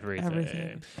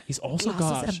everything. He's also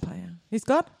Glasses empire. He's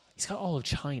got all of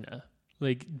China.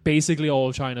 Like basically all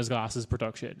of China's glasses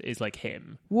production is like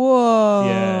him. Whoa.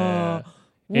 Yeah.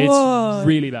 Whoa. It's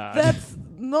really bad. That's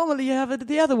normally you have it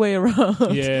the other way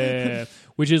around. Yeah.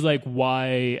 Which is like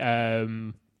why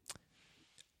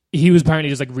he was apparently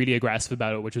just like really aggressive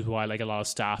about it, which is why like a lot of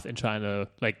staff in China,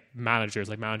 like managers,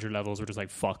 like manager levels were just like,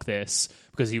 fuck this,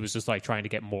 because he was just like trying to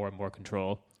get more and more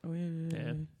control. Oh,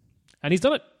 yeah. And he's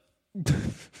done it.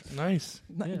 Nice.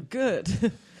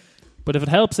 Good. But if it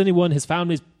helps anyone, his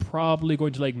family's probably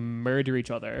going to like murder each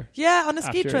other. Yeah, on a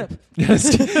ski trip. Yes.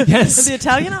 With the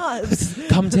Italian eyes.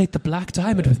 Come take the black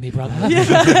diamond with me, brother.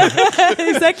 Yeah,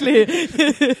 exactly.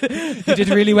 You did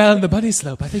really well on the bunny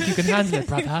slope. I think you can handle it,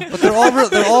 brother. But they're all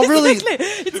really Exactly.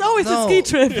 It's always a ski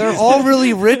trip. They're all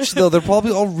really rich though. They're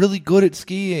probably all really good at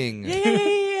skiing.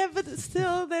 Yeah. But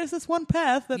still, there's this one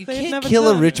path that You they've can't never kill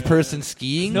done. a rich person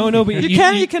skiing. No, but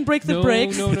You can break the no,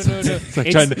 brakes. No.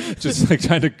 It's like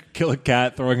trying to kill a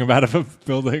cat, throwing him out of a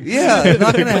building. Yeah, it's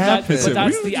not gonna happen. But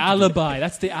that's the alibi.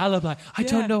 That's the alibi. I Yeah.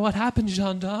 don't know what happened,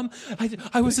 gendarme.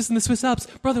 I was just in the Swiss Alps.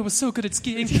 Brother was so good at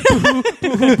skiing. Just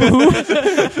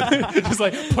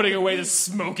like putting away the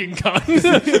smoking gun.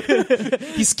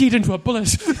 He skied into a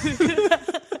bullet.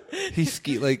 He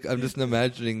ski like I'm just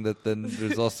imagining that. Then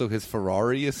there's also his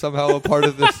Ferrari is somehow a part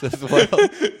of this as well.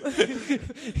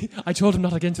 I told him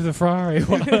not to get into the Ferrari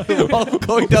While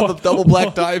going down the double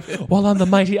black diamond. while on the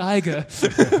mighty Eiger.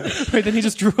 Right, then he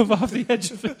just drove off the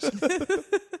edge of it.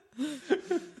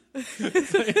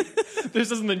 There's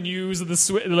just in the news of the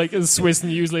Swiss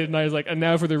news late at night is like, and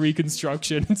now for the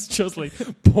reconstruction. It's just like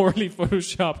poorly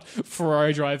photoshopped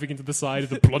Ferrari driving into the side of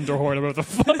the Blunderhorn. About the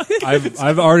fuck.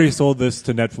 I've already sold this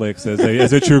to Netflix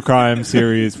as a true crime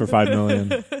series for $5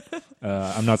 million.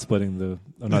 I'm not splitting the.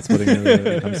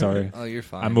 I'm sorry. Oh, you're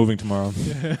fine. I'm moving tomorrow.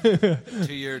 to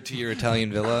your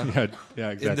Italian villa. Yeah,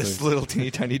 exactly. In this little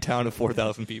teeny tiny town of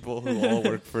 4,000 people who all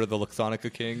work for the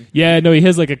Luxonica King. Yeah, no, he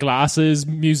has like a glasses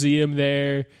museum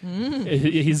there.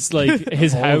 He's like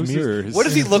his All house. mirrors. What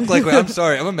does he look like? Wait, I'm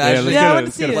sorry. I'm imagining. Yeah, I let's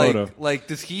want to get a see it. photo. Like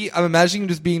does he? I'm imagining him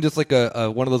just being just like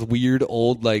a one of those weird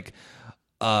old like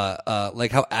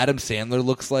how Adam Sandler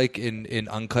looks like in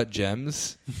Uncut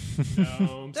Gems.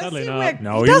 No, sadly not.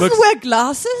 No, he doesn't wear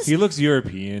glasses. He looks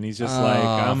European. He's just like,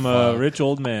 I'm a rich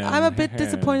old man. I'm a bit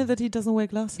disappointed that he doesn't wear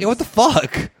glasses. Yeah, what the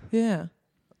fuck? Yeah.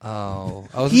 Oh,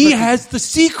 I was He about to- has the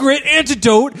secret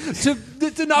antidote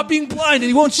to not being blind, and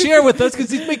he won't share with us because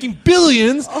he's making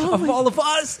billions of all of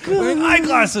us wearing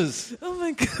eyeglasses. Oh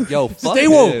my god. Yo, fuck Stay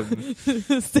woke.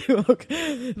 him. Stay woke.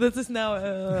 This is now.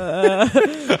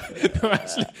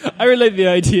 Actually, I relate the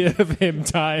idea of him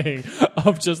dying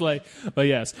of just like, well,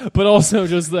 yes, but also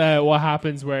just what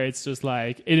happens where it's just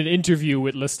like in an interview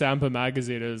with La Stampa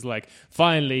magazine, it was like,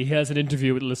 finally, he has an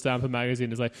interview with La Stampa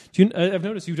magazine. It's like, I've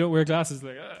noticed you don't wear glasses.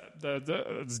 Like,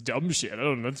 that's dumb shit. I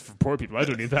don't know. That's for poor people. I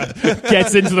don't need that.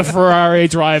 Gets into the Ferrari,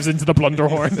 drives into the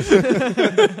Blunderhorn.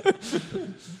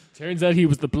 Turns out he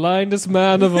was the blindest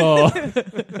man of all. He's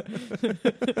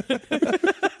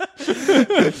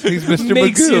Mr.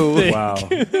 Makes you Magoo. think. Wow,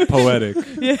 poetic.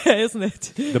 Yeah, isn't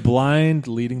it? The blind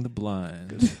leading the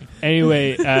blind.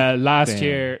 Anyway, last Damn.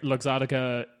 year,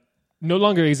 Luxottica no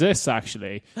longer exists,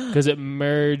 actually, because it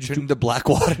merged. Turned into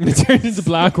Blackwater. It turned into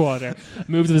Blackwater,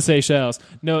 moved to the Seychelles.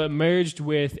 No, it merged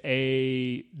with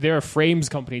they're a frames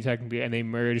company technically, and they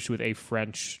merged with a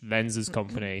French lenses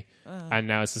company, and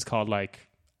now it's just called like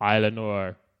Island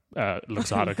or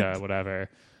Luxottica, whatever.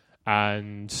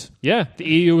 And yeah, the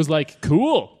EU was like,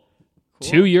 cool.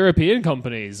 2 European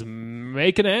companies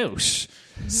making out.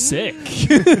 Sick.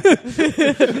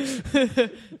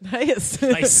 Nice.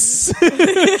 Nice.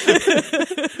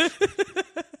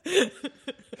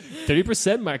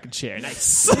 30% market share.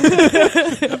 Nice.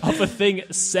 Of a thing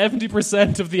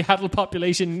 70% of the adult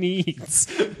population needs.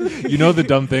 You know the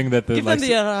dumb thing that Give them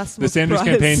the Erasmus the Sanders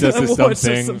Prize campaign does this dumb awards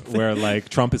or thing something. where like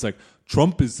Trump is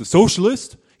the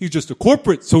socialist. He's just a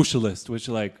corporate socialist, which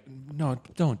like no,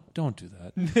 don't do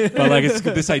that. But like it's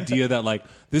this idea that like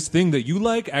this thing that you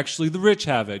like, actually the rich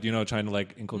have it. You know, trying to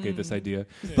like inculcate this idea,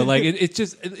 but like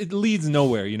it leads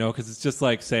nowhere. You know, because it's just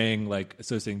like saying like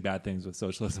associating bad things with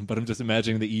socialism. But I'm just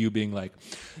imagining the EU being like,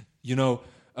 you know.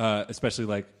 especially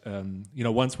like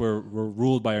once we're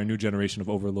ruled by our new generation of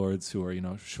overlords who are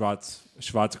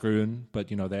Schwarz-Grün, but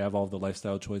they have all the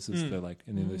lifestyle choices. They're like,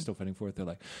 and they're still fighting for it. They're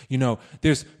like,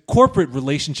 there's corporate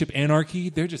relationship anarchy.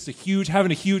 They're just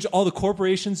all the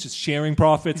corporations just sharing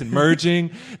profits and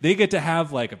merging. They get to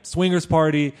have like a swingers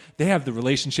party. They have the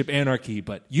relationship anarchy,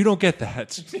 but you don't get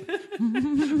that.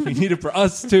 We need it for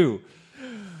us too.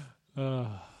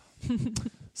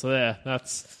 So yeah,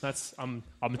 that's I'm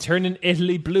turning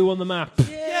Italy blue on the map.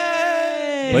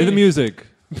 Yay! Play the music.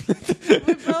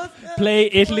 Play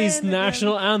Italy's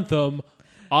national anthem,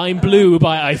 "I'm Blue"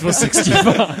 by Eiffel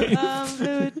 65.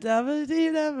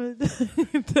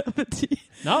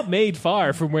 Not made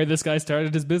far from where this guy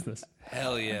started his business.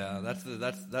 Hell yeah, that's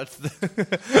the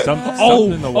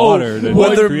Something in the water.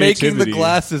 when they're making the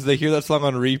glasses, they hear that song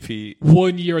on repeat.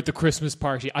 1 year at the Christmas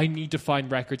party, I need to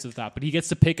find records of that. But he gets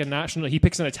to pick he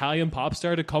picks an Italian pop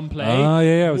star to come play. Oh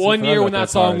yeah. 1 year when that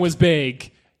song was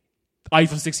big,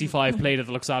 Eiffel 65 played at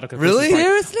the Luxottica. Really?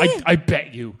 Seriously? I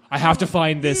bet you. I have to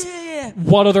find this. Yeah.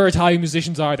 What other Italian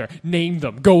musicians are there? Name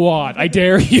them. Go on. I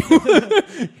dare you.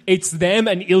 It's them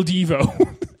and Il Divo.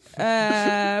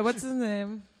 What's his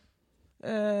name?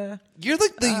 You're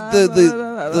like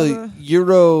the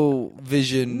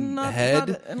Eurovision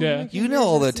head. Yeah. You know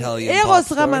all the Italian Eros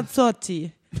pop stars.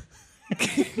 Ramazzotti.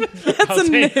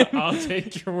 I'll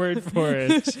take your word for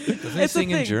it. Doesn't he It's a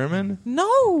sing in thing. German?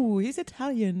 No, he's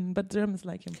Italian, but Germans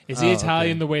like him. Is he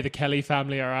Italian okay. the way the Kelly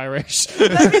family are Irish?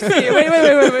 Let me see.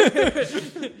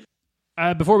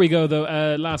 Wait. Before we go,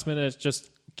 though, last minute, just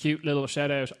cute little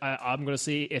shout out. I'm going to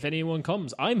see if anyone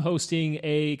comes. I'm hosting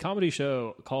a comedy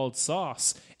show called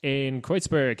Sauce in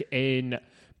Kreuzberg in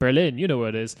Berlin. You know where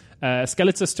it is.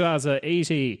 Skelitzerstraße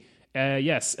 80.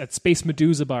 Yes, at Space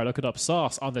Medusa Bar. Look it up.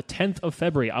 Sauce on the 10th of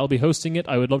February. I'll be hosting it.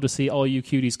 I would love to see all you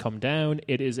cuties come down.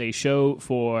 It is a show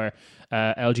for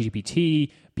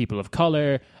LGBT, people of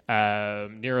color,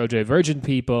 neurodivergent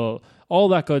people, all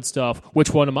that good stuff. Which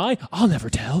one am I? I'll never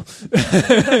tell.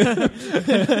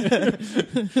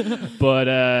 But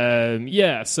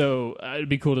yeah, so it'd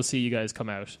be cool to see you guys come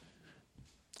out.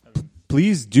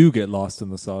 Please do get lost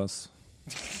in the sauce.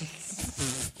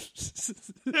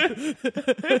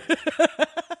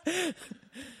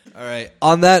 All right.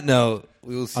 On that note,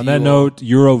 we will see. On that note,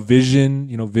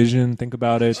 Eurovision, Vision. Think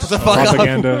about it.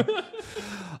 Propaganda.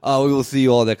 We will see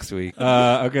you all next week.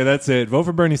 Okay, that's it. Vote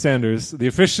for Bernie Sanders, the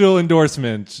official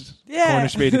endorsement. Yeah.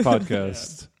 Cornish Beatty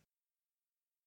podcast.